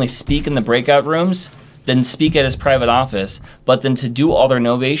not only speak in the breakout rooms, then speak at his private office, but then to do all their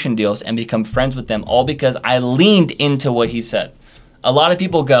Novation deals and become friends with them, all because I leaned into what he said. A lot of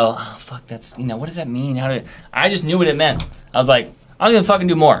people go, oh, fuck, that's, what does that mean? I just knew what it meant. I was like, I'm going to fucking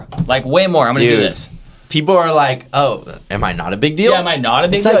do more. Like, way more. I'm going to do this. People are like, oh, am I not a big deal? Yeah, am I not a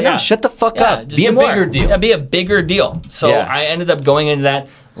big deal? Like, no, shut the fuck up. Be a bigger deal. Yeah, be a bigger deal. So I ended up going into that,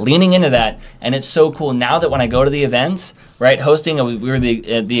 leaning into that, and it's so cool now that when I go to the events, right, we were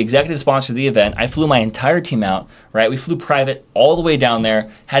the executive sponsor of the event. I flew my entire team out, right? We flew private all the way down there,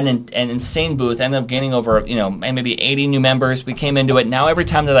 had an insane booth, ended up gaining over, maybe 80 new members. We came into it. Now every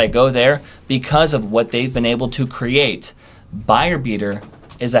time that I go there, because of what they've been able to create, Buyer Beater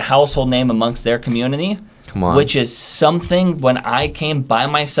is a household name amongst their community, which is something when I came by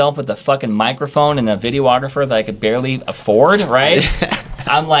myself with a fucking microphone and a videographer that I could barely afford, right?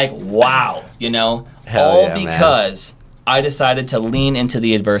 I'm like, wow, all because I decided to lean into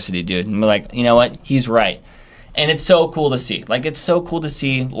the adversity, dude. And be like, you know what? He's right. And it's so cool to see. Like, it's so cool to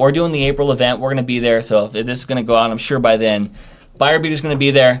see. We're doing the April event. We're going to be there. So if this is going to go out, I'm sure by then, Buyer Beater's going to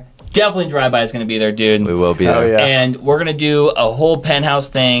be there. Definitely Drive-By is going to be there, dude. We will be there. Yeah. And we're going to do a whole penthouse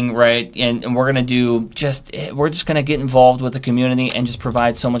thing, right? And we're going to do we're just going to get involved with the community and just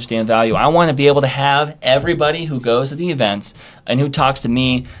provide so much damn value. I want to be able to have everybody who goes to the events and who talks to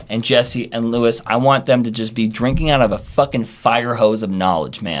me and Jesse and Lewis, I want them to just be drinking out of a fucking fire hose of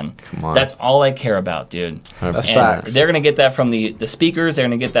knowledge, man. Come on. That's all I care about, dude. That's facts. They're going to get that from the speakers. They're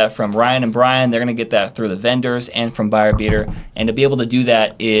going to get that from Ryan and Brian. They're going to get that through the vendors and from Buyer Beater. And to be able to do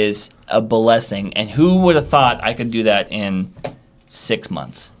that is a blessing. And who would have thought I could do that in 6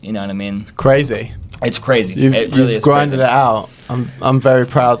 months? You know what I mean? Crazy. It's crazy. It really is grinded crazy. It out. I'm very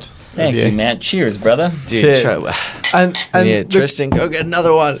proud. Thank you, man. Cheers, brother. Dude, cheers. And Tristan, go get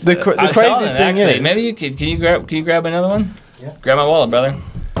another one. The crazy thing is, maybe can you grab another one? Yeah. Grab my wallet, brother.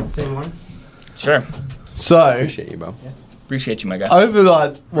 Same one. Sure. So I appreciate you, bro. Yeah. Appreciate you, my guy. Over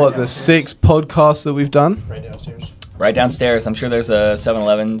like the 6 podcasts that we've done. Right downstairs. Right downstairs. I'm sure there's a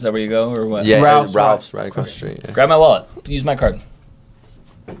 7-Eleven. Is that where you go or what? Yeah, Ralph's right across the street. Yeah. Grab my wallet. Use my card.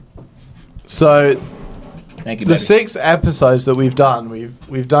 So, thank you. The baby. 6 episodes that we've done,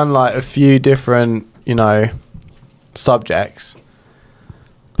 we've done like a few different, subjects.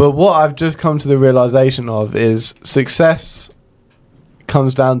 But what I've just come to the realization of is success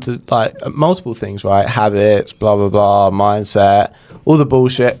comes down to like multiple things, right? Habits, blah blah blah, mindset, all the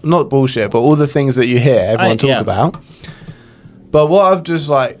bullshit, not bullshit, but all the things that you hear everyone talk about. But what I've just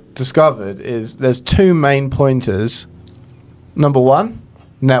like discovered is there's 2 main pointers. Number 1,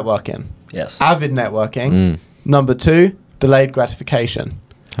 networking. Yes. Avid networking. Number 2, delayed gratification.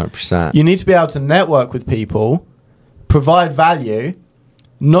 100%. You need to be able to network with people, provide value,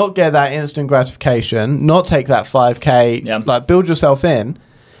 not get that instant gratification, not take that 5K, like build yourself in.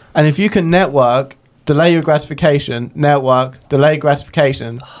 And if you can network, delay your gratification, network, delay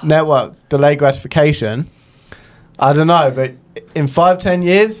gratification, network, delay gratification, I don't know, but in 5-10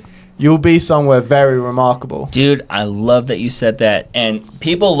 years, you'll be somewhere very remarkable. Dude, I love that you said that. And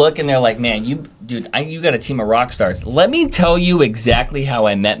people look and they're like, man, you got a team of rock stars. Let me tell you exactly how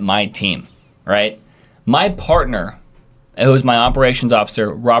I met my team, right? My partner, who's my operations officer,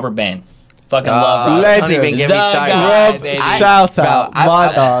 Robert Bain. Fucking love Robert. Legend. Don't even get me Rob, shout out,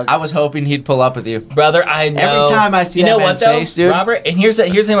 my dog. I was hoping he'd pull up with you. Brother, I know. Every time I see that man's face, dude. Robert, and here's the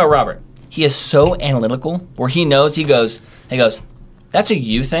thing about Robert. He is so analytical where he knows, he goes, that's a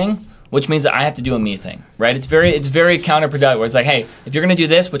you thing, which means that I have to do a me thing, right? It's very counterproductive where it's like, hey, if you're going to do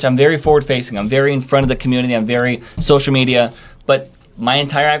this, which I'm very forward facing, I'm very in front of the community, I'm very social media, but my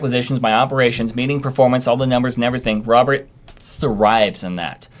entire acquisitions, my operations, meeting performance, all the numbers and everything, Robert thrives in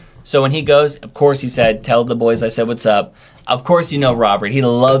that. So when he goes, of course he said, tell the boys I said what's up. Of course you know Robert, he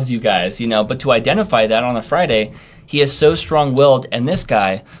loves you guys, but to identify that on a Friday, he is so strong-willed, and this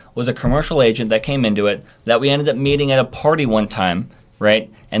guy was a commercial agent that came into it that we ended up meeting at a party one time,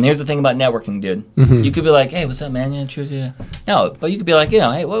 right? And here's the thing about networking, dude. You could be like, hey, what's up, man? Yeah, cheers, yeah. No, but you could be like,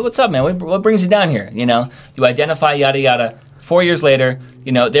 hey, what's up, man? What brings you down here? You identify, yada, yada. 4 years later,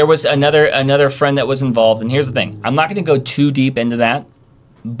 there was another friend that was involved. And here's the thing. I'm not going to go too deep into that,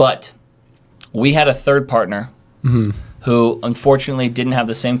 but we had a third partner who unfortunately didn't have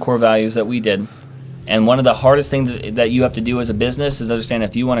the same core values that we did. And one of the hardest things that you have to do as a business is understand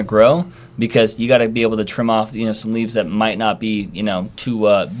if you want to grow, because you got to be able to trim off, some leaves that might not be,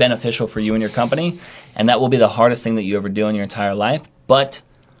 too beneficial for you and your company. And that will be the hardest thing that you ever do in your entire life. But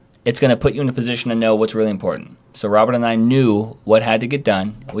it's going to put you in a position to know what's really important. So Robert and I knew what had to get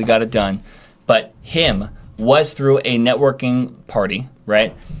done. We got it done. But him was through a networking party,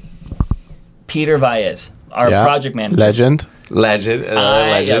 right? Peter Valles, our project manager. Legend. Legend.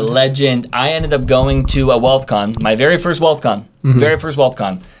 I ended up going to a WealthCon, my very first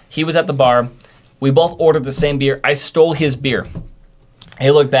WealthCon. He was at the bar. We both ordered the same beer. I stole his beer.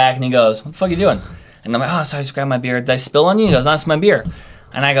 He looked back and he goes, what the fuck are you doing? And I'm like, oh, sorry, I just grabbed my beer. Did I spill on you? He goes, no, it's my beer.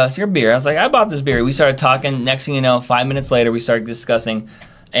 And I go, it's your beer. I was like, I bought this beer. We started talking. Next thing you know, 5 minutes later, we started discussing.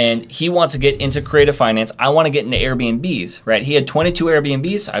 And he wants to get into creative finance. I want to get into Airbnbs, right? He had 22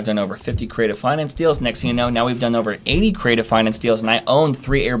 Airbnbs. I've done over 50 creative finance deals. Next thing you know, now we've done over 80 creative finance deals, and I own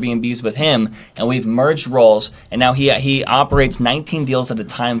 3 Airbnbs with him, and we've merged roles. And now he operates 19 deals at a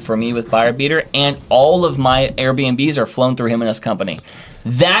time for me with Buyer Beater, and all of my Airbnbs are flown through him and his company.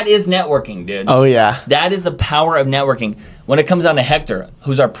 That is networking, dude. Oh, yeah. That is the power of networking. When it comes down to Hector,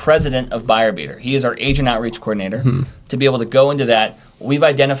 who's our president of Buyer Beater, he is our agent outreach coordinator. To be able to go into that, we've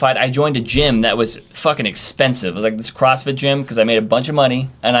identified, I joined a gym that was fucking expensive. It was like this CrossFit gym because I made a bunch of money.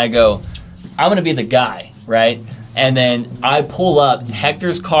 And I go, I'm going to be the guy, right? And then I pull up,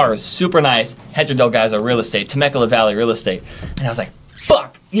 Hector's car is super nice. Hector Del Gaizo real estate, Temecula Valley real estate. And I was like,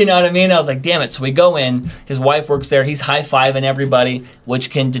 fuck. You know what I mean? I was like, damn it. So we go in. His wife works there. He's high-fiving everybody, which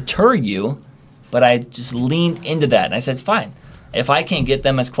can deter you. But I just leaned into that. And I said, fine. If I can't get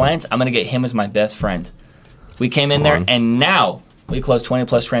them as clients, I'm going to get him as my best friend. We came in there, and now we closed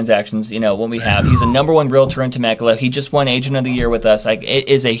 20-plus transactions, what we have. He's a #1 realtor in Temecula. He just won Agent of the Year with us. Like, it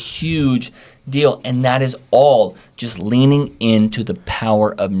is a huge deal. And that is all just leaning into the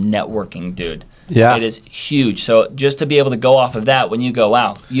power of networking, dude. Yeah. It is huge. So just to be able to go off of that, when you go,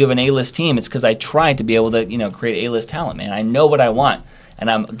 wow, you have an A-list team, it's because I tried to be able to, create A-list talent, man. I know what I want. And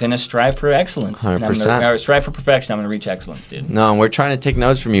I'm going to strive for excellence. 100%. Strive for perfection. I'm going to reach excellence, dude. No, and we're trying to take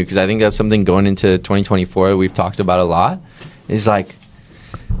notes from you because I think that's something going into 2024 we've talked about a lot. Is like,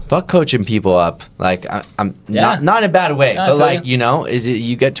 fuck coaching people up. Like, I'm not in a bad way. No, but like, is it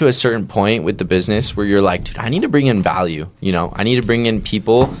you get to a certain point with the business where you're like, dude, I need to bring in value. I need to bring in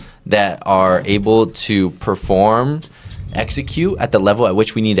people that are able to perform execute at the level at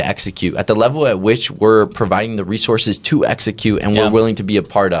which we need to execute, at the level at which we're providing the resources to execute and we're willing to be a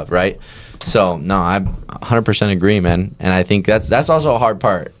part of, right? So, no, I 100% agree, man. And I think that's also a hard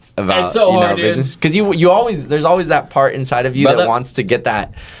part about hard, business. Because there's always that part inside of you that wants to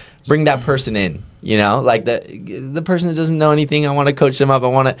bring that person in. You know, like the person that doesn't know anything, I want to coach them up.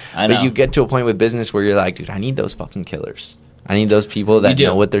 But you get to a point with business where you're like, dude, I need those fucking killers. I need those people that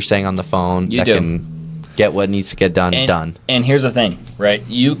know what they're saying on the phone, can get what needs to get done. And here's the thing, right?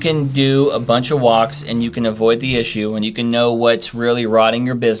 You can do a bunch of walks and you can avoid the issue and you can know what's really rotting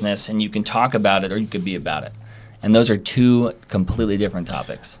your business and you can talk about it or you could be about it. And those are two completely different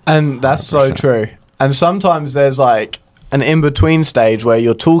topics. And that's 100%. So true. And sometimes there's like an in-between stage where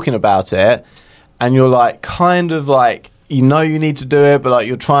you're talking about it and you're like, kind of like, you need to do it, but like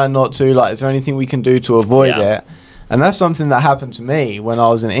you're trying not to. Like, is there anything we can do to avoid it? And that's something that happened to me when I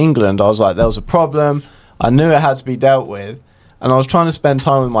was in England. I was like, there was a problem. I knew it had to be dealt with. And I was trying to spend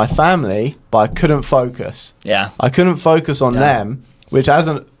time with my family, but I couldn't focus. Yeah. I couldn't focus on them, which as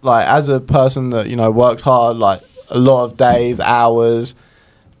a person that, works hard, like a lot of days, hours,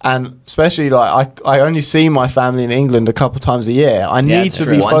 and especially like I only see my family in England a couple times a year. I need to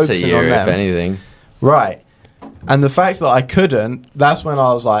be focusing on them. If anything. Right. And the fact that I couldn't, that's when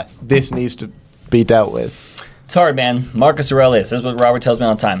I was like, this needs to be dealt with. It's hard, man. Marcus Aurelius. This is what Robert tells me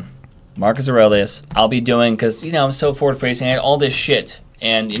all the time. Marcus Aurelius, I'll be doing, because, I'm so forward-facing, I had all this shit.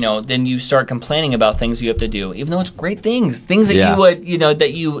 And, then you start complaining about things you have to do, even though it's great things that you would,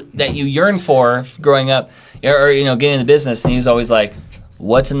 that you yearn for growing up or getting in the business. And he was always like,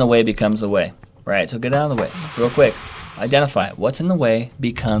 what's in the way becomes the way, right? So get out of the way real quick. Identify it. What's in the way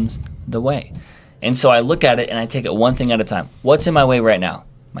becomes the way. And so I look at it and I take it one thing at a time. What's in my way right now?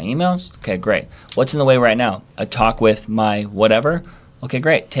 My emails? Okay, great. What's in the way right now? A talk with my whatever? Okay,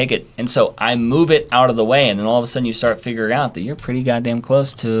 great. Take it. And so I move it out of the way, and then all of a sudden you start figuring out that you're pretty goddamn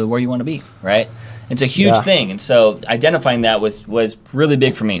close to where you want to be, right? It's a huge thing. And so identifying that was really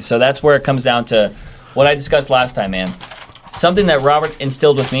big for me. So that's where it comes down to what I discussed last time, man. Something that Robert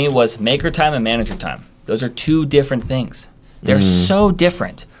instilled with me was maker time and manager time. Those are two different things. They're so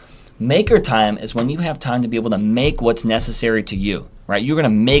different. Maker time is when you have time to be able to make what's necessary to you, right? You're going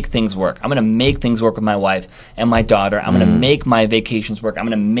to make things work. I'm going to make things work with my wife and my daughter. I'm going to make my vacations work. I'm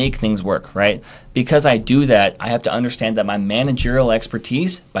going to make things work, right? Because I do that, I have to understand that my managerial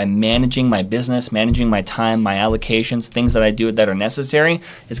expertise, by managing my business, managing my time, my allocations, things that I do that are necessary,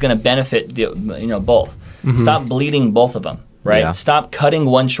 is going to benefit both. Stop bleeding both of them, right? Yeah. Stop cutting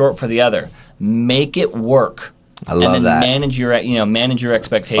one short for the other. Make it work. I love that. And then manage your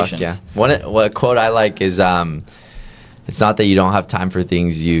expectations. Fuck yeah. What quote I like is, it's not that you don't have time for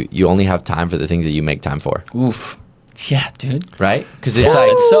things, you only have time for the things that you make time for. Oof. Yeah, dude. Right? Because it's like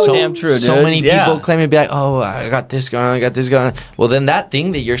it's so damn true, dude. So many people claim to be like, oh, I got this going on, I got this going on. Well, then that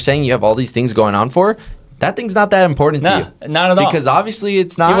thing that you're saying you have all these things going on for, that thing's not that important to you. Not at all. Because obviously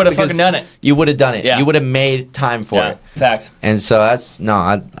it's not. You would have fucking done it. You would have done it. Yeah. You would have made time for it. Facts. And so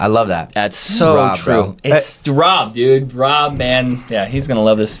I love that. That's so Rob, true. Bro. It's Rob, dude. Rob, man. Yeah, he's going to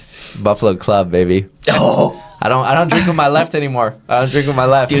love this. Buffalo Club, baby. Oh. I don't drink with my left anymore. I don't drink with my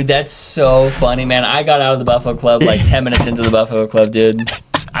left. Dude, that's so funny, man. I got out of the Buffalo Club like 10 minutes into the Buffalo Club, dude.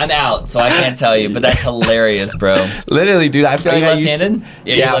 I'm out, so I can't tell you, but that's hilarious, bro. Literally, dude, I feel like I used to...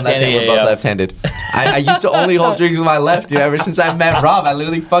 Yeah, I'm left-handed. We're both left-handed. I used to only hold drinks with my left, dude. Ever since I met Rob, I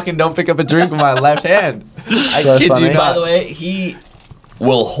literally fucking don't pick up a drink with my left hand. I kid you not. By the way, he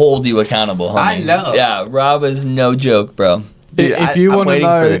will hold you accountable, homie. I know. Yeah, Rob is no joke, bro. Dude, if you want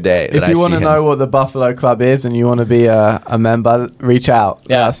to know what the Buffalo Club is and you want to be a member, reach out.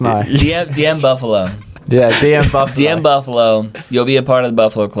 Yeah, that's nice. DM Buffalo. Yeah, DM Buffalo. DM Buffalo. You'll be a part of the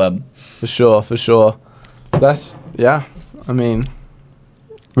Buffalo Club. For sure. That's, I mean,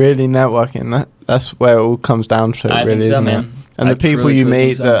 really networking, that's where it all comes down to, I really, think so, isn't man. it? And the people you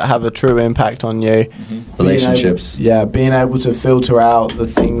meet that have a true impact on you. Relationships. Being able to filter out the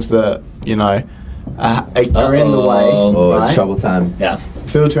things that, are in the way. Oh, right? It's trouble time. Yeah.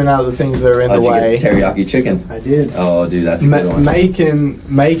 Filtering out the things that are in the way. Teriyaki chicken. I did. Oh, dude, that's a good one.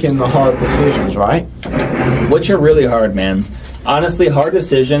 Making the hard decisions, right? Which are really hard, man. Honestly, hard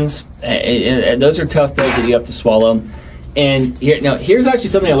decisions, and those are tough pills that you have to swallow. And here's actually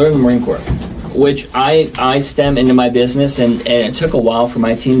something I learned in the Marine Corps, which I stem into my business, and it took a while for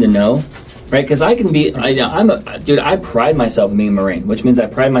my team to know. Right, because I can be, I pride myself in being a Marine, which means I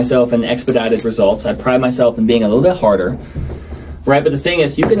pride myself in expedited results. I pride myself in being a little bit harder, right? But the thing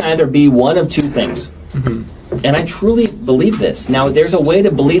is, you can either be one of two things. And I truly believe this. Now, there's a way to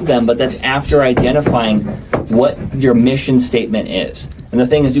believe them, but that's after identifying what your mission statement is. And the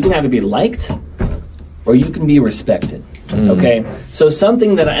thing is, you can either be liked or you can be respected. Okay, so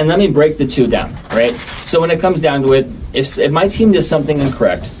something that, and let me break the two down, right? So when it comes down to it, if my team does something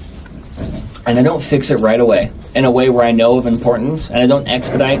incorrect, and I don't fix it right away, in a way where I know of importance, and I don't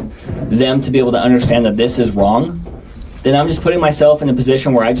expedite them to be able to understand that this is wrong, then I'm just putting myself in a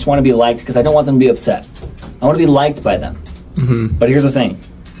position where I just want to be liked because I don't want them to be upset. I want to be liked by them. But here's the thing.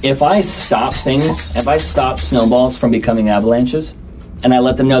 If I stop things, if I stop snowballs from becoming avalanches, and I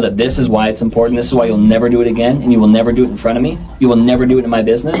let them know that this is why it's important, this is why you'll never do it again, and you will never do it in front of me, you will never do it in my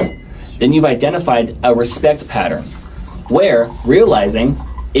business, then you've identified a respect pattern where realizing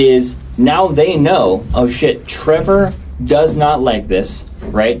is now they know, oh shit, Trevor does not like this,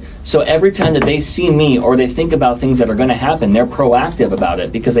 right? So every time that they see me or they think about things that are going to happen, they're proactive about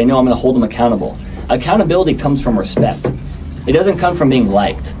it because they know I'm going to hold them accountable. Accountability comes from respect. It doesn't come from being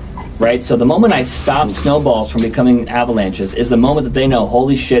liked. Right? So the moment I stop snowballs from becoming avalanches is the moment that they know,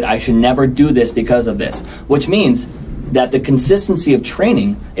 holy shit, I should never do this because of this. Which means that the consistency of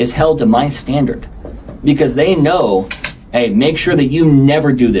training is held to my standard. Because they know, hey, make sure that you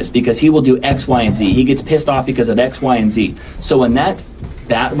never do this because he will do X, Y, and Z. He gets pissed off because of X, Y, and Z. So when that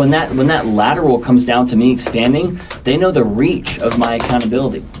lateral comes down to me expanding, they know the reach of my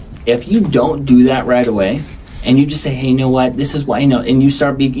accountability. If you don't do that right away, and you just say, hey, you know what, this is why, and you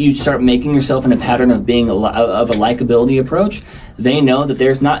start making yourself in a pattern of being of a likability approach, they know that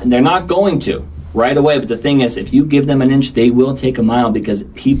they're not going to right away. But the thing is, if you give them an inch, they will take a mile because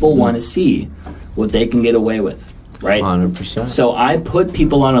people want to see what they can get away with, right? 100%. So I put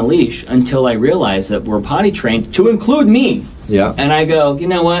people on a leash until I realize that we're potty trained to include me. Yeah. And I go, you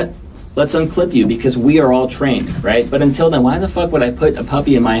know what? Let's unclip you because we are all trained, right? But until then, why the fuck would I put a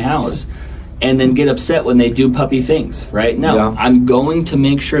puppy in my house and then get upset when they do puppy things, right? No, I'm going to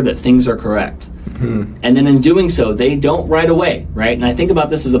make sure that things are correct. And then in doing so, they don't right away, right? And I think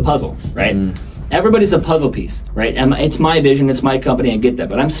about this as a puzzle, right? Everybody's a puzzle piece, right? And it's my vision, it's my company, I get that.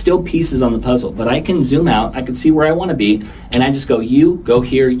 But I'm still pieces on the puzzle. But I can zoom out, I can see where I want to be, and I just go, you go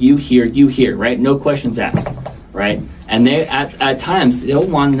here, you here, right? No questions asked, right? And they, at times, they'll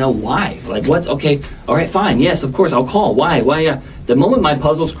want to know why. Like, what? Okay, all right, fine, yes, of course, I'll call. Why? Yeah. The moment my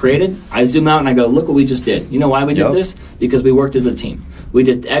puzzle's created, I zoom out and I go, look what we just did. You know why we did this? Because we worked as a team. We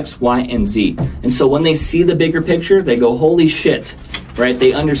did X, Y, and Z. And so when they see the bigger picture, they go, holy shit, right?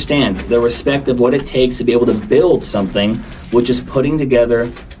 They understand the respect of what it takes to be able to build something, which is putting together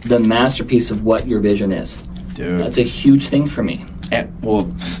the masterpiece of what your vision is. Dude. That's a huge thing for me. Well,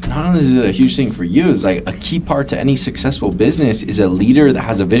 not only is it a huge thing for you, it's like a key part to any successful business is a leader that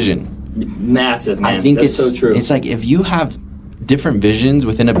has a vision. Massive, man. I think that's so true. It's like if you have different visions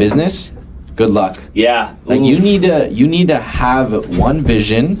within a business, good luck. Yeah. Like you need to have one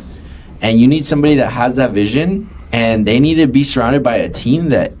vision, and you need somebody that has that vision, and they need to be surrounded by a team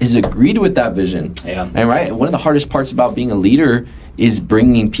that is agreed with that vision. Yeah. And right, one of the hardest parts about being a leader is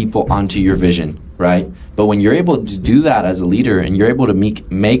bringing people onto your vision, right? But when you're able to do that as a leader and you're able to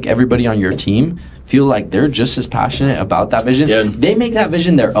make everybody on your team feel like they're just as passionate about that vision, they make that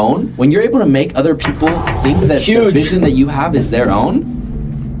vision their own. When you're able to make other people think that the vision that you have is their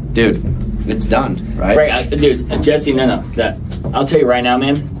own, dude, it's done, right? Right, dude, Jesse, no. I'll tell you right now,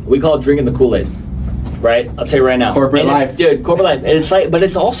 man, we call it drinking the Kool-Aid, right? I'll tell you right now. Corporate life. Dude, corporate life. And it's like, but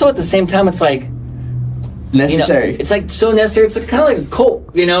it's also at the same time, it's like, necessary. It's like so necessary. It's kind of like a cult,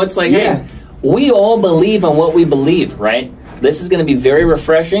 It's like, hey, we all believe in what we believe, right? This is going to be very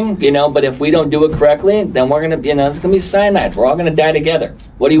refreshing, but if we don't do it correctly, then we're going to, it's going to be cyanide. We're all going to die together.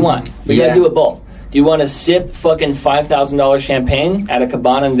 What do you want? We got to do it both. Do you want to sip fucking $5,000 champagne at a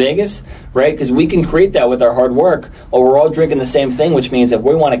cabana in Vegas, right? Because we can create that with our hard work, or we're all drinking the same thing, which means if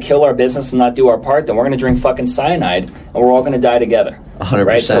we want to kill our business and not do our part, then we're going to drink fucking cyanide, and we're all going to die together. 100%.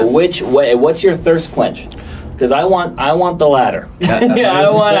 Right? So what's your thirst quench? Because I want the latter. I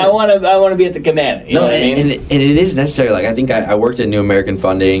want to be at the cabana. You know what I mean? And it is necessary. Like I think I worked at New American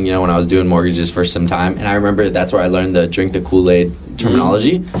Funding, when I was doing mortgages for some time, and I remember that's where I learned the drink the Kool-Aid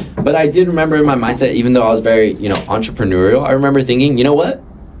terminology. But I did remember in my mindset, even though I was very entrepreneurial, I remember thinking, you know what?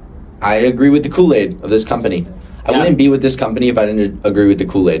 I agree with the Kool-Aid of this company. I wouldn't be with this company if I didn't agree with the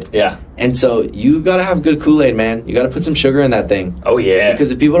Kool-Aid. Yeah. And so you got to have good Kool-Aid, man. You got to put some sugar in that thing. Oh yeah. Because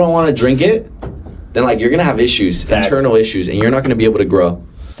if people don't want to drink it, then you're going to have issues, internal issues, and you're not going to be able to grow.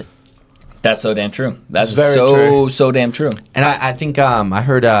 That's so damn true. That's so damn true. And I think I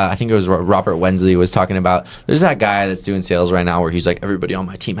heard, I think it was Robert Wensley was talking about, there's that guy that's doing sales right now where he's like, everybody on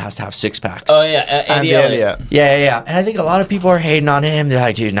my team has to have six-packs. Oh, yeah. Andy Elliott. Yeah. And I think a lot of people are hating on him. They're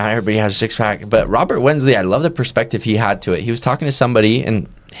like, dude, not everybody has a six-pack. But Robert Wensley, I love the perspective he had to it. He was talking to somebody, and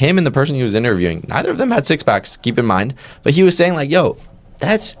him and the person he was interviewing, neither of them had six-packs, keep in mind. But he was saying yo,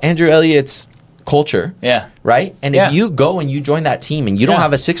 that's Andrew Elliott's culture. Yeah. Right? And if you go and you join that team and you don't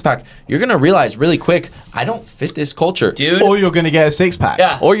have a six-pack, you're going to realize really quick, I don't fit this culture. Dude. Or you're going to get a six-pack.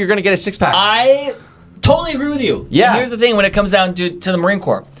 Yeah. Or you're going to get a six-pack. I totally agree with you. Yeah. And here's the thing when it comes down to the Marine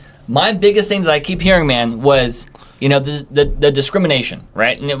Corps. My biggest thing that I keep hearing, man, was, you know, the discrimination,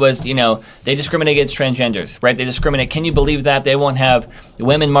 right? And it was, you know, they discriminate against transgenders, right? They discriminate. Can you believe that? They won't have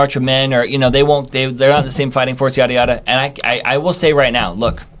women march with men, or, you know, they're not in the same fighting force, yada, yada. And I will say right now,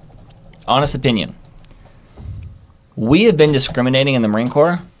 look, honest opinion, we have been discriminating in the Marine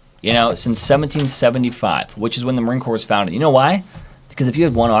Corps, you know, since 1775, which is when the Marine Corps was founded. You know why? Because if you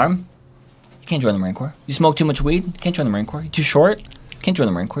had one arm, you can't join the Marine Corps. You smoke too much weed, you can't join the Marine Corps. You're too short, you can't join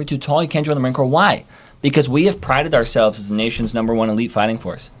the Marine Corps. You're too tall, you can't join the Marine Corps. Why? Because we have prided ourselves as the nation's #1 elite fighting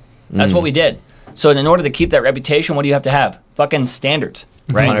force. That's what we did. So in order to keep that reputation, what do you have to have? Fucking standards,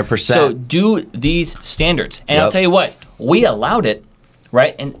 right? 100%. So do these standards. And I'll tell you what, we allowed it,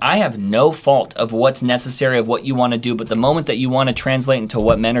 right? And I have no fault of what's necessary, of what you want to do. But the moment that you want to translate into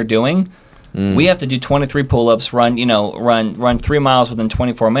what men are doing, we have to do 23 pull-ups, run 3 miles within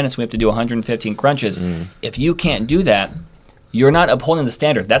 24 minutes. We have to do 115 crunches. If you can't do that, you're not upholding the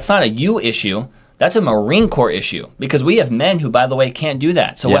standard. That's not a you issue. That's a Marine Corps issue, because we have men who, by the way, can't do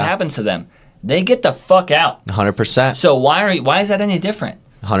that. So what happens to them? They get the fuck out. 100%. So why is that any different?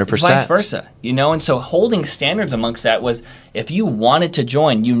 100%. It's vice versa, you know? And so holding standards amongst that was, if you wanted to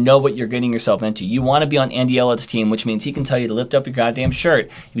join, you know what you're getting yourself into. You want to be on Andy Elliott's team, which means he can tell you to lift up your goddamn shirt.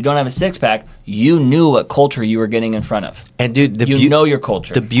 If you don't have a six-pack, you knew what culture you were getting in front of. And dude, you know your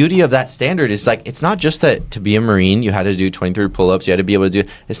culture. The beauty of that standard is, like, it's not just that to be a Marine, you had to do 23 pull-ups, you had to be able to do,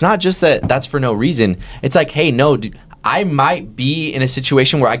 it's not just that that's for no reason. It's like, hey, no, dude, I might be in a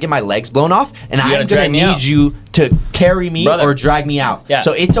situation where I get my legs blown off, and I'm going to need you to carry me or drag me out. Yeah.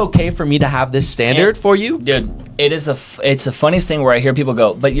 So it's okay for me to have this standard for you. Dude, it's the funniest thing where I hear people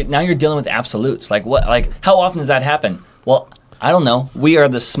go, but now you're dealing with absolutes. Like, what? Like, how often does that happen? Well, I don't know. We are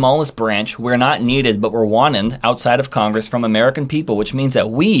the smallest branch. We're not needed, but we're wanted outside of Congress from American people, which means that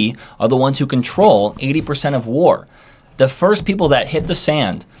we are the ones who control 80% of war. The first people that hit the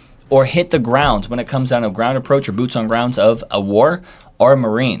sand or hit the grounds when it comes down to ground approach or boots on grounds of a war are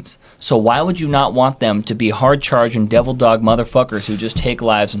Marines. So why would you not want them to be hard charging devil dog motherfuckers who just take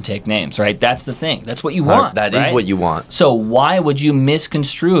lives and take names, right? That's the thing. That's what you want. That is what you want. So why would you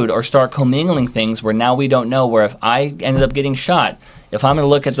misconstrued or start commingling things where now we don't know, where if I ended up getting shot, if I'm going to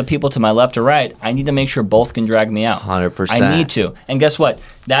look at the people to my left or right, I need to make sure both can drag me out. 100%. I need to. And guess what?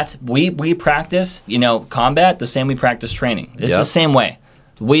 That's we practice, you know, combat the same we practice training. It's the same way.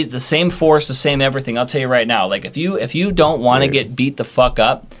 The same force, the same everything. I'll tell you right now, like if you don't want to get beat the fuck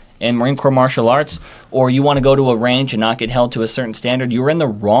up in Marine Corps martial arts, or you want to go to a range and not get held to a certain standard, you're in the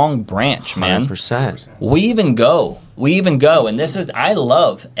wrong branch, man. 100%. We even go, and this is, I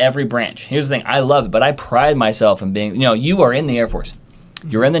love every branch. Here's the thing, I love it, but I pride myself in being, you know, you are in the Air Force,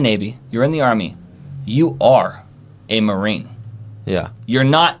 you're in the Navy, you're in the Army, you are a Marine. Yeah. You're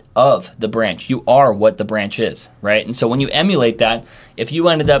not of the branch. You are what the branch is, right? And so when you emulate that, if you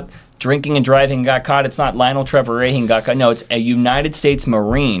ended up drinking and driving and got caught, it's not Lionel Trevor Raheen got caught. No, it's a United States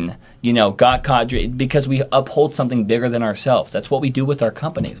Marine, you know, got caught because we uphold something bigger than ourselves. That's what we do with our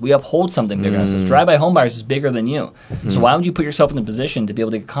companies. We uphold something bigger than ourselves. Drive-by home buyers is bigger than you. So why would you put yourself in a position to be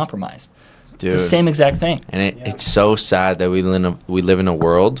able to get compromised? Dude. It's the same exact thing. And it's so sad that we live in a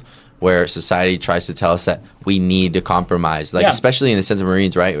world where society tries to tell us that we need to compromise, like especially in the sense of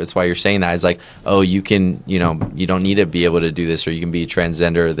Marines, right? That's why you're saying that. It's like, oh, you can, you know, you don't need to be able to do this, or you can be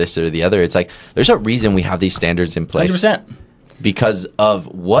transgender, or this or the other. It's like, there's a reason we have these standards in place. 100%. Because of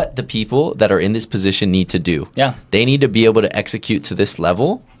what the people that are in this position need to do. Yeah. They need to be able to execute to this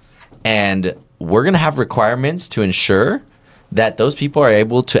level, and we're going to have requirements to ensure that those people are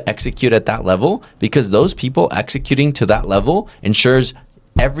able to execute at that level, because those people executing to that level ensures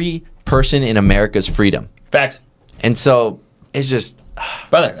every person in America's freedom. Facts. And so it's just,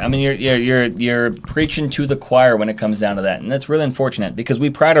 brother, I mean, you're preaching to the choir when it comes down to that, and that's really unfortunate because we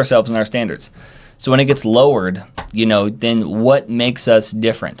pride ourselves in our standards. So when it gets lowered, you know, then what makes us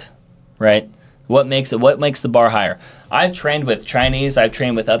different, right? What makes the bar higher? I've trained with Chinese. I've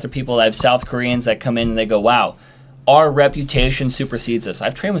trained with other people. I have South Koreans that come in and they go, "Wow, our reputation supersedes us."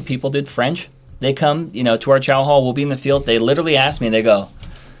 I've trained with people, dude, French. They come, you know, to our chow hall. We'll be in the field. They literally ask me, and they go,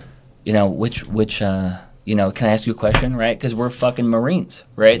 you know, you know, can I ask you a question, right? Because we're fucking Marines,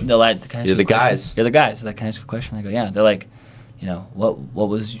 right? They're like, you're the guys. You're the guys. They're like, can I ask you a question? I go, yeah. They're like, you know, what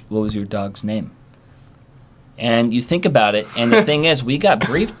was your dog's name? And you think about it, and the thing is, we got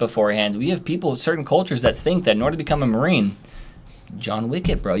briefed beforehand. We have people, certain cultures that think that in order to become a Marine, John Wick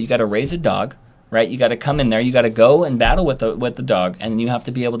it, bro. You got to raise a dog, right? You got to come in there. You got to go and battle with the dog, and you have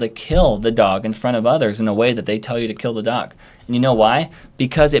to be able to kill the dog in front of others in a way that they tell you to kill the dog. And you know why?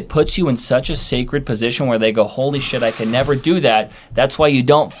 Because it puts you in such a sacred position where they go, holy shit, I can never do that. That's why you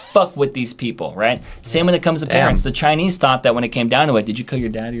don't fuck with these people, right? Same when it comes to parents. The Chinese thought that when it came down to it, did you kill your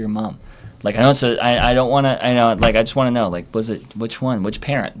dad or your mom? Like, I know it's I don't want to, I know, like, I just want to know, like, was it, which one, which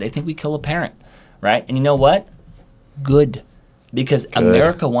parent? They think we kill a parent, right? And you know what? Good. Because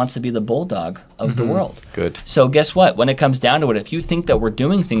America wants to be the bulldog of the world. Good. So guess what? When it comes down to it, if you think that we're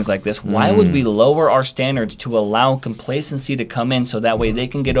doing things like this, why would we lower our standards to allow complacency to come in so that way they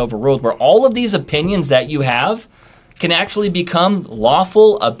can get overruled, where all of these opinions that you have can actually become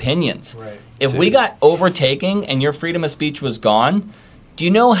lawful opinions? Right. If we got overtaken and your freedom of speech was gone, do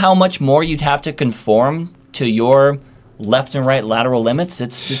you know how much more you'd have to conform to your left and right lateral limits?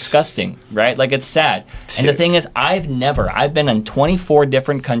 It's disgusting, right? Like, it's sad. And the thing is, I've been in 24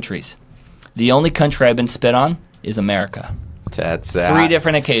 different countries. The only country I've been spit on is America. That's 3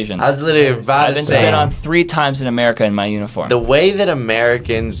 different occasions. I was literally about to say. I've been spit on 3 times in America in my uniform. The way that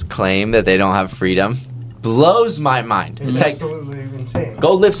Americans claim that they don't have freedom blows my mind. It's absolutely insane.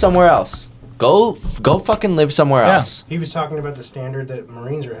 Go live somewhere else. Go fucking live somewhere else. He was talking about the standard that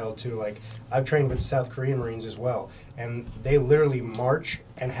Marines are held to. Like, I've trained with the South Korean Marines as well, and they literally march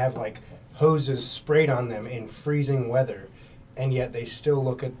and have like hoses sprayed on them in freezing weather, and yet they still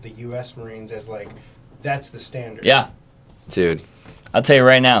look at the U.S. Marines as like, that's the standard. Yeah, dude. I'll tell you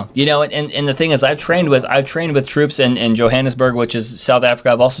right now. You know, and the thing is, I've trained with troops in Johannesburg, which is South Africa.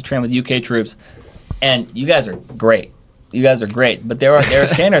 I've also trained with UK troops, and you guys are great. You guys are great, but there are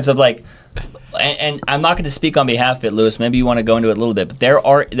standards of like. And I'm not going to speak on behalf of it, Lewis. Maybe you want to go into it a little bit, but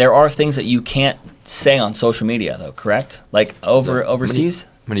there are things that you can't say on social media, though. Correct? Like overseas.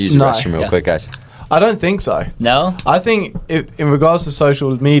 I'm going to use the restroom real quick, guys. I don't think so. No. I think in regards to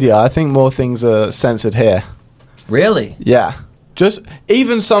social media, I think more things are censored here. Really? Yeah. Just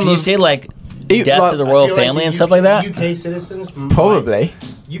even some. Can you say like death to the royal family and stuff like that? UK citizens probably.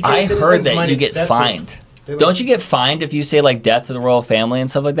 I heard that you get fined. Don't you get fined if you say like death to the royal family and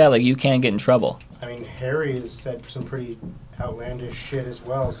stuff like that? Like, you can get in trouble. I mean, Harry has said some pretty outlandish shit as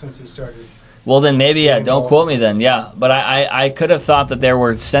well since he started. Well, then maybe, don't quote me then, But I could have thought that there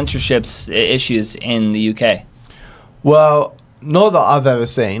were censorship issues in the UK. Well, not that I've ever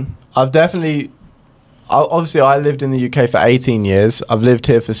seen. Obviously, I lived in the UK for 18 years. I've lived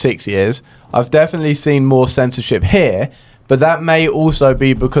here for 6 years. I've definitely seen more censorship here. But that may also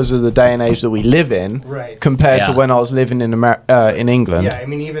be because of the day and age that we live in, compared to when I was living in England. Yeah, I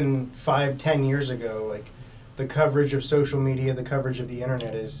mean, even 5-10 years ago, like, the coverage of social media, the coverage of the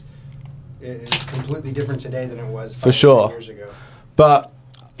internet is completely different today than it was 5-10 years ago. But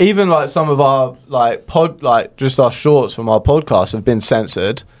even like some of our just our shorts from our podcast have been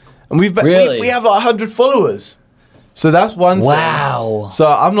censored, and we have like 100 followers. So that's one thing. Wow. So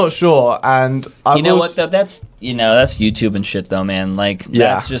I'm not sure, and you know what though? That's YouTube and shit though, man. Like,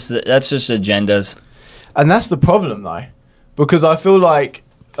 that's just agendas. And that's the problem though, because I feel like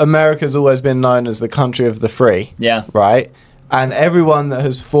America's always been known as the country of the free. Yeah. Right. And everyone that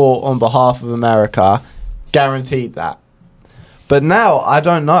has fought on behalf of America guaranteed that. But now I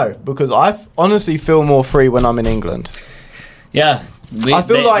don't know, because I honestly feel more free when I'm in England. Yeah.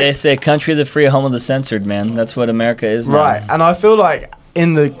 They say country of the free, home of the censored, man. That's what America is now. Right, and I feel like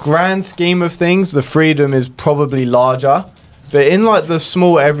in the grand scheme of things, the freedom is probably larger. But in like the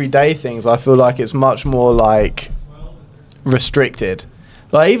small everyday things, I feel like it's much more like restricted.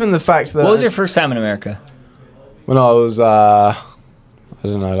 Like even the fact that... What was your first time in America? When I was, I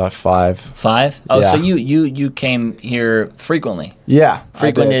don't know, like 5. 5? Oh, yeah. So you came here frequently? Yeah,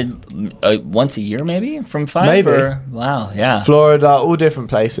 frequented once a year, maybe from 5. Maybe. Wow, yeah. Florida, all different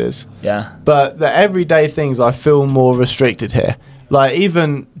places. Yeah. But the everyday things I feel more restricted here. Like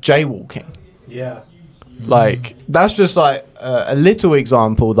even jaywalking. Yeah. Like that's just like a little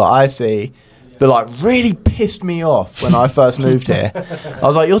example that I see that like really pissed me off when I first moved here. I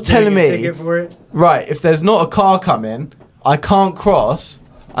was like, you're telling me, ticket for it? Right? If there's not a car coming, I can't cross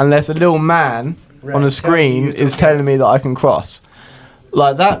unless a little man on a screen is telling me that I can cross.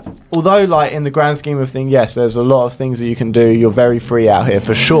 Like that, although like in the grand scheme of things, yes, there's a lot of things that you can do. You're very free out here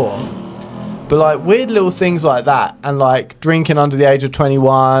for sure. But like weird little things like that, and like drinking under the age of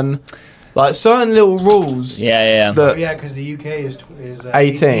 21, like certain little rules. Yeah. Because the UK is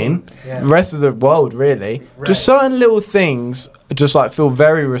 18. Yeah. The rest of the world, really. Right. Just certain little things just like feel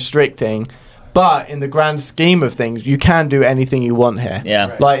very restricting. But in the grand scheme of things, you can do anything you want here. Yeah.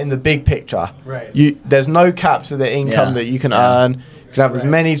 Right. Like in the big picture. Right. There's no cap to the income that you can earn. You can have as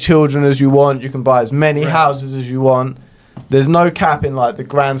many children as you want. You can buy as many houses as you want. There's no cap in like the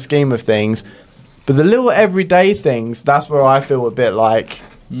grand scheme of things. But the little everyday things, that's where I feel a bit like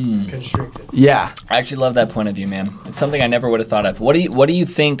constricted. Yeah. I actually love that point of view, man. It's something I never would have thought of. What do you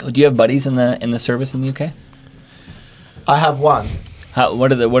think? Do you have buddies in the service in the UK? I have one.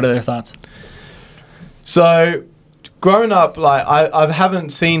 What are their thoughts? So, growing up, like I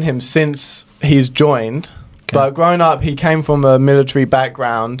haven't seen him since he's joined. Okay. But growing up, he came from a military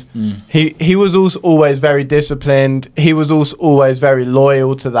background. He was also always very disciplined. He was also always very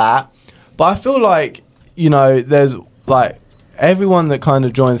loyal to that. But I feel like, you know, there's like everyone that kind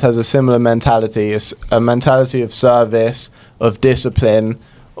of joins has a similar mentality. It's a mentality of service, of discipline,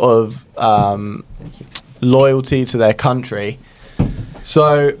 of loyalty to their country.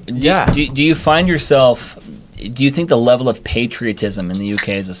 So, do you find yourself, do you think the level of patriotism in the UK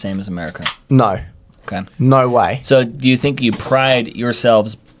is the same as America? No. Okay. No way. So do you think you pride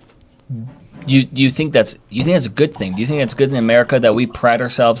yourselves, do you think that's a good thing? Do you think it's good in America that we pride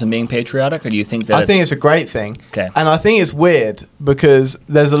ourselves in being patriotic, or do you think that I think it's a great thing. Okay. And I think it's weird because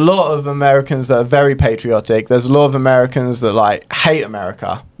there's a lot of Americans that are very patriotic. There's a lot of Americans that like hate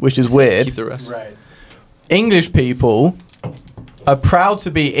America, which is weird. Keep the rest. Right. English people are proud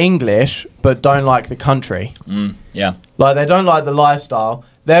to be English, but don't like the country. Yeah. Like, they don't like the lifestyle.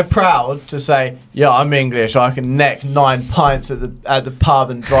 They're proud to say, yeah, I'm English. I can neck 9 pints at the pub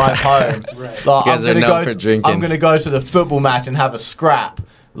and drive home. Right. Like, You guys are known for drinking. I'm going to go to the football match and have a scrap.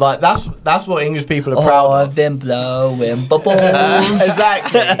 Like, that's what English people are proud of. I've been blowing bubbles.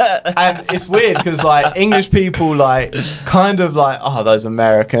 Exactly. And it's weird because, like, English people, like, kind of like, oh, those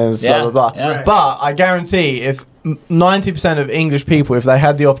Americans, blah, blah, blah. Yeah. Right. But I guarantee if 90% of English people, if they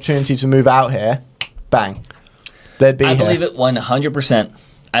had the opportunity to move out here, bang, they'd be here. I believe it 100%.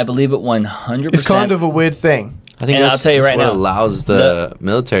 I believe it 100%. It's kind of a weird thing. I think I'll tell you right what now, allows the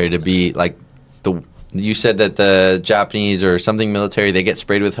military to be like you said that the Japanese or something military, they get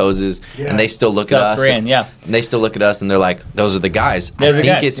sprayed with hoses and they still look at us. Korean, and they still look at us and they're like, those are the guys. They're I the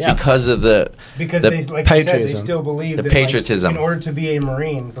think guys, it's because of the they, like you said, patriotism. they still believe The that patriotism. Like, in order to be a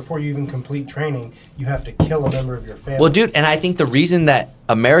Marine, before you even complete training, you have to kill a member of your family. Well, dude, and I think the reason that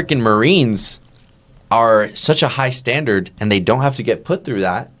American Marines are such a high standard and they don't have to get put through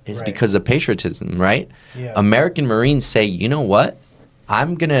that is because of patriotism, right? Yeah. American Marines say, you know what?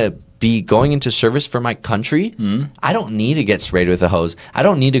 I'm going to be going into service for my country. I don't need to get sprayed with a hose. I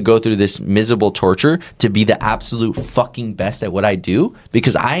don't need to go through this miserable torture to be the absolute fucking best at what I do,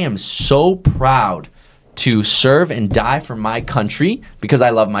 because I am so proud to serve and die for my country because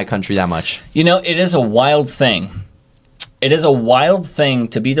I love my country that much. You know, it is a wild thing. It is a wild thing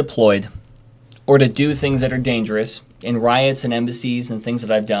to be deployed or to do things that are dangerous in riots and embassies and things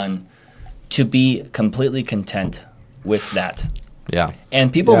that I've done, to be completely content with that. Yeah.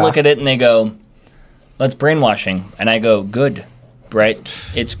 And people look at it and they go, that's brainwashing. And I go, good, right?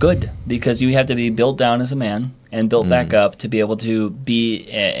 It's good, because you have to be built down as a man and built back up to be able to be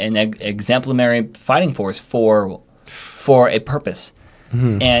an exemplary fighting force for a purpose.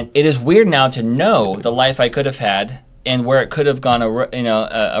 And it is weird now to know the life I could have had and where it could have gone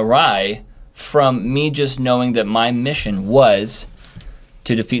awry from me just knowing that my mission was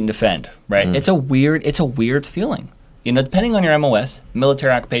to defeat and defend, right? It's a weird feeling. You know, depending on your MOS,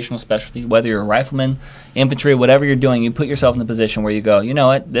 military occupational specialty, whether you're a rifleman, infantry, whatever you're doing, you put yourself in the position where you go, you know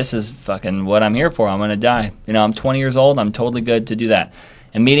what, this is fucking what I'm here for. I'm going to die. You know, I'm 20 years old. I'm totally good to do that.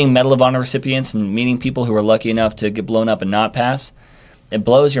 And meeting Medal of Honor recipients and meeting people who are lucky enough to get blown up and not pass, it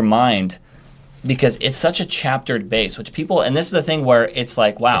blows your mind, because it's such a chaptered base, which people, and this is the thing where it's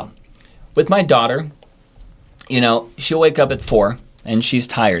like, wow. With my daughter, you know, she'll wake up at 4 and she's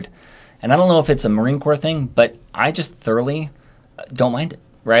tired. And I don't know if it's a Marine Corps thing, but I just thoroughly don't mind it,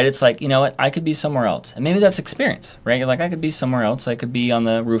 right? It's like, you know what, I could be somewhere else. And maybe that's experience, right? You're like, I could be somewhere else. I could be on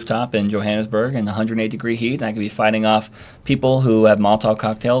the rooftop in Johannesburg in 108-degree heat, and I could be fighting off people who have Molotov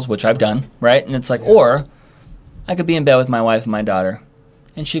cocktails, which I've done, right? And it's like, or I could be in bed with my wife and my daughter,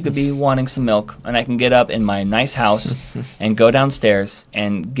 and she could be wanting some milk, and I can get up in my nice house and go downstairs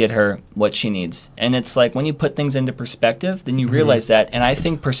and get her what she needs. And it's like, when you put things into perspective, then you realize that. And I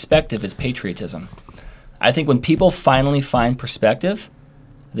think perspective is patriotism. I think when people finally find perspective,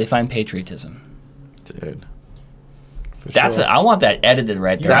 they find patriotism. Dude. I want that edited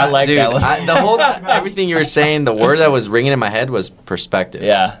right there. I like dude, that one. The whole time, everything you were saying, the word that was ringing in my head was perspective.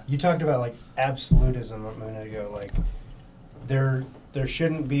 Yeah. You talked about like absolutism a minute ago. Like there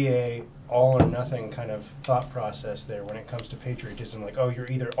shouldn't be a all or nothing kind of thought process there when it comes to patriotism. Like, oh, you're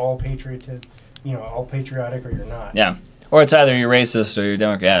either all patriotic or you're not. Yeah. Or it's either you're racist or you're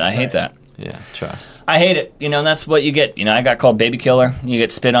Democrat. I hate that. Yeah, trust. I hate it, and that's what you get. I got called baby killer. You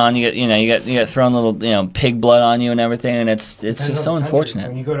get spit on. You get thrown little, pig blood on you and everything, and it's just so unfortunate.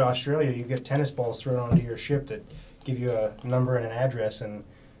 When you go to Australia, you get tennis balls thrown onto your ship that give you a number and an address, and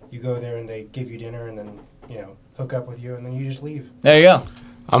you go there and they give you dinner and then hook up with you, and then you just leave. There you go.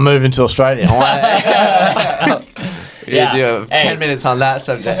 I'm moving to Australia. We do 10 minutes on that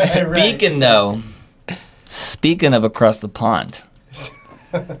subject. Speaking of across the pond,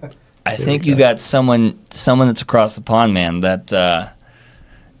 I think you got someone that's across the pond, man, that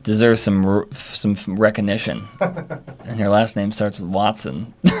deserves some recognition. And your last name starts with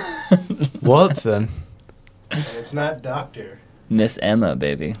Watson. Watson? And it's not Doctor. Miss Emma,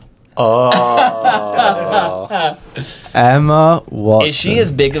 baby. Oh. Emma Watson. Is she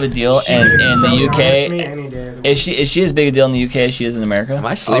as big of a deal in the UK? Is she as big a deal in the UK as she is in America? Am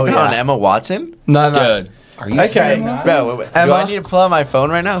I sleeping on Emma Watson? No. Dude. Are you serious? Bro, do I need to pull out my phone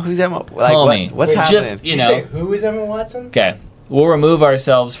right now? Who's Emma? Homie, what's happening? Just, You say, who is Emma Watson? Okay. We'll remove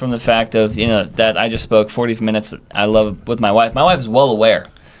ourselves from the fact of, that I just spoke 40 minutes I love with my wife. My wife is well aware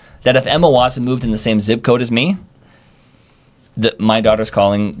that if Emma Watson moved in the same zip code as me, that my daughter's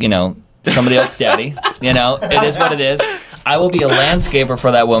calling, somebody else daddy. It is what it is. I will be a landscaper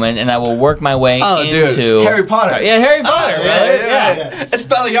for that woman, and I will work my way into... Dude. Harry Potter. Yeah, Harry Potter. Yeah.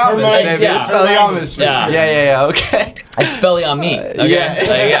 Expelliarmus, baby. Expelliarmus. Yeah, okay. Expelli on me. Okay?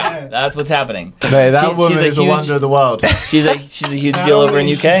 Yeah. That's what's happening. Hey, that woman is a wonder of the world. She's a huge deal over in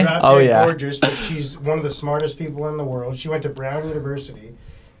UK. Oh, yeah. Gorgeous, but she's one of the smartest people in the world. She went to Brown University.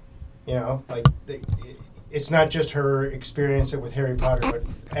 It's not just her experience with Harry Potter, but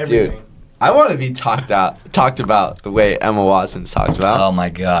everything. Dude. I want to be talked about the way Emma Watson's talked about. Oh my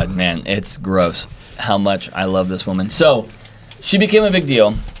God, man, it's gross how much I love this woman. So, she became a big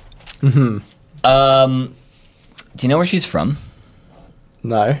deal. Mm-hmm. Do you know where she's from?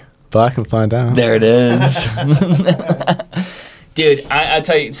 No, but I can find out. There it is. Dude, I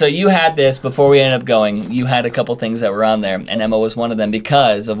tell you, so you had this before we ended up going. You had a couple things that were on there, and Emma was one of them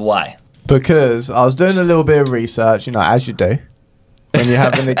because of why? Because I was doing a little bit of research, as you do when you're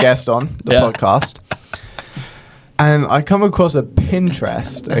having a guest on the podcast. And I come across a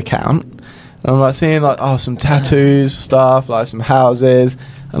Pinterest account. And I'm seeing some tattoos, stuff, some houses.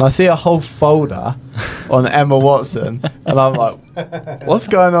 And I see a whole folder on Emma Watson. And I'm like, what's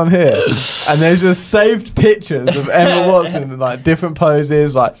going on here? And there's just saved pictures of Emma Watson in different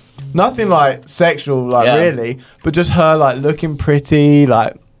poses, nothing sexual, really, but just her looking pretty,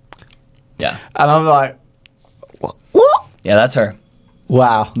 Yeah. And I'm like, what? Yeah, that's her.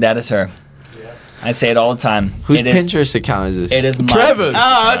 Wow. That is her. Yeah. I say it all the time. Whose Pinterest account is this? It is my Trevor's. Oh,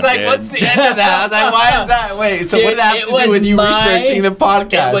 I was like, what's the end of that? I was like, why is that? Wait, so what did that have to do with you researching the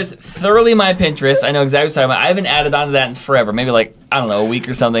podcast? It was thoroughly my Pinterest. I know exactly what you're talking about. I haven't added on to that in forever. Maybe I don't know, a week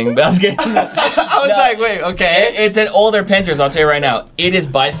or something. But I was kidding. I was like, wait, okay. It's an older Pinterest, I'll tell you right now. It is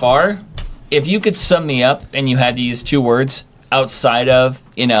by far, if you could sum me up and you had to use 2 words outside of,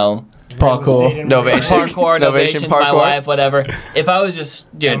 Parkour. Novations, my wife, whatever. If I was just,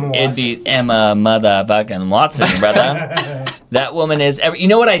 it'd be Emma motherfucking Watson, brother. That woman is, you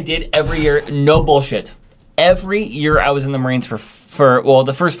know what I did every year? No bullshit. Every year I was in the Marines for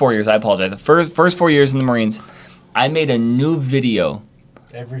the first 4 years, I apologize. The first 4 years in the Marines, I made a new video.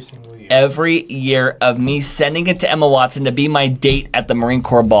 Every single year. Every year of me sending it to Emma Watson to be my date at the Marine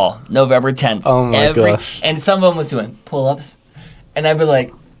Corps ball, November 10th. Oh my gosh. And some of them was doing pull-ups. And I'd be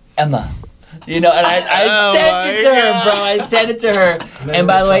like, Emma. And I sent it to her, bro. I sent it to her. And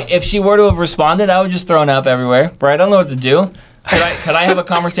by the way, if she were to have responded, I would just thrown up everywhere. Bro, I don't know what to do. Could I have a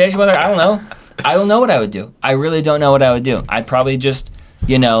conversation with her? I don't know. I don't know what I would do. I really don't know what I would do. I'd probably just,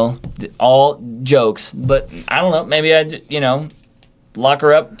 all jokes. But I don't know. Maybe I'd, lock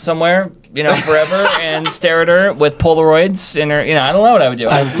her up somewhere, forever and stare at her with Polaroids in her, I don't know what I would do.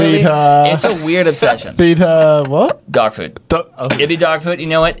 Feed her. It's a weird obsession. Feed her what? Dog food. It'd be dog food. You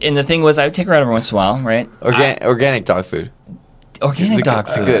know what? And the thing was, I would take her out every once in a while, right? Organic dog food. Organic dog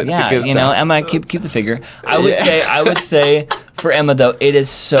food. Good, Emma, keep the figure. I would say for Emma though, it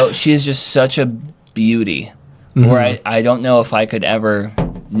is she is just such a beauty. Mm-hmm. Where I don't know if I could ever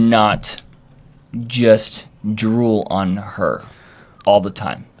not just drool on her all the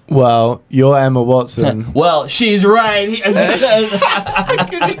time. Well, you're Emma Watson. Well, she's right. Could you imagine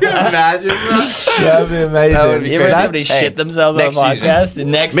that? That'd be amazing. That would be great. Somebody shit themselves on a podcast.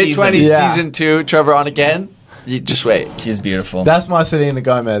 Next MidTwenties season 2, Trevor on again. You just wait. She's beautiful. That's my Selena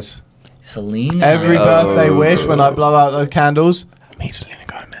Gomez. Selena? Every birthday wish when I blow out those candles. Meet Selena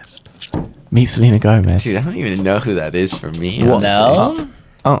Gomez. Meet Selena Gomez. Dude, I don't even know who that is for me. What? No?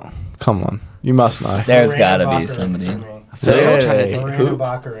 Oh, come on. You must know. There's gotta be somebody. Miranda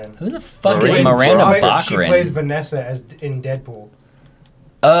Baccarin. Who the fuck is Miranda Baccarin? She plays Vanessa in Deadpool.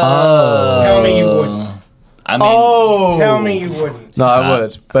 Oh. Tell me you wouldn't. I mean, tell me you wouldn't. No, I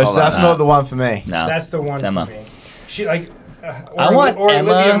would. But that's not the one for me. No. That's the one for me. She I want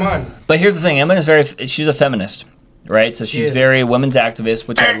Emma. Olivia Munn. But here's the thing. Emma is she's a feminist, right? So she's very women's activist,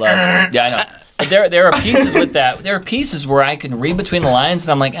 which I love. Yeah, I know. But there are pieces with that. There are pieces where I can read between the lines,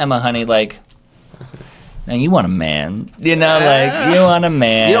 and I'm like, Emma, honey, like, now you want a man. You know, like, you want a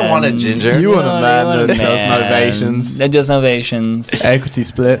man. You don't want a ginger. You want a man that does novations. That does novations. Equity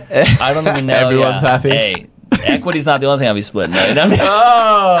split. I don't even know. Everyone's happy. Hey, equity's not the only thing I'll be splitting. No, you know?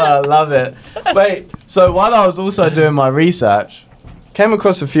 Oh, I love it. Wait, so while I was also doing my research, came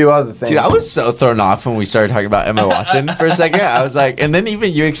across a few other things. Dude, I was so thrown off when we started talking about Emma Watson for a second. I was like, and then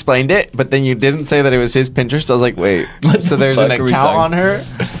even you explained it, but then you didn't say that it was his Pinterest. I was like, wait, so there's an account on her?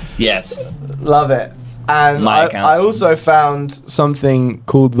 Yes. Love it. And I also found something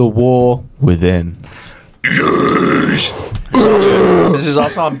called The War Within. This is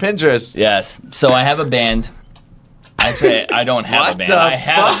also on Pinterest. Yes. So I have a band. Actually, I don't have a band. I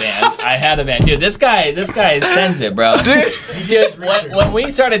had a band. Dude, this guy sends it, bro. Dude, when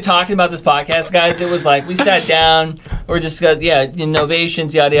we started talking about this podcast, guys, it was like we sat down, we discussed,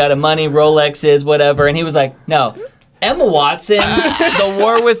 novations, yada yada, money, Rolexes, whatever, and he was like, no, Emma Watson, The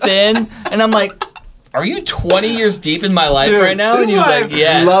War Within, and I'm like, are you 20 years deep in my life right now? And he was like,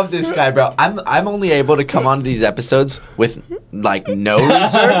 yes. I love this guy, bro. I'm only able to come on these episodes with like no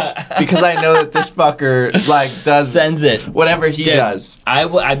research because I know that this fucker sends it whatever he does.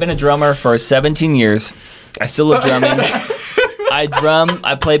 I've been a drummer for 17 years. I still love drumming. I drum.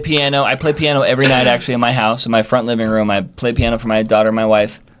 I play piano. I play piano every night actually in my house, in my front living room. I play piano for my daughter and my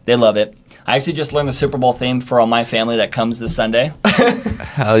wife. They love it. I actually just learned the Super Bowl theme for all my family that comes this Sunday.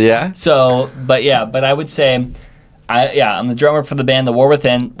 Hell yeah. So, but I would say, I'm the drummer for the band The War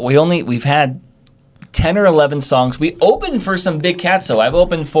Within. We've had 10 or 11 songs. We opened for some big cats, though. I've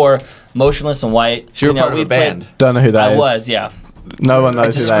opened for Motionless and White. So you're part of a band. Don't know who that is. I was, yeah. No one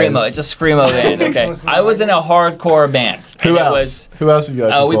knows who that is. It's a screamo band, okay. I was in a hardcore band. Who else? Who else have you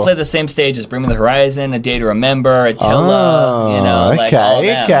opened for? We played the same stages. Bring Me the Horizon, A Day to Remember, Attila, like all of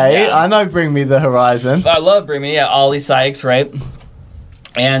them. Okay. I know Bring Me the Horizon. I love Bring Me, Ollie Sykes, right?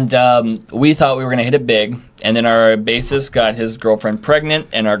 And we thought we were going to hit it big. And then our bassist got his girlfriend pregnant,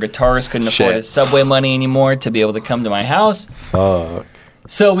 and our guitarist couldn't afford his subway money anymore to be able to come to my house. Fuck.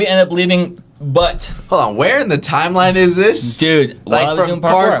 So we ended up leaving. But hold on, where in the timeline is this, dude? While I was doing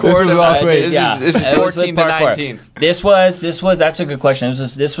parkour, this was last week. This is 14 to 19. This was. That's a good question.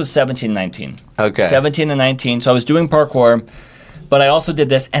 This was 17 19. Okay. 17 and 19. So I was doing parkour, but I also did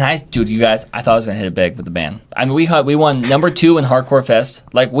this, and you guys, I thought I was gonna hit it big with the band. I mean, we won #2 in Hardcore Fest.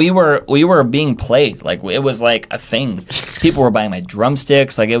 Like we were being played. Like it was like a thing. People were buying my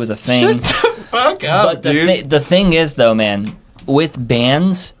drumsticks. Like it was a thing. Shut the fuck up, dude. The thing is, though, man, with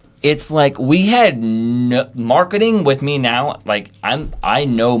bands. It's like we had marketing with me now. Like I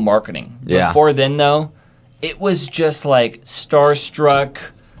know marketing. Yeah. Before then, though, it was just like starstruck.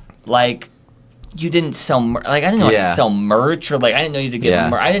 Like you didn't sell. I didn't know how to sell merch, or like I didn't know you to get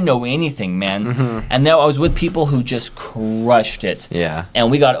merch. I didn't know anything, man. Mm-hmm. And now I was with people who just crushed it. Yeah.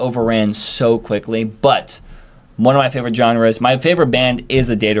 And we got overran so quickly. But one of my favorite genres, my favorite band is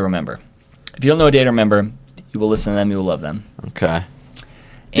A Day to Remember. If you don't know A Day to Remember, you will listen to them. You will love them. Okay.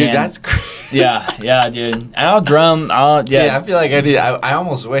 Dude, that's crazy. Yeah, dude. And I'll drum. Dude, I feel like I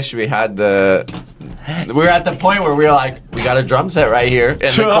almost wish we had we were at the point where we were like, we got a drum set right here in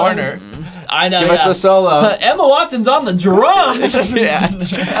the corner. I know. Give us a solo. Emma Watson's on the drums.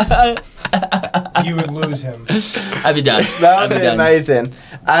 You would lose him. I'd be done. That would be amazing.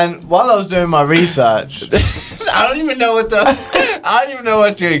 And while I was doing my research, I don't even know what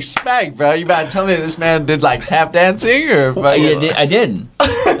to expect, bro. You about to tell me this man did like tap dancing or? I did.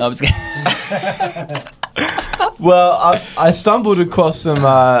 No, I'm just kidding. Well, I stumbled across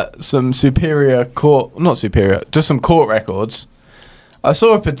some just some court records. I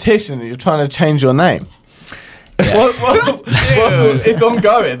saw a petition that you're trying to change your name. Yes. It's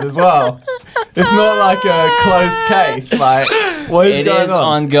ongoing as well. It's not like a closed case. Like, what is going on? It is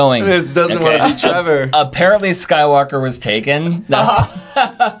ongoing. It doesn't want to be Trevor. Apparently, Skywalker was taken.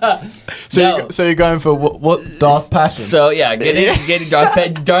 So you're going for what? Darth Passion? So yeah, getting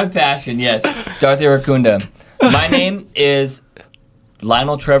Darth Passion. Yes, Darth Iracunda. My name is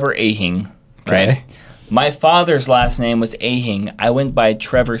Lionel Trevor Ahing. Right. Okay. My father's last name was Ahing. I went by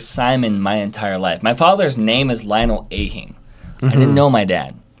Trevor Simon my entire life. My father's name is Lionel Ahing. Mm-hmm. I didn't know my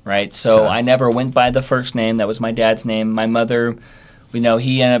dad, right? So I never went by the first name. That was my dad's name. My mother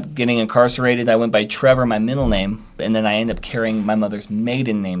he ended up getting incarcerated. I went by Trevor, my middle name, and then I ended up carrying my mother's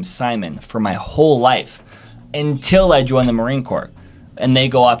maiden name, Simon, for my whole life until I joined the Marine Corps. And they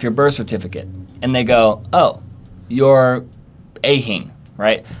go off your birth certificate, and they go, oh, you're Ahing,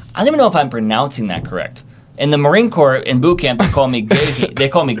 right? I don't even know if I'm pronouncing that correct. In the Marine Corps, in boot camp, they call me Gayhing. They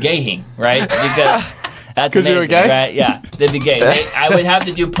call me Gayhing, right? Because that's amazing, you were gay? Right? Yeah, they'd be gay. I would have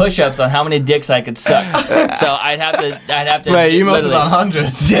to do push-ups on how many dicks I could suck. So I'd have to. Wait, you must have done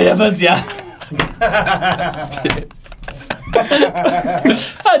hundreds. Yeah.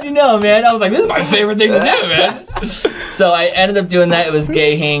 How'd you know, man? I was like, this is my favorite thing to do, man. So I ended up doing that. It was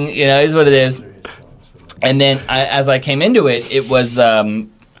Gayhing, is what it is. And then as I came into it, it was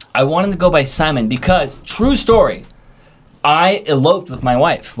I wanted to go by Simon because, true story, I eloped with my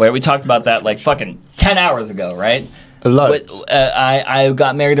wife. Where we talked about that like fucking 10 hours ago, right? Eloped? I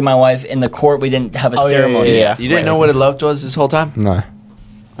got married to my wife in the court. We didn't have a ceremony. Yeah. You didn't know what eloped was this whole time? No.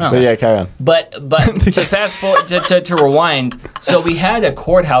 But yeah, carry on. But to fast forward, to rewind, so we had a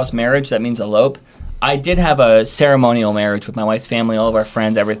courthouse marriage. That means elope. I did have a ceremonial marriage with my wife's family, all of our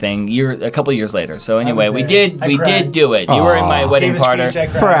friends, everything. A couple years later. So anyway, we did do it. You were in my wedding party,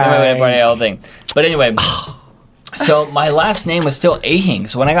 whole thing. But anyway, so my last name was still Ahing.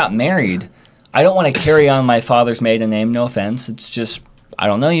 So when I got married, I don't want to carry on my father's maiden name. No offense. It's just I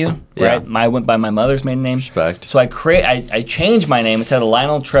don't know you, right? I went by my mother's maiden name. Respect. So I changed my name instead of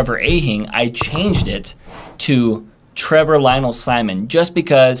Lionel Trevor Ahing. I changed it to Trevor Lionel Simon, just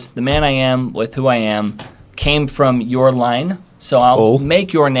because the man I am with who I am came from your line. So I'll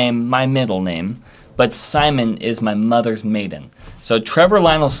make your name my middle name, but Simon is my mother's maiden. So Trevor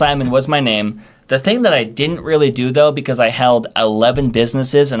Lionel Simon was my name. The thing that I didn't really do, though, because I held 11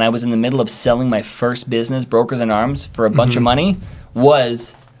 businesses and I was in the middle of selling my first business, Brokers in Arms, for a bunch of money,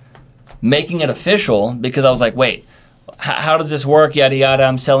 was making it official, because I was like, wait, how does this work, yada yada,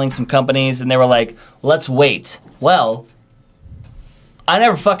 I'm selling some companies, and they were like, let's wait. Well, I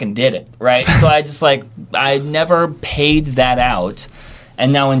never fucking did it, right? So I never paid that out,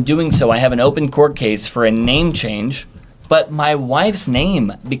 and now in doing so, I have an open court case for a name change, but my wife's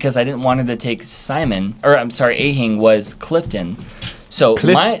name, because I didn't want her to take Ahing, was Clifton. So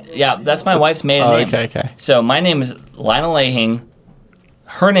that's my wife's maiden name. Okay. So my name is Lionel Ahing.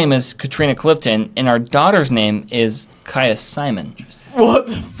 Her name is Katrina Clifton, and our daughter's name is Kaya Simon. What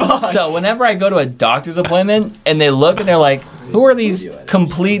the fuck? So whenever I go to a doctor's appointment and they look and they're like, who are these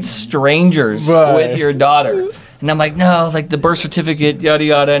complete strangers with your daughter? And I'm like, no, like the birth certificate, yada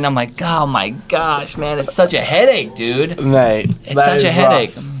yada. And I'm like, oh my gosh, man, it's such a headache, dude. Mate, it's such a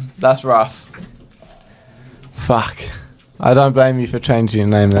headache. That's rough. Fuck. I don't blame you for changing your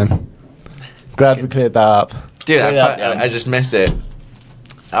name then. Glad we cleared that up. Dude, I just missed it.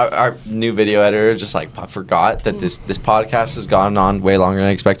 Our new video editor just forgot that this podcast has gone on way longer than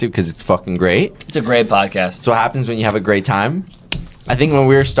I expected, because it's fucking great. It's a great podcast. It's what happens when you have a great time. I think when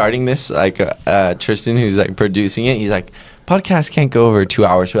we were starting this, Tristan, who's producing it, he's like, podcast can't go over 2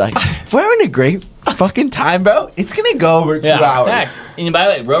 hours. We're like, if we're having a great fucking time, bro, it's gonna go over 2 hours. Fact. And by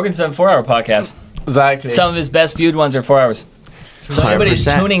the way, Rogan's done 4-hour podcast. Exactly. Some of his best viewed ones are 4 hours. So anybody who's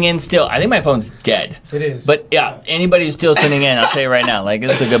tuning in still, I think my phone's dead. It is. But yeah, anybody who's still tuning in, I'll tell you right now,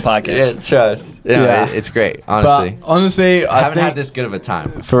 this is a good podcast. Yeah, trust. Yeah, it's great, honestly. But honestly, I haven't had this good of a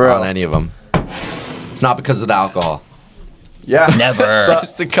time on any of them. It's not because of the alcohol. Yeah. Never.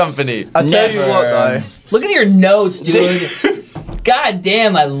 It's the company. I tell you what, though. Look at your notes, dude. God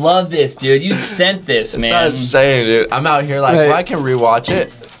damn, I love this, dude. You sent this, man. That's what I'm saying, dude. I'm out here well, I can rewatch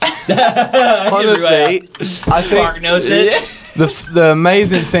it. Honestly, I Spark notes it. Yeah. The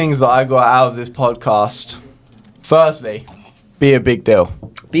amazing things that I got out of this podcast. Firstly, be a big deal.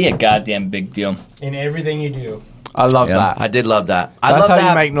 Be a goddamn big deal. In everything you do. I love that. I did love that. That's how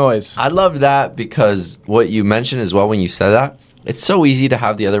you make noise. I love that because what you mentioned as well when you said that, it's so easy to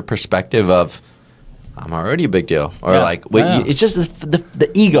have the other perspective of, I'm already a big deal. Or it's just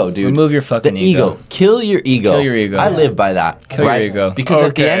the ego, dude. Remove your fucking ego. Kill your ego. Kill your ego. I live by that. Kill your ego. Because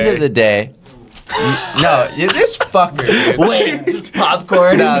at the end of the day, this fucker, dude. Wait,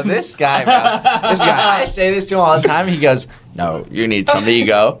 popcorn. No, this guy, bro. This guy. I say this to him all the time. He goes, no, you need some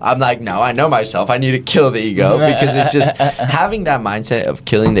ego. I'm like, no, I know myself. I need to kill the ego, because it's just having that mindset of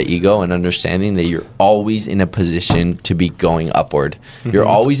killing the ego and understanding that you're always in a position to be going upward. Mm-hmm. You're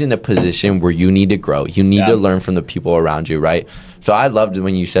always in a position where you need to grow. You need to learn from the people around you, right? So I loved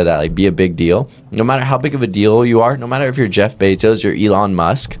when you said that, be a big deal. No matter how big of a deal you are, no matter if you're Jeff Bezos or Elon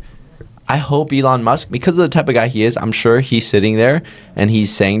Musk, I hope Elon Musk, because of the type of guy he is, I'm sure he's sitting there and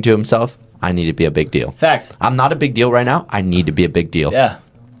he's saying to himself, I need to be a big deal. Facts. I'm not a big deal right now. I need to be a big deal. Yeah.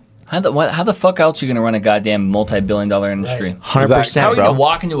 How the fuck else are you gonna run a goddamn multi-billion-dollar industry? 100%, How are you bro. gonna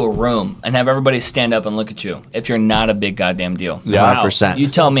walk into a room and have everybody stand up and look at you if you're not a big goddamn deal? Yeah, 100%. You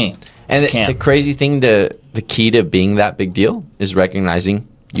tell me. And the crazy thing, the key to being that big deal is recognizing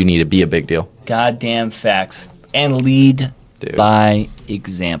you need to be a big deal. Goddamn facts. And lead by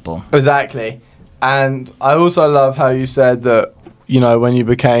example. Exactly. And I also love how you said that, you know, when you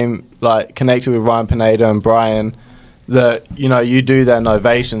became like connected with Ryan Pineda and Brian, that, you know, you do their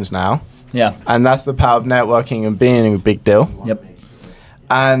Novations now. Yeah. And that's the power of networking and being a big deal. Yep.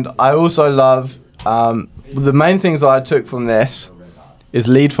 And I also love, the main things that I took from this is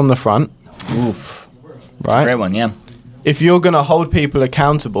lead from the front. Oof. Right? That's a great one, yeah. If you're going to hold people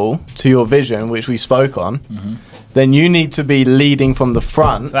accountable to your vision, which we spoke on, then you need to be leading from the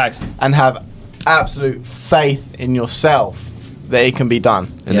front. Facts. And have absolute faith in yourself that it can be done.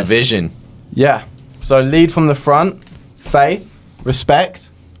 And the vision. Yeah. So lead from the front, faith,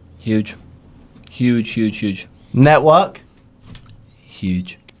 respect. Huge. Huge. Network.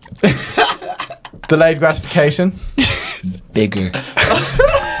 Huge. Delayed gratification. Bigger.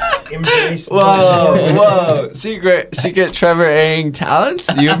 Embrace Whoa. Secret Trevor Ang talents?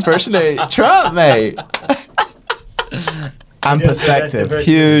 You impersonate Trump, mate. And perspective.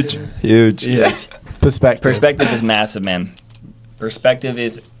 Huge. Perspective. Perspective is massive, man. Perspective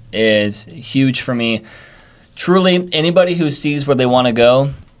is huge for me. Truly, anybody who sees where they want to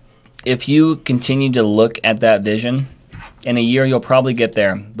go, if you continue to look at that vision, in a year you'll probably get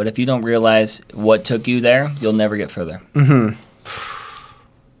there. But if you don't realize what took you there, you'll never get further.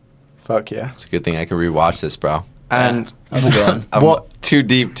 Fuck yeah. It's a good thing I can rewatch this, bro. And How's it going? I'm too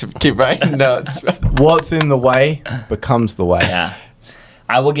deep to keep writing notes. what's in the way becomes the way. Yeah.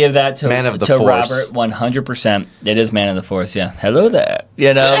 I will give that to Man of the Force. Robert 100%. It is Man of the Force, yeah. Hello there.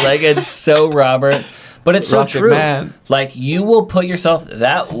 You know, like it's so Robert. But it's so Rocket true. Man. Like you will put yourself,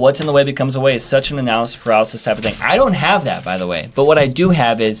 that what's in the way becomes a way is such an analysis paralysis type of thing. I don't have that, by the way. But what I do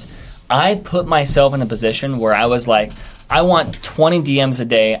have is I put myself in a position where I was like, I want 20 DMs a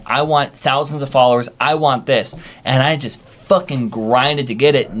day. I want thousands of followers. I want this. And I just fucking grinded to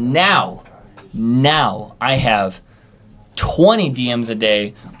get it. Now I have 20 DMs a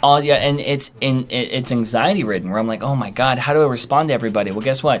day, and it's anxiety ridden. Where I'm like, oh my god, how do I respond to everybody? Well,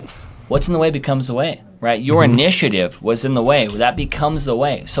 guess what? What's in the way becomes the way, right? Your initiative was in the way. That becomes the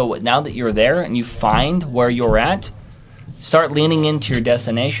way. So now that you're there and you find where you're at, start leaning into your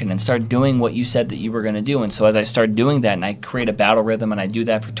destination and start doing what you said that you were going to do. And so as I start doing that and I create a battle rhythm and I do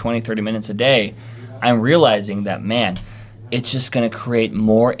that for 20, 30 minutes a day, I'm realizing that, man, it's just going to create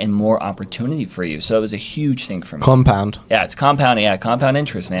more and more opportunity for you. So it was a huge thing for me. Compound. Yeah, it's compounding. Yeah, compound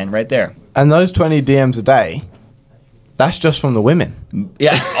interest, man, right there. And those 20 DMs a day, that's just from the women.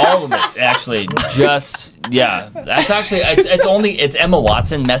 Yeah, all of it, actually. Yeah. That's actually, it's Emma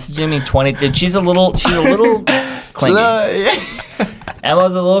Watson messaging me 20. She's a little clingy.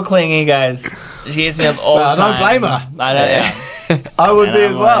 Emma's a little clingy, guys. She hits me up all the time. I don't blame her. I know, yeah. I would be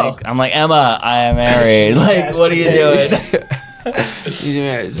as well. I'm like, Emma, I am married. Like, what are you doing?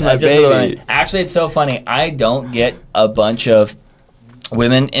 It's my baby. Actually, it's so funny. I don't get a bunch of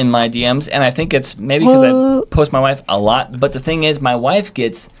women in my DMs, and I think it's maybe because I post my wife a lot. But the thing is, my wife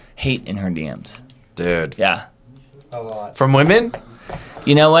gets hate in her DMs. Dude. Yeah. A lot. From women?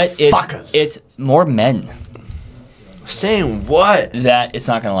 You know what? It's more men. Saying what? That it's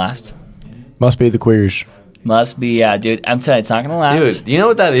not going to last. Must be the queers. Must be, yeah, dude. I'm telling you, it's not going to last. Dude, you know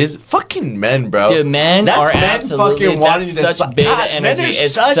what that is? Fucking men, bro. Dude, men that's are men absolutely, fucking that's such bid energy.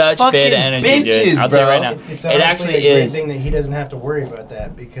 It's such bid energy, bitches, dude. I'll tell you right now. It's it actually a great is. thing that he doesn't have to worry about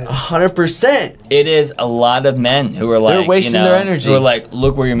that because 100%. It is a lot of men who are like, they're wasting their energy. Who are like,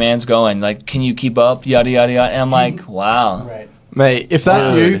 look where your man's going. Like, can you keep up? Yada, yada, yada. And I'm like, wow. right. Mate, if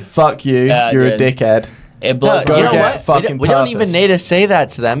that's you, fuck you. Yeah, you're dude. a dickhead. It blows No, my you know mind. what? We don't even need to say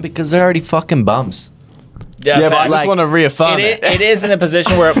that to them because they're already fucking bums. Yeah, but I just want to reaffirm it is in a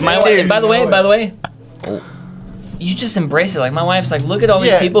position where my wife, and by the way, you just embrace it. Like my wife's like, look at all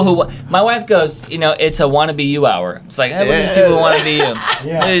these people who. My wife goes, you know, it's a wanna be you hour. It's like, hey, look at these people who want to be you.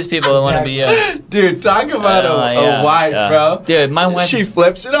 Look at these people that want to be you. Dude, talk about a wife, bro. Dude, my wife. She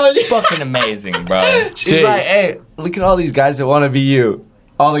flips it on you. Fucking amazing, bro. She's like, hey, look at all these guys that want to be you.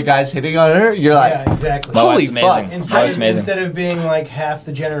 All the guys hitting on her, you're like, yeah, exactly. My holy wife's fuck. amazing. Instead of being like half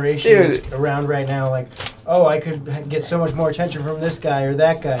the generation that's around right now, like, oh, I could get so much more attention from this guy or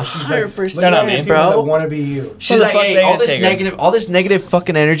that guy. She's like, 100%. look at these people that want to be you. She's like, hey, all this negative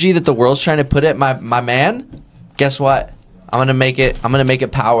fucking energy that the world's trying to put at my man. Guess what? I'm gonna make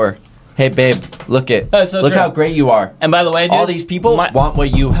it power. Hey, babe, look how great you are. And by the way, dude, all these people want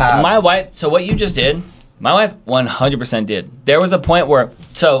what you have. My wife. So what you just did, my wife 100% did. There was a point where,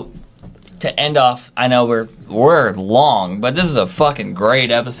 so to end off, I know we're long, but this is a fucking great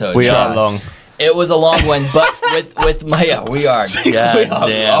episode. We are long. It was a long one, but with my we are goddamn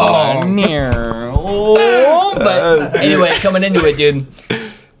but anyway, coming into it, dude.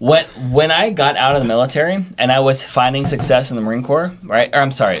 When I got out of the military and I was finding success in the Marine Corps, right? Or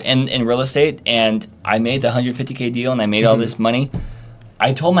I'm sorry, in real estate, and I made the $150K deal and I made all this money,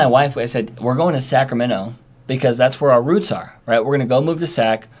 I told my wife, I said, we're going to Sacramento because that's where our roots are, right? We're going to go move to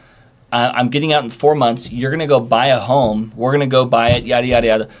Sac. I'm getting out in 4 months. You're going to go buy a home. We're going to go buy it, yada, yada,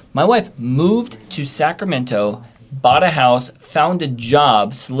 yada. My wife moved to Sacramento, bought a house, found a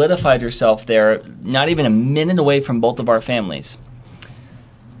job, solidified herself there, not even a minute away from both of our families.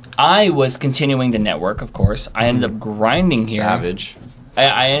 I was continuing to network, of course. I ended up grinding here. Savage.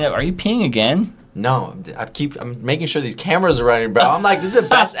 I ended up. Are you peeing again? No, I'm making sure these cameras are running, bro. I'm like, this is the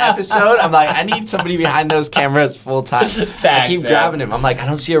best episode. I'm like, I need somebody behind those cameras full time. Facts, I keep grabbing him. I'm like, I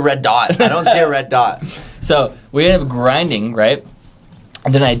don't see a red dot. I don't see a red dot. So we ended up grinding, right?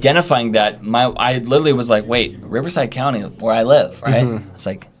 And then identifying that I literally was like, wait, Riverside County, where I live, right? I was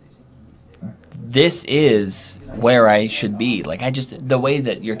like, this is where I should be. Like, the way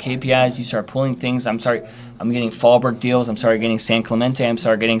that your KPIs, you start pulling things. I'm sorry, I'm getting Fallbrook deals. I'm sorry, getting San Clemente. I'm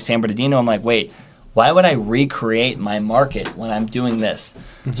sorry, getting San Bernardino. I'm like, wait, why would I recreate my market when I'm doing this?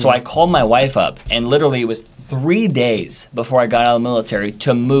 So I called my wife up, and literally it was 3 days before I got out of the military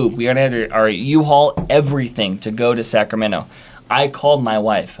to move. We already had our U-Haul, everything to go to Sacramento. I called my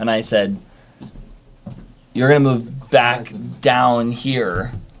wife, and I said, you're going to move back down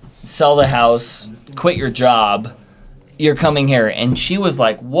here, sell the house, quit your job, you're coming here. And she was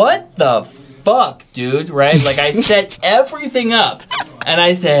like, what the fuck, dude, right? Like, I set everything up, and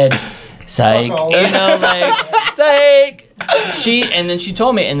I said, psych, you know, like, psych. And then she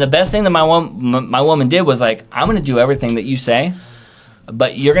told me, and the best thing that my woman did was like, I'm going to do everything that you say,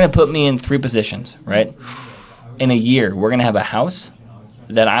 but you're going to put me in 3 positions, right? In a year, we're going to have a house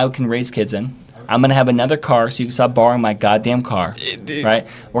that I can raise kids in. I'm going to have another car so you can stop borrowing my goddamn car, right?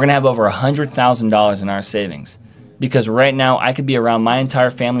 We're going to have over $100,000 in our savings because right now I could be around my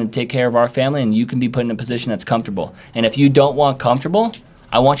entire family to take care of our family, and you can be put in a position that's comfortable. And if you don't want comfortable,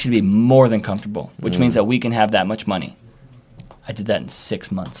 I want you to be more than comfortable, which means that we can have that much money. I did that in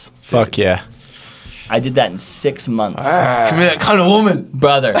 6 months. Fuck yeah. I did that in 6 months. Give me that kind of woman.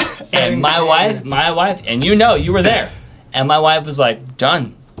 Brother. And my wife, and you know, you were there. And my wife was like,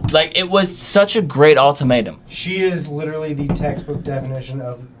 done. Like, it was such a great ultimatum. She is literally the textbook definition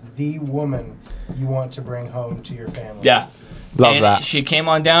of the woman you want to bring home to your family. Yeah. Love that. She came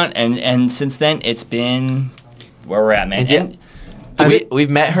on down, and since then, it's been where we're at, man. We've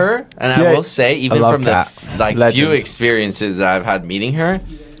met her, and I will say, even from the few experiences that I've had meeting her,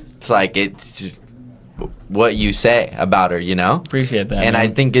 it's like it's what you say about her, you know? Appreciate that. And man. I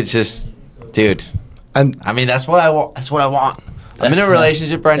think it's just, dude. And I mean, that's what I want. That's what I want. I'm in a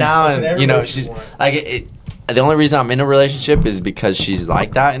relationship right now, and you know, she's like, the only reason I'm in a relationship is because she's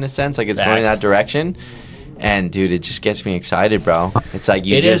like that in a sense, like it's going in that direction. And dude, it just gets me excited, bro. It's like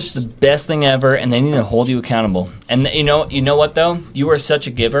it is the best thing ever, and they need to hold you accountable. And you know what though? You are such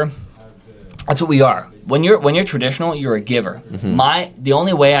a giver. That's what we are. When you're traditional, you're a giver. The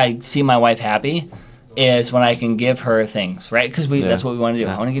only way I see my wife happy is when I can give her things, right? Because that's what we want to do.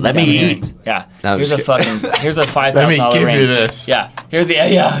 I want to give you diamond earrings. Yeah. No, here's a $5,000 Let me give ring. you this. Yeah. Here's the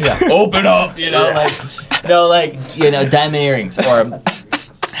Open up, you know, diamond earrings or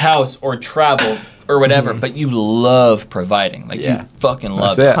house or travel or whatever. But you love providing, like you fucking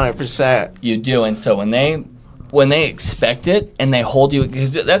love it. 100%. You do, and so when they expect it and they hold you,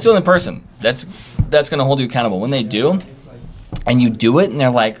 because that's the only person that's going to hold you accountable. When they do, and you do it, and they're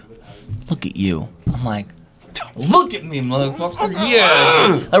like, look at you. I'm like, look at me, motherfucker.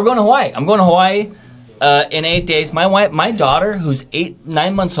 Yeah. Like, we're going to Hawaii. I'm going to Hawaii in 8 days. My daughter, who's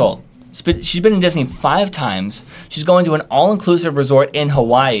 9 months old, she's been in Disney 5 times. She's going to an all-inclusive resort in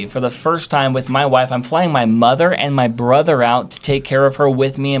Hawaii for the first time with my wife. I'm flying my mother and my brother out to take care of her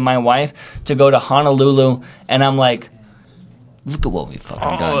with me and my wife to go to Honolulu. And I'm like, look at what we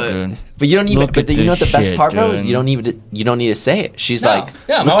fucking done, dude. But you don't need. But you know what the best part, bro, is dude. you don't need to say it. She's like,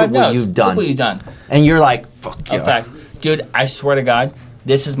 yeah, look at what you've done. Look what you've done. And you're like, fuck yeah. Facts, dude. I swear to God,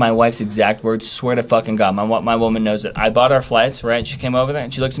 this is my wife's exact words. Swear to fucking God, my woman knows it. I bought our flights, right? She came over there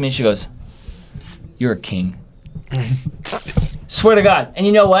and she looks at me and she goes, "You're a king." Swear to God. And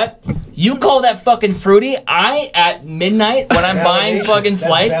you know what? You call that fucking fruity. At midnight when I'm buying fucking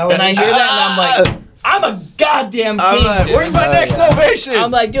flights and I hear that and I'm like, I'm a goddamn king, I'm like, dude. where's my next novation?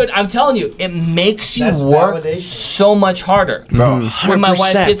 I'm like, dude, I'm telling you, it makes you work so much harder. Bro, when my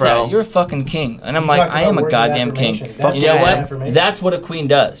wife gets at it, you're a fucking king. And I'm like, I am a goddamn king. You know what? That's what a queen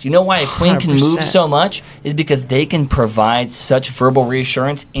does. You know why a queen can move so much? Is because they can provide such verbal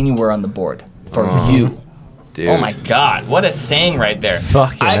reassurance anywhere on the board for you. Dude. Oh my God, what a saying right there.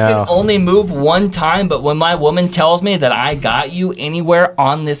 I can only move one time, but when my woman tells me that I got you anywhere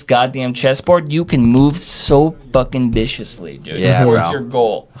on this goddamn chessboard, you can move so fucking viciously, dude. Yeah, towards your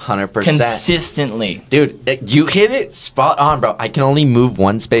goal. 100%. Consistently. Dude, you hit it spot on, bro. I can only move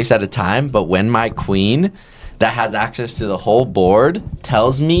one space at a time, but when my queen that has access to the whole board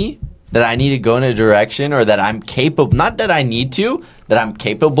tells me that I need to go in a direction or that I'm capable, not that I need to, that I'm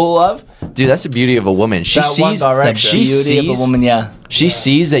capable of, dude, that's the beauty of a woman. She sees that she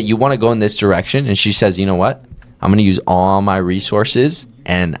sees that you want to go in this direction, and she says, you know what? I'm going to use all my resources,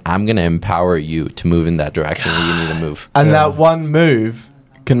 and I'm going to empower you to move in that direction where you need to move. And that one move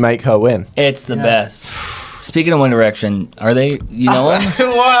can make her win. It's the best. Speaking of One Direction, are they, you know them?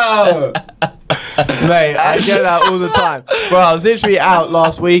 Whoa! Mate, I get that all the time. Bro, I was literally out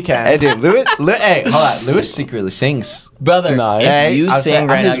last weekend. Hey, dude, hold on. Lewis secretly sings. Brother, if you sing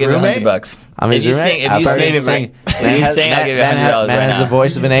right now, I'll give you $100. I'm his roommate. If you sing, I'll give you $100 right now. Man has the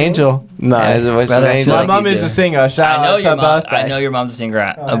voice of an angel. No. Man has the voice of an angel. My mum is a singer. Shout out to her birthday. I know your mom's a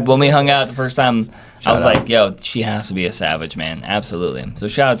singer. When we hung out the first time, I was like, yo, she has to be a savage, man. Absolutely. So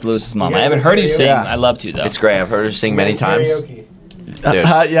shout out to Lewis's mom. I haven't heard you sing. I love to, though. It's great. I've heard her sing many times.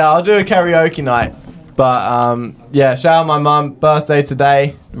 Yeah, I'll do a karaoke night. But, yeah, shout out my mum. Birthday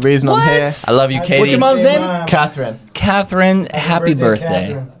today. The reason I'm here. I love you, Katie. What's your mom's name? Catherine. Catherine, happy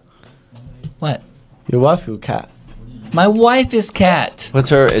birthday. Catherine. What? Your wife's called Kat. My wife is Kat. What's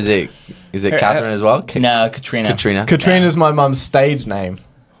her? Is it Catherine as well? No, Katrina. Katrina's my mum's stage name.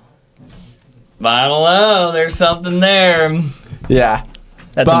 I don't know. There's something there. Yeah.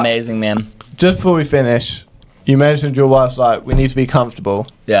 That's amazing, man. Just before we finish, you mentioned your wife's like, we need to be comfortable.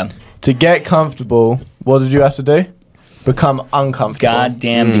 Yeah. To get comfortable, what did you have to do? Become uncomfortable.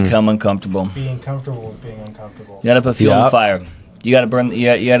 Goddamn, become uncomfortable. Being comfortable with being uncomfortable. You gotta put fuel on the fire. You gotta burn. You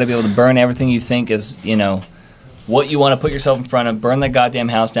gotta be able to burn everything you think is, you know, what you want to put yourself in front of. Burn that goddamn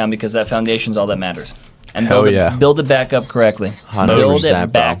house down because that foundation's all that matters. And build it back up correctly. Build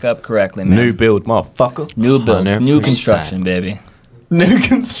it back up correctly, man. New build, motherfucker. New build. 100%. New construction, baby. New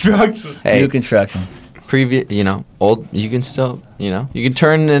construction. New construction. Old. You can still, you can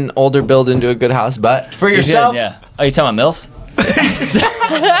turn an older build into a good house, but for yourself. Yeah. Are you talking about MILFs?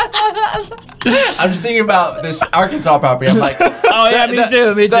 I'm just thinking about this Arkansas property. I'm like, oh yeah, me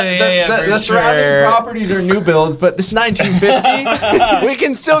too. The surrounding properties are new builds, but this 1950, we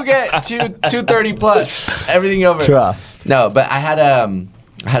can still get 230 plus everything over. Trust. No, but I had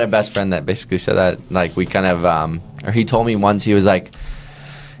a best friend that basically said that, like, we kind of or he told me once, he was like,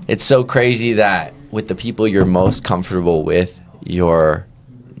 it's so crazy that with the people you're most comfortable with, you're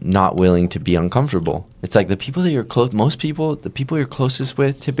not willing to be uncomfortable. It's like the people that you're the people you're closest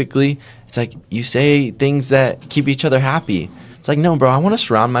with, typically, it's like you say things that keep each other happy. It's like, no, bro, I want to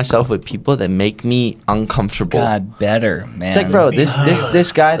surround myself with people that make me uncomfortable. God, better, man. It's like, bro, this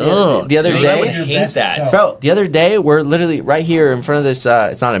guy the other day. I hate that. Bro, the other day, we're literally right here in front of this,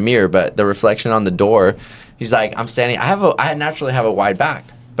 it's not a mirror, but the reflection on the door. He's like, I'm standing, I naturally have a wide back,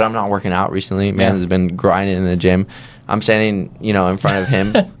 but I'm not working out recently. Man's been grinding in the gym. I'm standing, in front of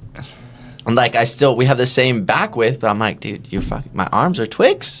him. I'm like, we have the same back width, but I'm like, dude, my arms are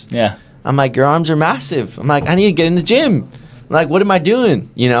Twix. Yeah. I'm like, your arms are massive. I'm like, I need to get in the gym. I'm like, what am I doing?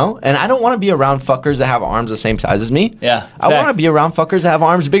 And I don't want to be around fuckers that have arms the same size as me. Yeah. I want to be around fuckers that have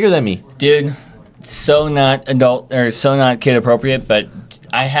arms bigger than me. Dude, so not adult or so not kid appropriate, but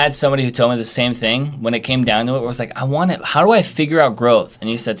I had somebody who told me the same thing when it came down to it. Where it was like, how do I figure out growth? And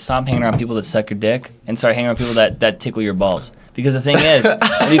he said, stop hanging around people that suck your dick and start hanging around people that tickle your balls. Because the thing is,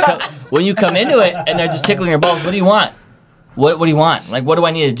 when you come into it and they're just tickling your balls, what do you want? What do you want? Like, what do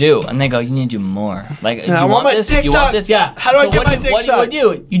I need to do? And they go, you need to do more. Like, I want my dick you want this? Yeah. How do I get my dick sucked? What do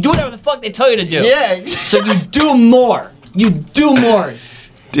you do? You do whatever the fuck they tell you to do. Yeah. So you do more. You do more.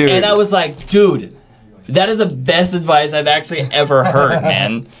 Dude. And I was like, dude, that is the best advice I've actually ever heard,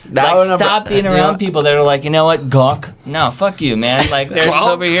 man. Stop being around people that are like, you know what, gawk. No, fuck you, man. Like, they're just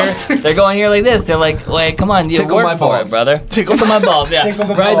over here. They're going here like this. They're like, wait, come on, you work for it, brother. Tickle my balls, yeah.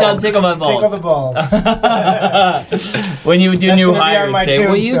 Write down, tickle my balls. Tickle the balls. When you do new hires, say,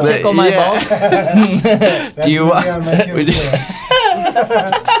 will you tickle my balls? Do you?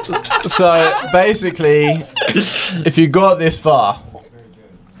 So basically, if you got this far,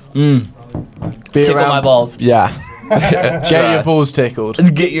 tickle my balls. Yeah. Get your balls tickled.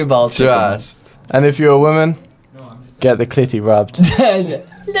 Get your balls tickled. Trust. And if you're a woman, get the clitty rubbed.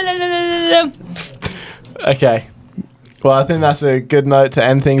 Okay. Well, I think that's a good note to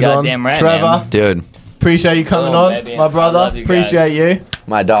end things on. Right, Trevor, man. Dude, appreciate you coming on, baby. my brother. Appreciate you.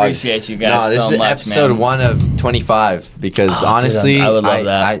 My dog. Appreciate you guys this so is much, episode man. 1 of 25 because honestly, dude, I would love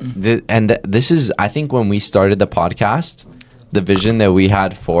that. This is, I think, when we started the podcast, the vision that we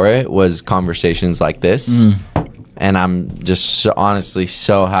had for it was conversations like this. And I'm just honestly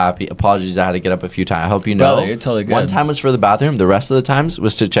so happy. Apologies, I had to get up a few times. I hope you know. Brother, you're totally good. One time was for the bathroom. The rest of the times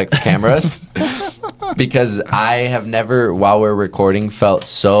was to check the cameras. Because I have never, while we're recording, felt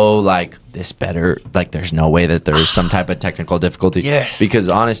so like this better. Like there's no way that there's some type of technical difficulty. Yes. Because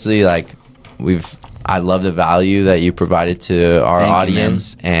honestly, like I love the value that you provided to our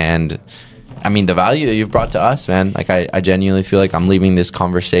audience. And I mean, the value that you've brought to us, man. Like I genuinely feel like I'm leaving this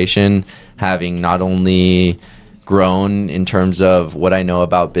conversation having not only grown in terms of what I know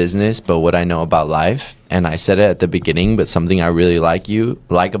about business, but what I know about life. And I said it at the beginning, but something I really like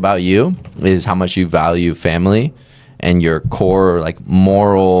about you is how much you value family and your core like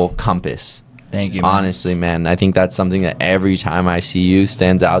moral compass. Thank you, man. Honestly, man, I think that's something that every time I see you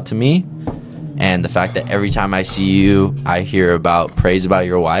stands out to me. And the fact that every time I see you, I hear about praise about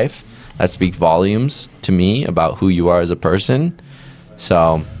your wife, that speaks volumes to me about who you are as a person.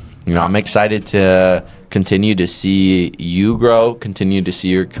 So, I'm excited to continue to see you grow, continue to see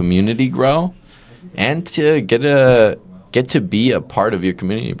your community grow, and to get to be a part of your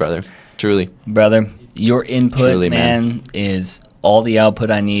community, brother. Truly. Brother, your input, truly, man, is all the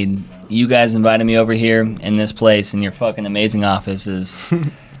output I need. You guys invited me over here in this place, and your fucking amazing office is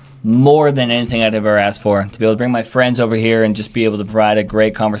more than anything I'd ever asked for. To be able to bring my friends over here and just be able to provide a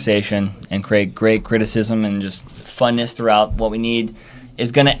great conversation and create great criticism and just funness throughout what we need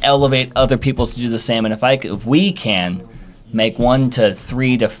is going to elevate other people to do the same. And if we can make 1 to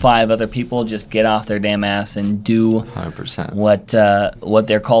 3 to 5 other people just get off their damn ass and do 100%. what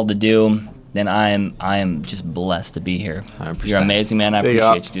they're called to do, then I am just blessed to be here. 100%. You're amazing, man. I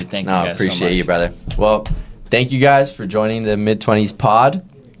appreciate you, dude. Thank you guys so much. Appreciate you, brother. Well, thank you guys for joining the Mid-20s pod.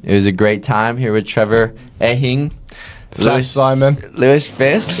 It was a great time here with Trevor Ehing. Simon. Louis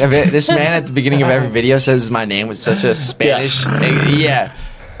Fisk. I mean, this man at the beginning of every video says my name with such a Spanish. Yeah.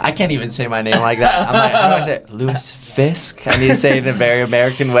 I can't even say my name like that. I'm like, how do I say it? Louis Fisk? I need to say it in a very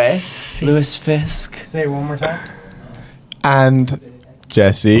American way. Louis Fisk. Say it one more time. And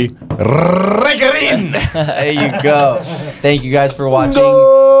Jesse Regarin. There you go. Thank you guys for watching.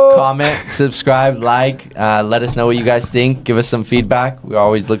 Comment, subscribe, like. Let us know what you guys think. Give us some feedback. We're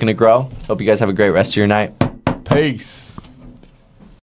always looking to grow. Hope you guys have a great rest of your night. Peace.